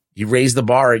 you raised the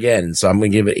bar again. So I'm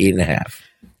going to give it 8.5.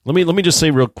 Let me just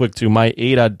say real quick too, my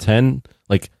 8 out of 10,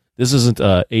 like this isn't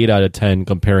 8 out of 10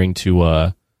 comparing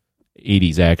to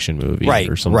 80s action movie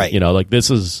or something. Right. You know, like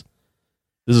this is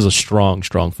a strong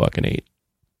fucking 8.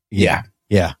 Yeah.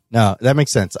 Yeah. No, that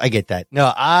makes sense. I get that.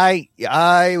 No, I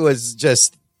was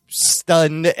just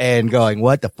stunned and going,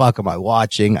 what the fuck am I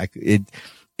watching?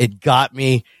 It got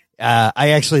me. I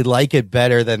actually like it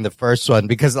better than the first one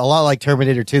because a lot like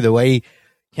Terminator 2, the way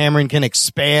Cameron can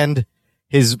expand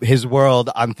his world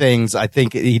on things, I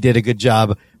think he did a good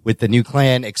job with the new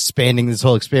clan expanding this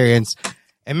whole experience.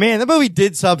 And man, the movie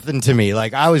did something to me.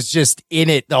 Like I was just in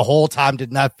it the whole time,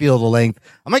 did not feel the length.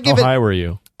 I'm gonna give How high were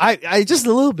you? I just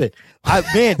a little bit.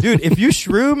 Man, dude, if you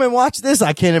shroom and watch this,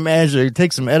 I can't imagine.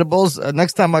 Take some edibles.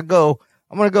 Next time I go,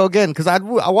 I'm going to go again because I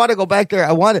want to go back there.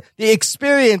 The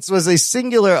experience was a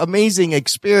singular, amazing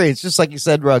experience. Just like you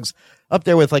said, Ruggs, up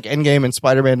there with like Endgame and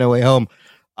Spider-Man No Way Home.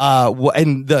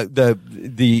 And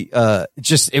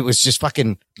it was just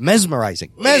fucking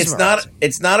mesmerizing.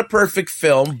 It's not a perfect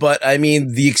film, but I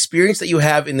mean, the experience that you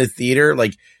have in the theater,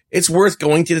 like it's worth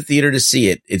going to the theater to see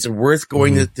it. It's worth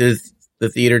going to the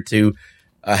theater to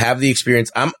have the experience.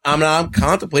 I'm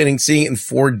contemplating seeing it in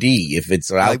 4D if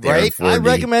it's out there. Right? I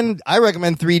recommend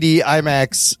 3D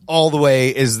IMAX all the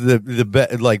way is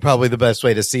probably the best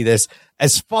way to see this.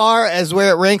 As far as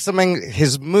where it ranks among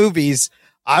his movies,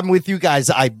 I'm with you guys.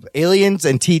 Aliens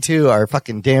and T2 are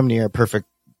fucking damn near perfect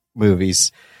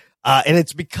movies. And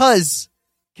it's because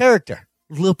character,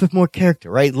 a little bit more character,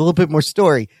 right? A little bit more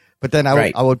story. But then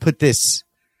I would put this,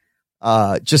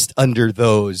 just under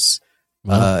those.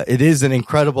 It is an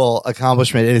incredible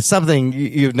accomplishment. It is something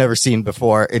you've never seen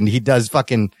before. And he does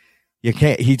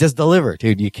he does deliver,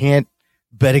 dude. You can't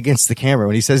bet against the camera.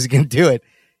 When he says he's going to do it,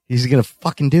 he's going to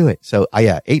fucking do it. So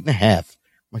 8.5. I'm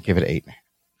going to give it 8.5.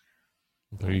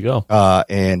 There you go.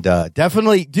 And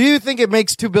definitely, do you think it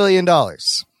makes $2 billion?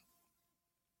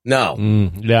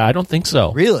 No. Yeah, I don't think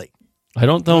so. Really? I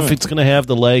don't know if it's going to have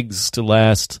the legs to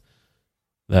last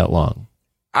that long.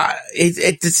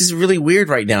 This is really weird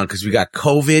right now because we got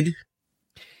COVID.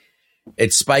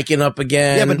 It's spiking up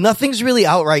again. Yeah, but nothing's really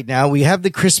out right now. We have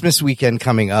the Christmas weekend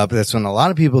coming up. That's when a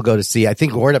lot of people go to see. I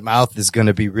think word of mouth is going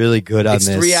to be really good on this.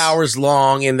 It's 3 hours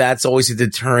long, and that's always a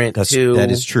deterrent, too.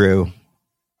 That is true.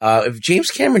 If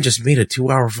James Cameron just made a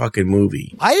 2-hour fucking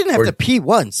movie. I didn't have to pee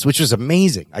once, which was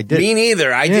amazing. I did. Me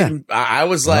neither. I didn't. I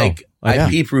was like, I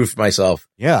pee-proofed myself.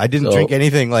 Yeah, I didn't drink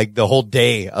anything like the whole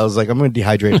day. I was like, I'm going to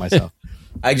dehydrate myself.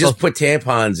 I just put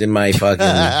tampons in my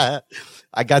fucking...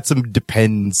 I got some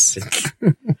Depends.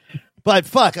 But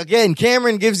fuck, again,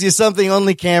 Cameron gives you something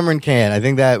only Cameron can. I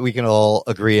think that we can all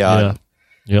agree on.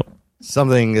 Yeah. Yep.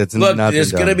 something that's Look, not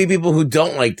there's going to be people who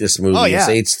don't like this movie and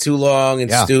say it's too long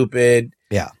and stupid.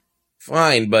 Yeah.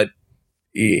 Fine, but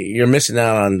you're missing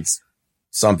out on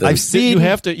something. I've seen. You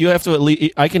have to at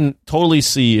least. I can totally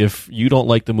see if you don't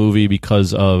like the movie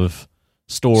because of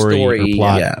story or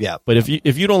plot. Yeah. But if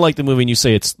you don't like the movie and you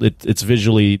say it's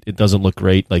visually it doesn't look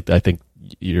great, like I think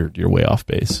you're way off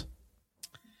base.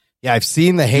 Yeah, I've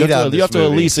seen the hate on this You have to at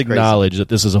movie. least It's crazy. acknowledge that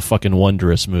this is a fucking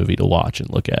wondrous movie to watch and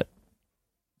look at.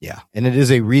 Yeah, and it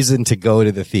is a reason to go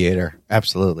to the theater.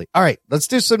 Absolutely. All right, let's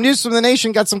do some news from the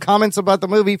nation. Got some comments about the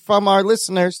movie from our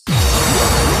listeners.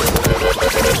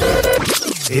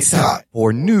 It's time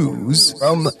for news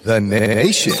from the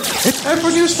nation. It's time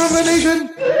for news from the nation.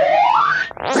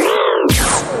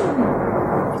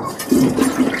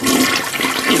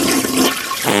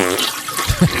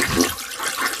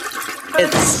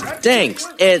 It stinks.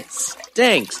 It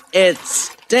stinks. It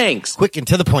stinks. Quick and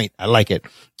to the point. I like it.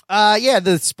 Yeah,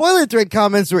 the spoiler thread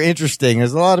comments were interesting.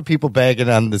 There's a lot of people bagging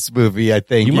on this movie, I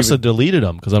think. You must have deleted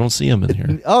them because I don't see them in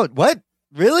here. Oh, what?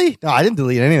 Really? No, I didn't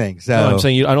delete anything. So No, I'm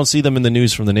saying I don't see them in the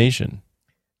news from the nation.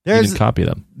 You didn't copy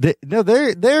them. they're in No,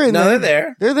 there. they're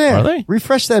there. They're there. Are they?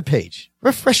 Refresh that page.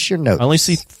 Refresh your notes. I only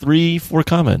see 3-4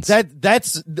 comments.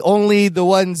 That's only the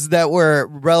ones that were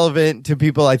relevant to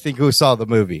people I think who saw the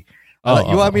movie.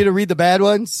 You want me to read the bad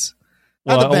ones?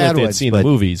 Well, Not the only bad if they had ones, seen but the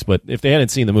movies, but if they hadn't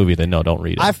seen the movie, then no, don't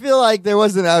read it. I feel like there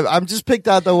wasn't. I'm just picked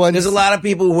out the ones. There's a lot of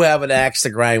people who have an axe to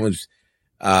grind with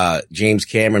James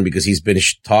Cameron because he's been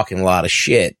talking a lot of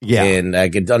shit. Yeah. And I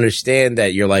could understand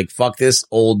that you're like, fuck this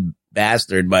old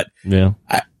bastard, but yeah,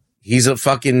 he's a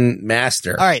fucking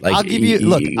master. All right, Like, I'll give you.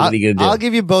 Look, what are you gonna do? I'll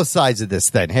give you both sides of this.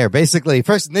 Then here, basically,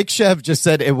 first Nick Shev just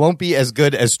said it won't be as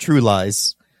good as True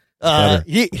Lies.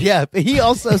 He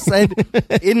also said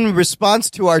in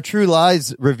response to our True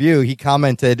Lies review, he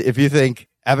commented, if you think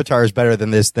Avatar is better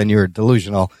than this, then you're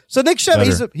delusional. So Nick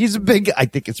Shev, he's a big, I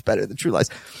think it's better than True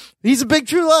Lies. He's a big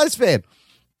True Lies fan.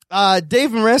 Dave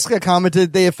Maresca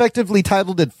commented, they effectively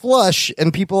titled it Flush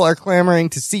and people are clamoring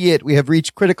to see it. We have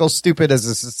reached critical stupid as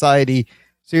a society.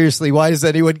 Seriously, why does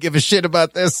anyone give a shit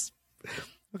about this?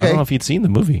 Okay. I don't know if he'd seen the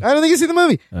movie. I don't think he's seen the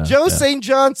movie. Joe St.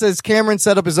 John says Cameron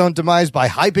set up his own demise by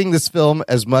hyping this film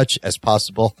as much as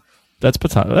possible. That's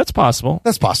possible.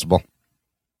 That's possible.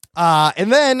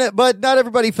 But not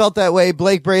everybody felt that way.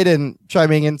 Blake Braden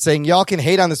chiming in saying, y'all can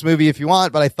hate on this movie if you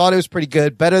want, but I thought it was pretty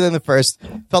good, better than the first.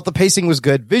 Felt the pacing was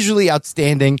good, visually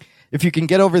outstanding. If you can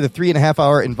get over the 3.5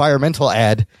 hour environmental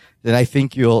ad, then I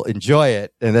think you'll enjoy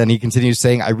it. And then he continues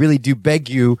saying, I really do beg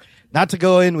you not to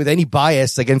go in with any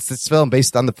bias against this film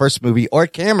based on the first movie or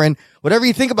Cameron. Whatever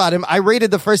you think about him, I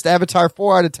rated the first Avatar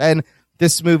 4 out of 10.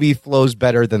 This movie flows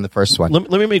better than the first one. Let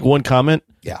me make one comment.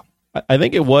 Yeah. I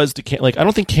think it was I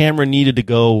don't think Cameron needed to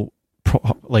go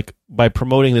by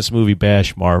promoting this movie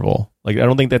bash Marvel. I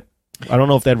don't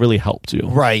know if that really helped you.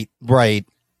 Right.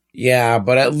 Yeah,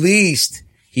 but at least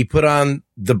he put on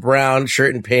the brown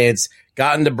shirt and pants,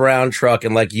 got in the brown truck,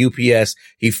 and like UPS,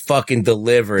 he fucking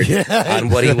delivered on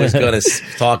what he was going to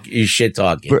shit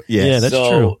talking. Yeah, that's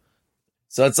true.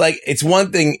 So it's like, it's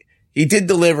one thing. He did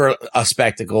deliver a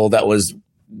spectacle that was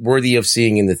worthy of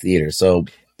seeing in the theater. So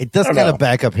it does kind of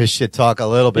back up his shit talk a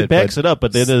little bit. It backs it up,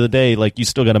 but at the end of the day, you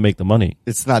still got to make the money.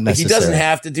 It's not necessary. He doesn't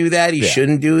have to do that. He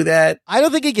shouldn't do that. I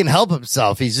don't think he can help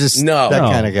himself. He's just that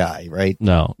kind of guy, right?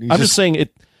 No, I'm just saying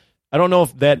it. I don't know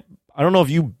if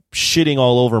you shitting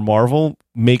all over Marvel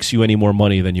makes you any more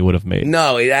money than you would have made.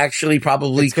 No, it actually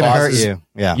probably it's gonna hurt you.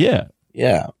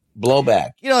 Yeah.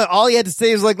 Blowback. All he had to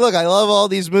say was like, look, I love all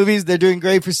these movies. They're doing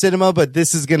great for cinema, but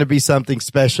this is going to be something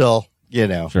special,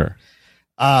 Sure.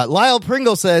 Lyle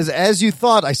Pringle says, as you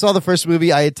thought, I saw the first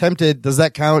movie. I attempted. Does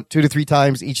that count 2 to 3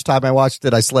 times? Each time I watched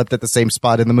it, I slept at the same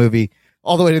spot in the movie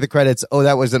all the way to the credits. Oh,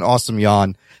 that was an awesome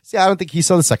yawn. See, I don't think he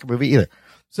saw the second movie either.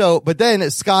 So, but then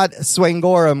Scott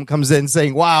Swangorum comes in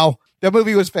saying, wow, that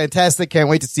movie was fantastic. Can't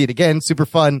wait to see it again. Super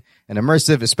fun and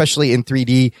immersive, especially in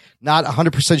 3D. Not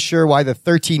 100% sure why the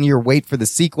 13-year wait for the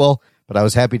sequel, but I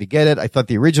was happy to get it. I thought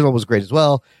the original was great as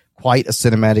well. Quite a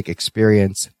cinematic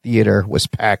experience. Theater was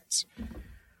packed.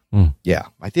 Yeah,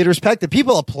 my theater was packed. The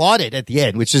people applauded at the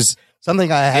end, which is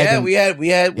something I hadn't. Yeah, we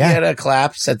had a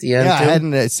claps at the end. Yeah, too. I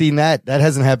hadn't seen that. That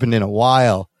hasn't happened in a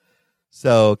while.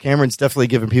 So Cameron's definitely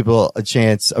giving people a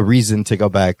chance, a reason to go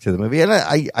back to the movie, and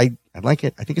I like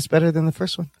it. I think it's better than the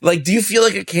first one. Like, do you feel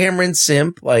like a Cameron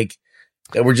simp? Like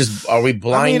that are we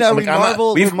blind? I mean,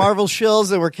 we're Marvel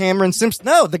shills and we're Cameron simps?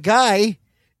 No, the guy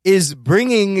is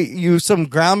bringing you some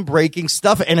groundbreaking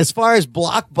stuff. And as far as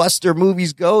blockbuster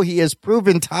movies go, he has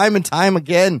proven time and time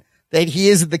again that he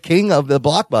is the king of the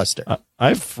blockbuster.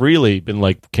 I've freely been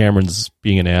like, Cameron's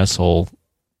being an asshole.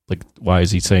 Like, why is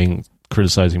he saying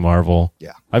criticizing Marvel.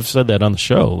 Yeah. I've said that on the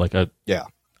show. Like,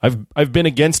 I've been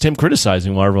against him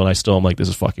criticizing Marvel, and I still am like, this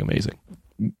is fucking amazing.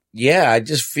 Yeah, I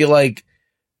just feel like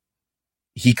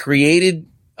he created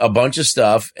a bunch of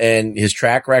stuff, and his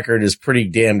track record is pretty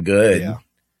damn good. Yeah.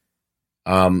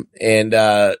 And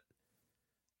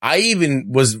I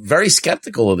even was very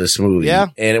skeptical of this movie,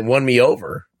 and it won me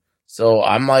over. So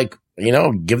I'm like,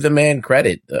 give the man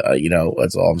credit.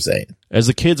 That's all I'm saying. As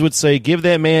the kids would say, give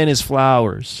that man his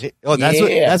flowers. Oh,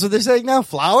 that's what they're saying now?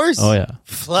 Flowers? Oh, yeah.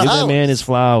 Flowers. Give that man his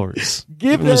flowers.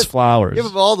 Give him his flowers. Give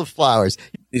him all the flowers.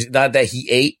 Is it not that he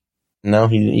ate? No,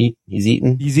 he didn't eat. He's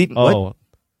eating. He's eating. Oh, what?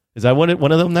 Is that one of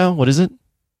them now? What is it?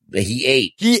 That he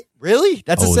ate. He really?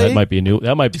 That's a saying?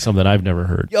 That might be something I've never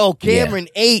heard. Yo, Cameron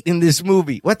ate in this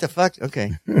movie. What the fuck?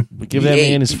 Okay. Give that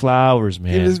man his flowers,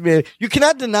 man. Give this man. You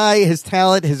cannot deny his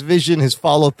talent, his vision, his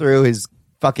follow through, his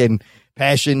fucking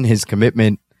passion, his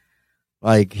commitment.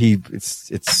 Like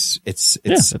it's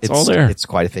all there. It's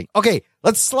quite a thing. Okay,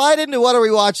 let's slide into what are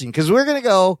we watching? Because we're gonna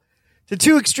go to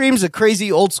two extremes of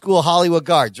crazy old school Hollywood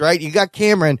guards, right? You got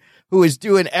Cameron, who is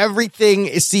doing everything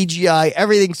is CGI,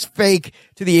 everything's fake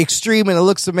to the extreme, and it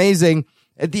looks amazing.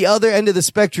 At the other end of the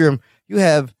spectrum, you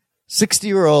have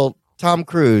 60-year-old Tom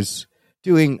Cruise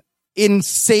doing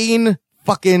insane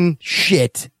fucking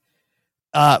shit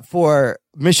for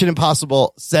Mission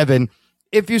Impossible 7.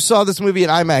 If you saw this movie in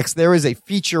IMAX, there is a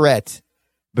featurette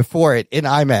before it in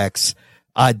IMAX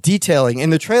detailing. In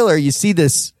the trailer, you see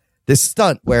this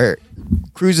stunt where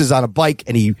Cruise is on a bike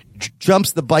and he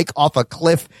jumps the bike off a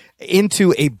cliff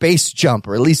into a base jump,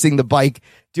 releasing the bike,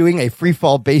 doing a free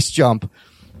fall base jump.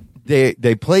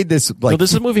 They played this like. No,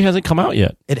 this movie hasn't come out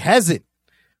yet. It hasn't,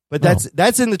 but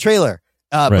that's in the trailer.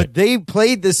 Right. But they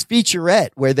played this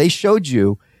featurette where they showed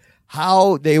you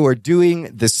how they were doing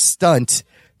this stunt.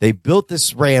 They built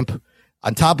this ramp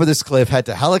on top of this cliff, had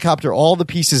to helicopter all the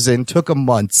pieces in, took them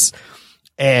months.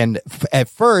 And at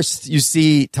first, you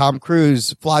see Tom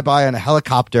Cruise fly by on a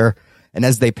helicopter, and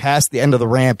as they pass the end of the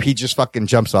ramp, he just fucking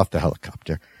jumps off the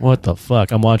helicopter. What the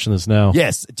fuck? I'm watching this now.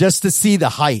 Yes, just to see the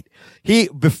height.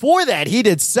 Before that, he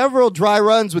did several dry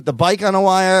runs with the bike on a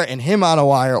wire and him on a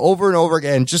wire over and over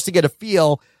again, just to get a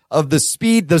feel of the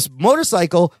speed. This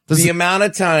motorcycle, the amount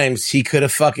of times he could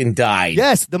have fucking died.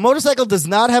 Yes, the motorcycle does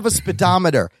not have a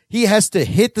speedometer. He has to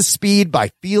hit the speed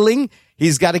by feeling.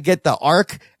 He's got to get the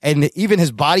arc and even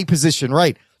his body position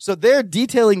right. So they're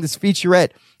detailing this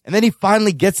featurette, and then he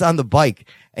finally gets on the bike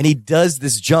and he does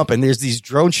this jump, and there's these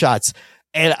drone shots.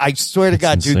 And I swear to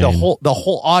God, dude, the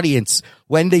whole audience,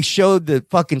 when they showed the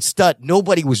fucking stunt,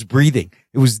 nobody was breathing.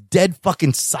 It was dead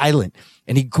fucking silent.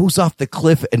 And he goes off the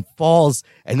cliff and falls,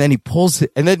 and then he pulls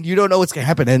it, and then you don't know what's going to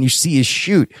happen, and you see his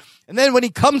chute. And then when he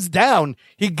comes down,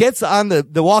 he gets on the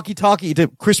walkie-talkie to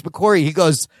Chris McQuarrie. He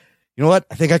goes, you know what?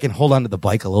 I think I can hold on to the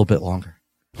bike a little bit longer.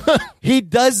 He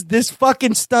does this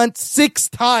fucking stunt 6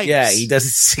 times. Yeah, he does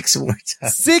it 6 more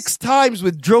times. 6 times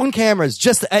with drone cameras.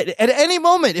 Just at any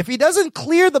moment, if he doesn't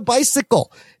clear the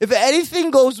bicycle, if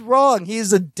anything goes wrong, he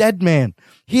is a dead man.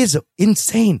 He is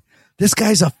insane. This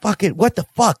guy's a fucking, what the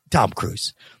fuck, Tom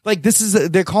Cruise? Like,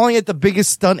 they're calling it the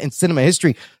biggest stunt in cinema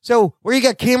history. So, where you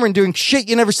got Cameron doing shit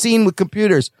you never seen with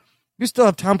computers, you still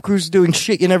have Tom Cruise doing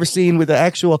shit you never seen with the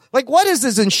actual, like, what is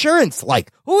his insurance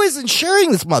like? Who is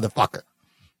insuring this motherfucker?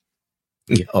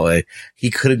 He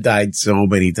could have died so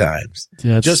many times.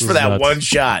 Yeah, just for that one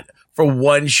shot. For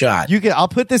one shot. I'll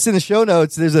put this in the show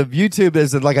notes. There's a YouTube,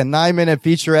 there's like a 9-minute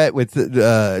featurette with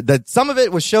that some of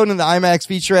it was shown in the IMAX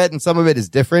featurette and some of it is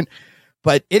different.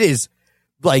 But it is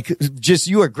like just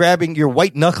you are grabbing, you're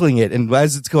white knuckling it, and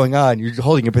as it's going on, you're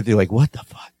holding it, but you're like, what the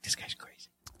fuck? This guy's crazy.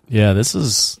 Yeah, this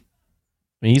is.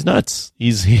 I mean, he's nuts.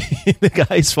 The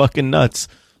guy's fucking nuts.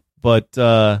 But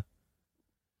yeah,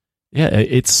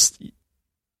 it's.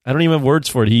 I don't even have words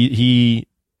for it. He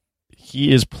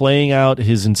is playing out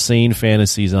his insane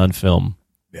fantasies on film.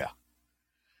 Yeah.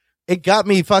 It got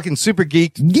me fucking super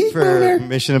geeked for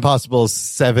Mission Impossible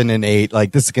 7 and 8.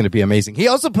 Like, this is going to be amazing. He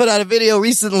also put out a video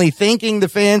recently thanking the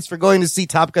fans for going to see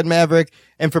Top Gun Maverick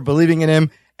and for believing in him.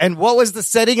 And what was the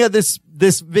setting of this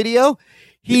video?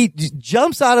 He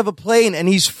jumps out of a plane and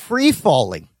he's free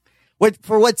falling.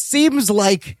 For what seems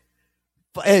like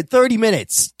 30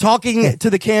 minutes talking to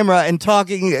the camera and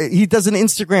talking. He does an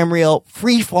Instagram reel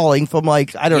free falling from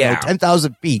like, I don't know,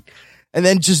 10,000 feet. And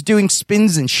then just doing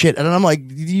spins and shit. And I'm like,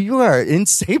 you are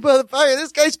insane, motherfucker.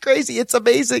 This guy's crazy. It's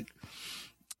amazing.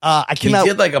 I cannot. He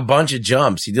did like a bunch of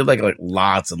jumps. He did like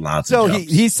lots and lots of jumps.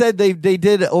 So he said they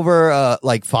did over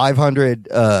like 500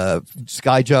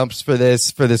 sky jumps for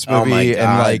this movie,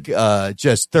 and like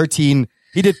just 13.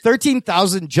 He did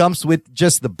 13,000 jumps with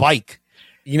just the bike.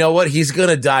 You know what? He's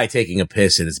gonna die taking a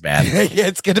piss in his bath. Yeah,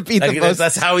 it's gonna be the most.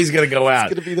 That's how he's gonna go out.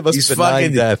 It's gonna be the most He's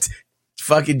benign death.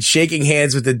 fucking shaking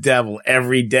hands with the devil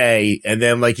every day, and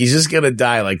then like he's just gonna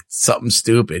die like something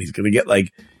stupid. He's gonna get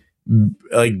like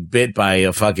bit by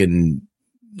a fucking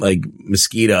like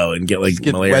mosquito and get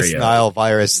malaria, West Nile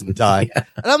virus and die. Yeah.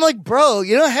 And I'm like, bro,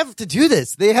 you don't have to do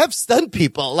this. They have stunt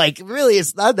people. Like, really,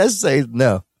 it's not necessary.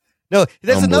 No.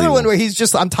 There's another one where he's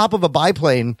just on top of a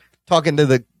biplane talking to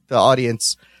the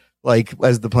audience, like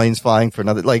as the plane's flying for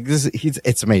another. Like this,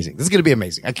 it's amazing. This is gonna be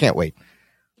amazing. I can't wait.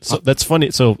 So that's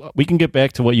funny. So we can get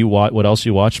back to what else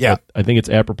you watch. Yeah. But I think it's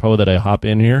apropos that I hop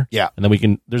in here. Yeah. And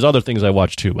then there's other things I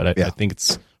watch too, but I think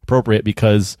it's appropriate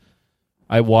because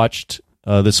I watched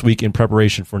this week in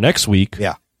preparation for next week.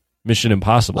 Yeah. Mission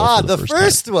Impossible. The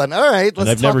first one. All right. And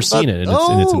I've never seen it in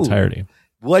its entirety.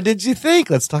 What did you think?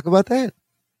 Let's talk about that.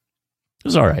 It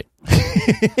was all right.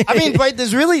 I mean, right,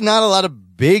 there's really not a lot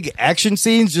of big action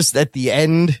scenes, just at the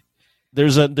end.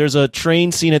 There's a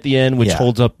train scene at the end, which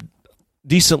holds up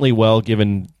decently well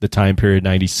given the time period,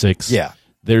 96. Yeah.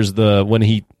 There's when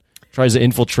he tries to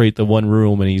infiltrate the one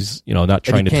room and he's, not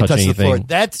trying to touch anything.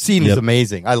 That scene is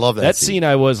amazing. I love that That scene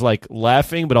I was like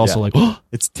laughing, but also like,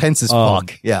 it's tense as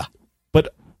fuck. Yeah.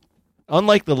 But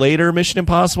unlike the later Mission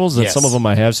Impossibles that some of them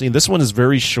I have seen, this one is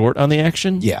very short on the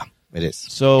action. Yeah. It is.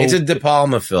 So it's a De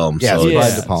Palma film. Yeah, so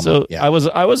De Palma. So I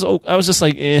was just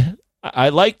like, I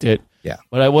liked it. Yeah.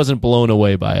 But I wasn't blown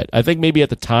away by it. I think maybe at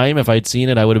the time, if I'd seen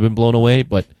it, I would have been blown away.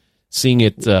 But seeing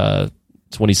it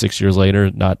 26 years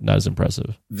later, not as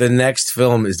impressive. The next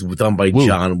film is done by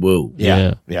John Woo.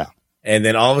 Yeah. And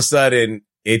then all of a sudden,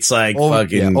 it's like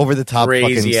fucking over the top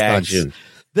crazy fucking action. stunts.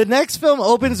 The next film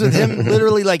opens with him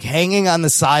literally like hanging on the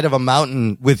side of a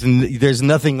mountain with there's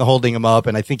nothing holding him up,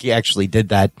 and I think he actually did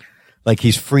that. Like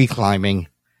he's free climbing.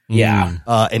 Yeah.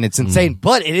 And it's insane.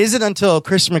 But it isn't until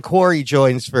Chris McQuarrie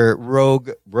joins for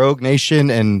Rogue Nation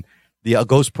and the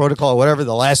Ghost Protocol or whatever,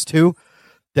 the last two,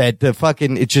 that the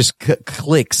fucking, it just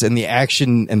clicks and the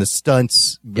action and the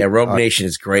stunts. Yeah, Rogue Nation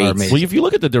is great. Well, if you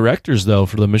look at the directors, though,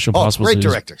 for the Mission Impossible great series,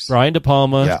 directors. Brian De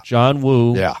Palma, John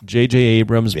Woo, J.J.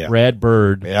 Abrams, Brad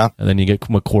Bird, and then you get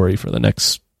McQuarrie for the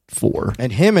next 4.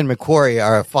 And him and McQuarrie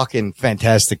are a fucking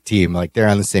fantastic team. Like they're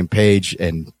on the same page,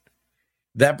 and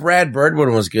that Brad Bird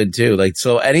one was good too. Like,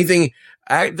 so anything,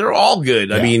 they're all good.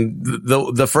 Yeah. I mean,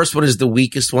 the first one is the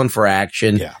weakest one for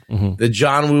action. Yeah. The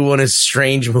John Woo one is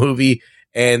strange movie,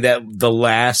 and that the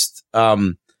last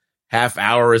half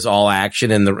hour is all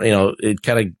action, and it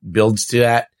kind of builds to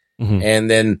that. And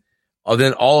then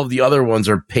all of the other ones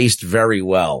are paced very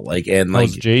well. Like, and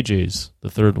like JJ's the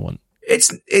third one.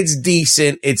 It's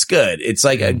decent. It's good. It's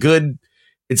like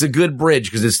it's a good bridge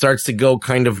because it starts to go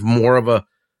kind of more of a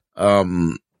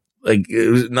like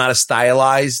it was not as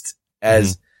stylized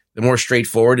as the more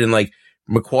straightforward, and like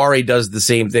McQuarrie does the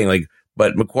same thing, like,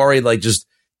 but McQuarrie like just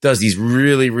does these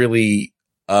really, really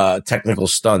technical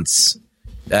stunts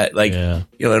that like,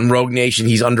 in Rogue Nation,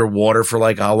 he's underwater for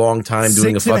like a long time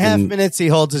doing 6.5 minutes. He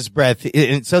holds his breath.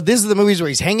 And so this is the movies where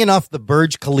he's hanging off the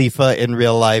Burj Khalifa in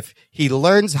real life. He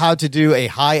learns how to do a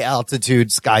high altitude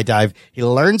skydive. He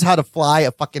learns how to fly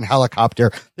a fucking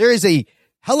helicopter. There is a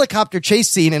helicopter chase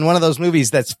scene in one of those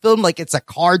movies that's filmed like it's a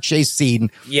car chase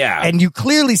scene. Yeah. And you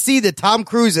clearly see that Tom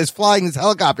Cruise is flying this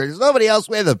helicopter. There's nobody else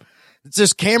with him. It's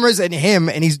just cameras and him,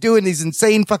 and he's doing these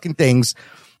insane fucking things.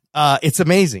 It's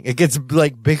amazing. It gets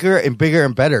like bigger and bigger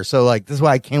and better. So like, this is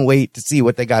why I can't wait to see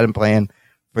what they got in plan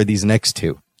for these next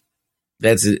two.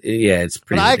 It's pretty.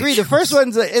 But I agree. The first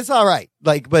one's, it's all right.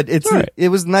 Like, but it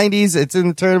was 90s. It's in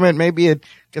the tournament. Maybe it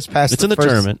gets past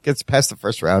tournament. Gets past the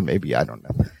first round. Maybe, I don't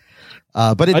know.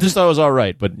 But I just thought it was all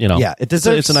right. But it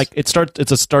deserves.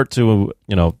 It's a start to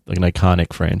like an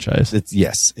iconic franchise. It's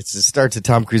a start to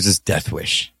Tom Cruise's Death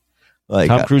Wish. Like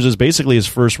Tom Cruise is basically his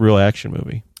first real action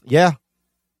movie. Yeah,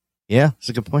 that's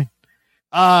a good point.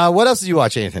 What else did you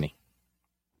watch, Anthony?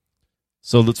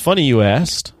 So it's funny you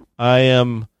asked. I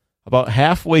am about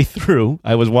halfway through.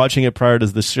 I was watching it prior to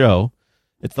the show.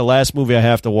 It's the last movie I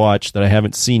have to watch that I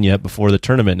haven't seen yet before the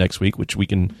tournament next week, which we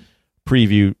can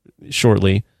preview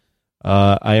shortly.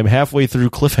 I am halfway through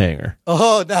Cliffhanger.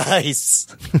 Oh, nice.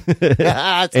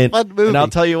 It's a fun movie. And I'll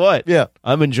tell you what. Yeah.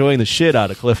 I'm enjoying the shit out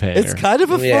of Cliffhanger. It's kind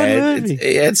of a fun movie.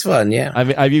 It's fun, yeah.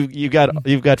 I mean, you've got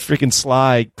freaking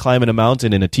Sly climbing a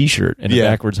mountain in a t-shirt and a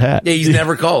backwards hat. Yeah, he's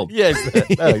never cold. Yes.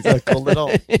 No, he's not cold at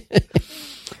all.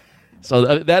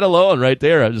 So that alone right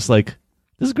there, I'm just like,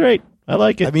 this is great. I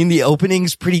like it. I mean, the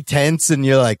opening's pretty tense, and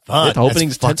you're like, fuck. The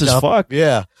opening's tense as fuck.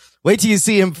 Yeah. Wait till you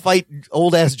see him fight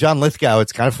old-ass John Lithgow.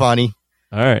 It's kind of funny.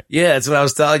 All right. Yeah, that's what I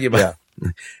was telling you about.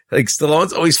 Like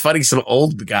Stallone's always fighting some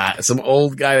old guy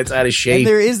that's out of shape. And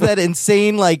there is that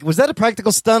insane, like, was that a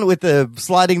practical stunt with the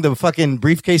sliding the fucking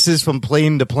briefcases from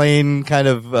plane to plane kind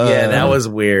of? Yeah, that was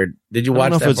weird. Did you watch I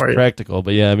don't know that if it's part? practical,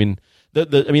 but yeah, I mean,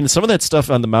 some of that stuff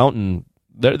on the mountain,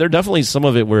 there definitely some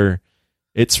of it where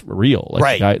it's real.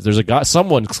 Like, right. There's a guy,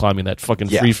 someone climbing that fucking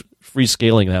free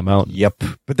scaling that mountain. Yep.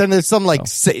 But then there's some like,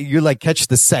 you like catch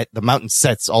the mountain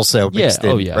sets also mixed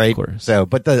in, right? Of course. So,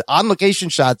 but the on location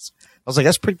shots, I was like,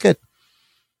 that's pretty good.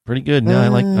 Pretty good. No, I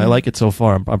like it so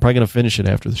far. I'm probably going to finish it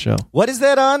after the show. What is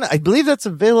that on? I believe that's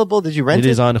available. Did you rent it?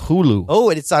 It is on Hulu. Oh,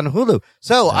 it's on Hulu.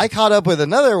 So I caught up with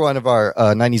another one of our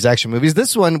 90s action movies.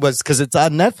 This one was because it's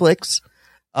on Netflix.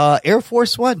 Air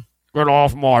Force One. Get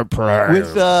off my plane.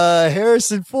 With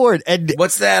Harrison Ford. And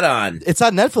what's that on? It's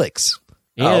on Netflix.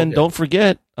 And don't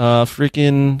forget,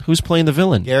 freaking, who's playing the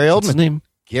villain? Gary Oldman. What's his name?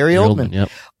 Gary Oldman. Yep.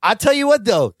 I'll tell you what,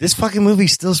 though, this fucking movie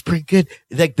still is pretty good.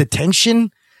 Like, the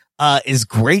tension is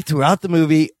great throughout the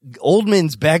movie.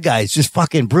 Oldman's bad guy is just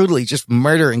fucking brutally just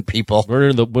murdering people.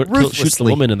 Shoots the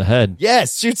woman in the head.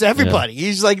 Yes, shoots everybody. Yeah.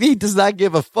 He's like, he does not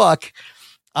give a fuck.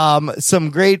 Some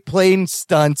great plane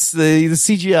stunts. The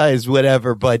CGI is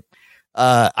whatever, but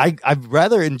I've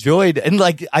rather enjoyed, and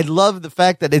like, I love the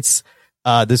fact that it's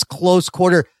this close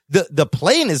quarter. The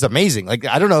plane is amazing. Like,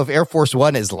 I don't know if Air Force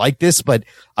One is like this, but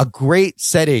a great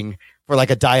setting for like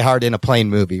a Die Hard in a plane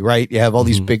movie, right? You have all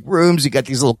these big rooms, you got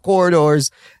these little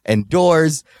corridors and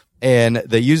doors, and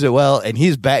they use it well. And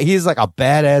he's like a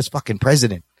badass fucking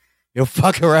president. You'll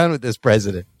fuck around with this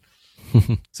president.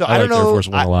 So I don't know. Air Force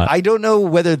One a lot. I don't know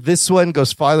whether this one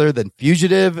goes farther than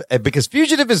Fugitive, because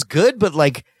Fugitive is good, but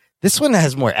like this one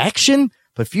has more action.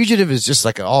 But Fugitive is just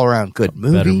like an all around good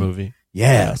movie. Better movie.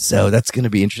 Yeah, so that's going to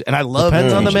be interesting. And I love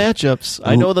Depends on the matchups.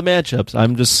 I know the matchups.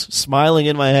 I'm just smiling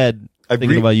in my head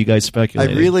thinking about you guys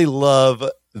speculating. I really love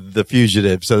the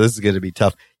Fugitive, so this is going to be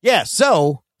tough. Yeah,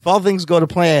 so if all things go to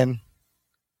plan,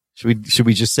 should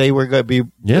we just say we're going to be?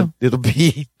 Yeah, it'll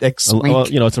be next week. Well,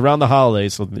 it's around the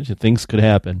holidays, so things could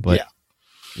happen. But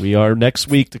we are next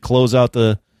week to close out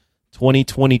the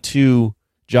 2022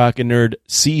 Jock and Nerd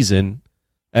season,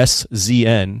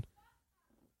 SZN.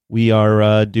 We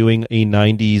are doing a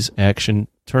 90s action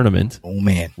tournament. Oh,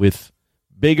 man. With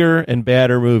bigger and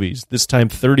badder movies. This time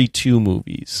 32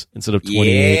 movies instead of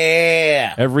 28.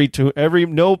 Yeah.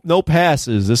 No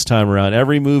passes this time around.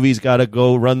 Every movie's got to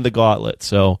go run the gauntlet.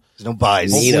 So there's no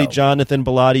buys. Hopefully Jonathan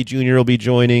Bellotti Jr. will be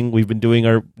joining. We've been doing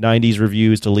our 90s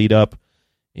reviews to lead up,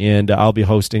 and I'll be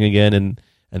hosting again, and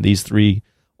these three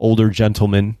older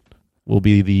gentlemen will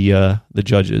be the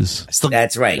judges.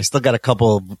 That's right. I still got a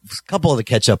couple to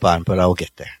catch up on, but I'll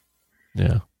get there.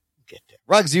 Yeah. Get there.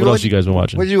 Ruggs, what else you guys been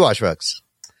watching? What did you watch, Ruggs?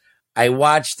 I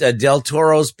watched Del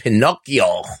Toro's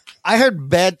Pinocchio. I heard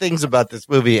bad things about this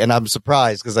movie, and I'm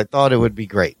surprised because I thought it would be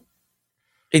great.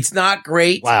 It's not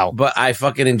great. Wow. But I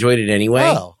fucking enjoyed it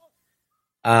anyway. Oh.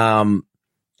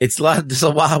 There's a lot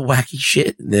of wacky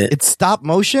shit in it. It's stop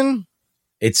motion?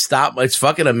 It's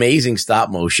fucking amazing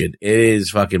stop motion. It is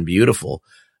fucking beautiful.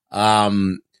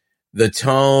 The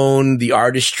tone, the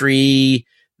artistry,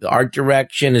 the art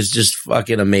direction is just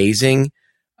fucking amazing.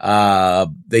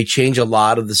 They change a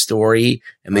lot of the story,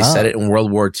 and they set it in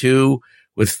World War II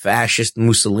with fascist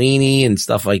Mussolini and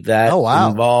stuff like that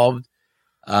involved.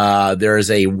 There is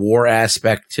a war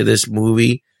aspect to this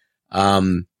movie.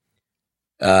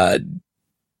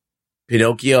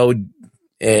 Pinocchio,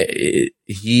 the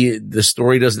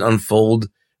story doesn't unfold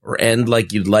or end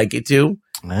like you'd like it to,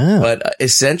 but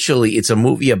essentially it's a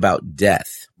movie about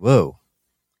death. Whoa.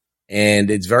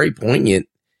 And it's very poignant.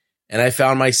 And I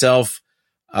found myself,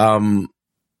 being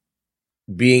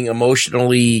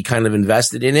emotionally kind of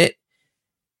invested in it.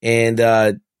 And,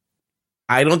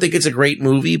 I don't think it's a great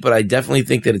movie, but I definitely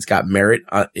think that it's got merit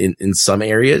in some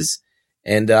areas.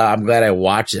 And, I'm glad I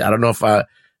watched it. I don't know if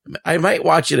I might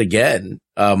watch it again.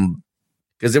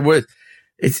 Cause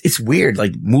it's weird,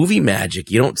 like movie magic.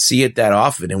 You don't see it that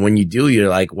often. And when you do, you're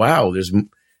like, wow,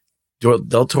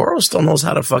 Del Toro still knows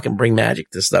how to fucking bring magic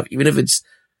to stuff. Even if it's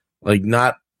like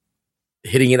not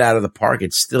hitting it out of the park,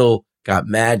 it's still got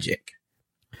magic.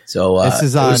 So, this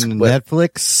is on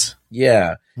Netflix.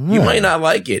 Yeah. You might not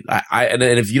like it. And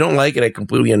if you don't like it, I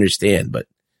completely understand, but,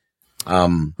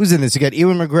 who's in this? You got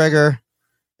Ewan McGregor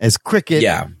as Cricket.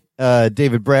 Yeah.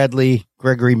 David Bradley,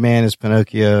 Gregory Mann as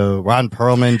Pinocchio, Ron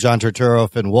Perlman, John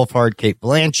Turturro, Finn Wolfhard, Kate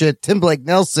Blanchett, Tim Blake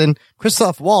Nelson,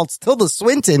 Christoph Waltz, Tilda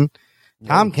Swinton,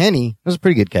 Tom Kenny. That was a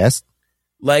pretty good cast.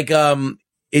 Like,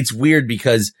 it's weird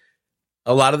because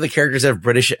a lot of the characters have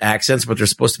British accents, but they're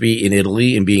supposed to be in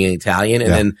Italy and being Italian.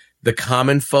 And then the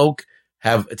common folk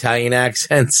have Italian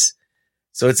accents.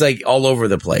 So it's like all over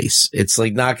the place. It's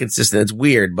like not consistent. It's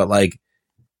weird, but like,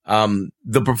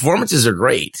 the performances are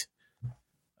great.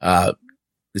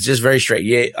 It's just very straight.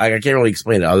 Yeah, I can't really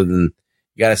explain it other than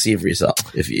you got to see it for yourself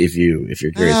if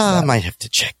you're curious. I might have to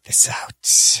check this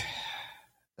out.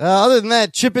 Other than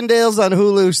that, Chippendales on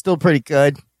Hulu still pretty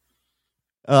good.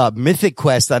 Mythic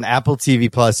Quest on Apple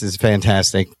TV Plus is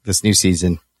fantastic this new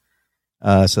season.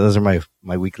 So those are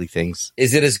my weekly things.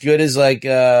 Is it as good as like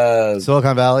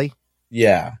Silicon Valley?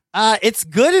 Yeah. It's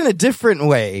good in a different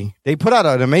way. They put out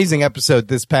an amazing episode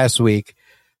this past week,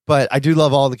 but I do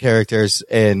love all the characters,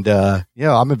 and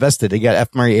I'm invested. They got F.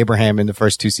 Murray Abraham in the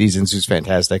first 2 seasons, who's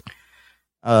fantastic.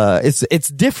 It's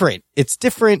different. It's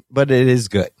different, but it is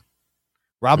good.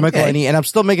 Rob McElhenney, and I'm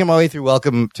still making my way through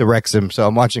Welcome to Wrexham, so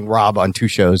I'm watching Rob on 2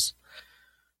 shows,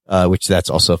 which that's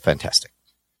also fantastic.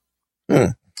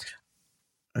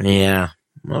 Yeah.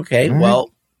 Okay. All well,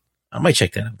 right. I might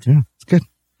check that out. Yeah, it's good.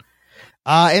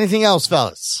 Anything else,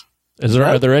 fellas?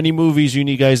 Are there any movies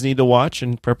you guys need to watch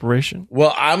in preparation?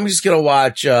 Well, I'm just gonna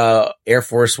watch Air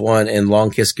Force One and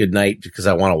Long Kiss Goodnight because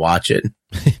I want to watch it.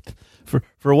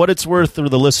 For what it's worth to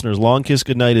the listeners, Long Kiss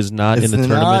Goodnight is not in the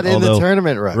tournament. Not in the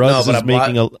tournament, right? Russ is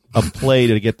making a play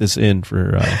to get this in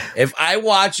for. If I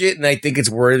watch it and I think it's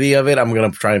worthy of it, I'm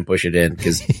gonna try and push it in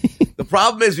because the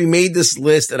problem is we made this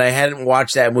list and I hadn't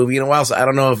watched that movie in a while, so I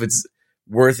don't know if it's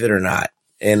worth it or not.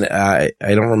 And I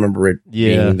don't remember it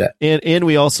being that. And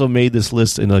we also made this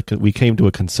list and we came to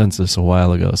a consensus a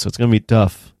while ago, so it's going to be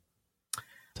tough.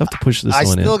 Tough to push this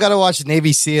one in. I still got to watch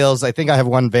Navy SEALs. I think I have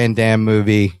one Van Damme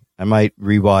movie. I might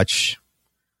rewatch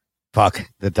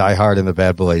the Die Hard and the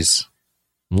Bad Boys.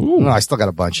 No, I still got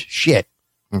a bunch. Shit.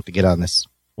 I have to get on this.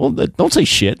 Well, don't say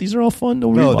shit. These are all fun to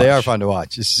rewatch. No, they are fun to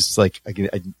watch. It's just like I'm going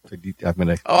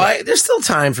to. There's still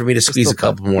time for me to squeeze a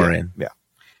couple more in. Yeah.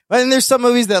 And there's some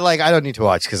movies that like I don't need to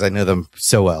watch because I know them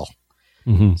so well.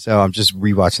 Mm-hmm. So I'm just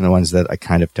rewatching the ones that I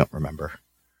kind of don't remember.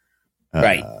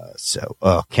 Right. So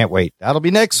can't wait. That'll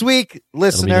be next week,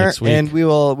 listener. And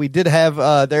we did have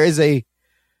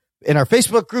in our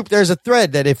Facebook group, there's a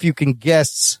thread that if you can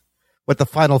guess what the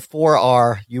final 4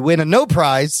 are, you win a no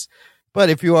prize. But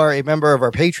if you are a member of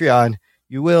our Patreon,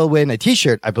 you will win a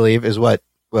t-shirt, I believe is what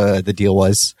the deal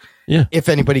was. Yeah. If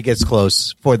anybody gets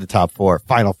close for the top 4,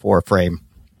 final 4 frame.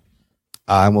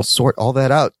 And we'll sort all that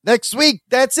out next week.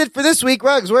 That's it for this week.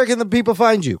 Ruggs, where can the people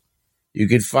find you? You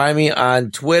can find me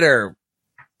on Twitter,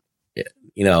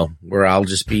 where I'll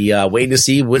just be waiting to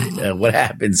see what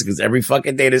happens because every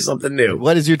fucking day there's something new.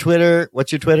 What is your Twitter?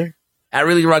 What's your Twitter?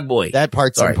 @ReallyRugBoy. That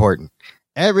part's important.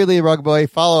 @ReallyRugBoy.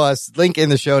 Follow us. Link in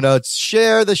the show notes.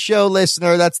 Share the show,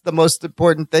 listener. That's the most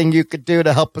important thing you could do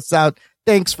to help us out.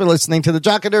 Thanks for listening to the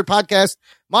Jock and Nerd Podcast.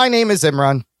 My name is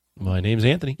Imran. My name's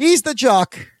Anthony. He's the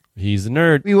Jock. He's the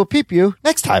nerd. We will peep you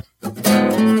next time.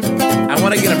 I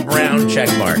want to get a brown check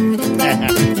mark.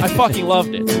 I fucking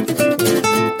loved it.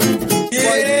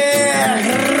 Yeah!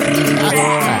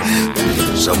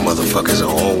 Some motherfuckers are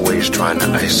always trying to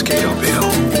ice skate uphill.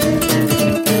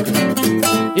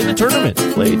 In the tournament,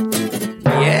 played.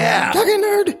 Yeah.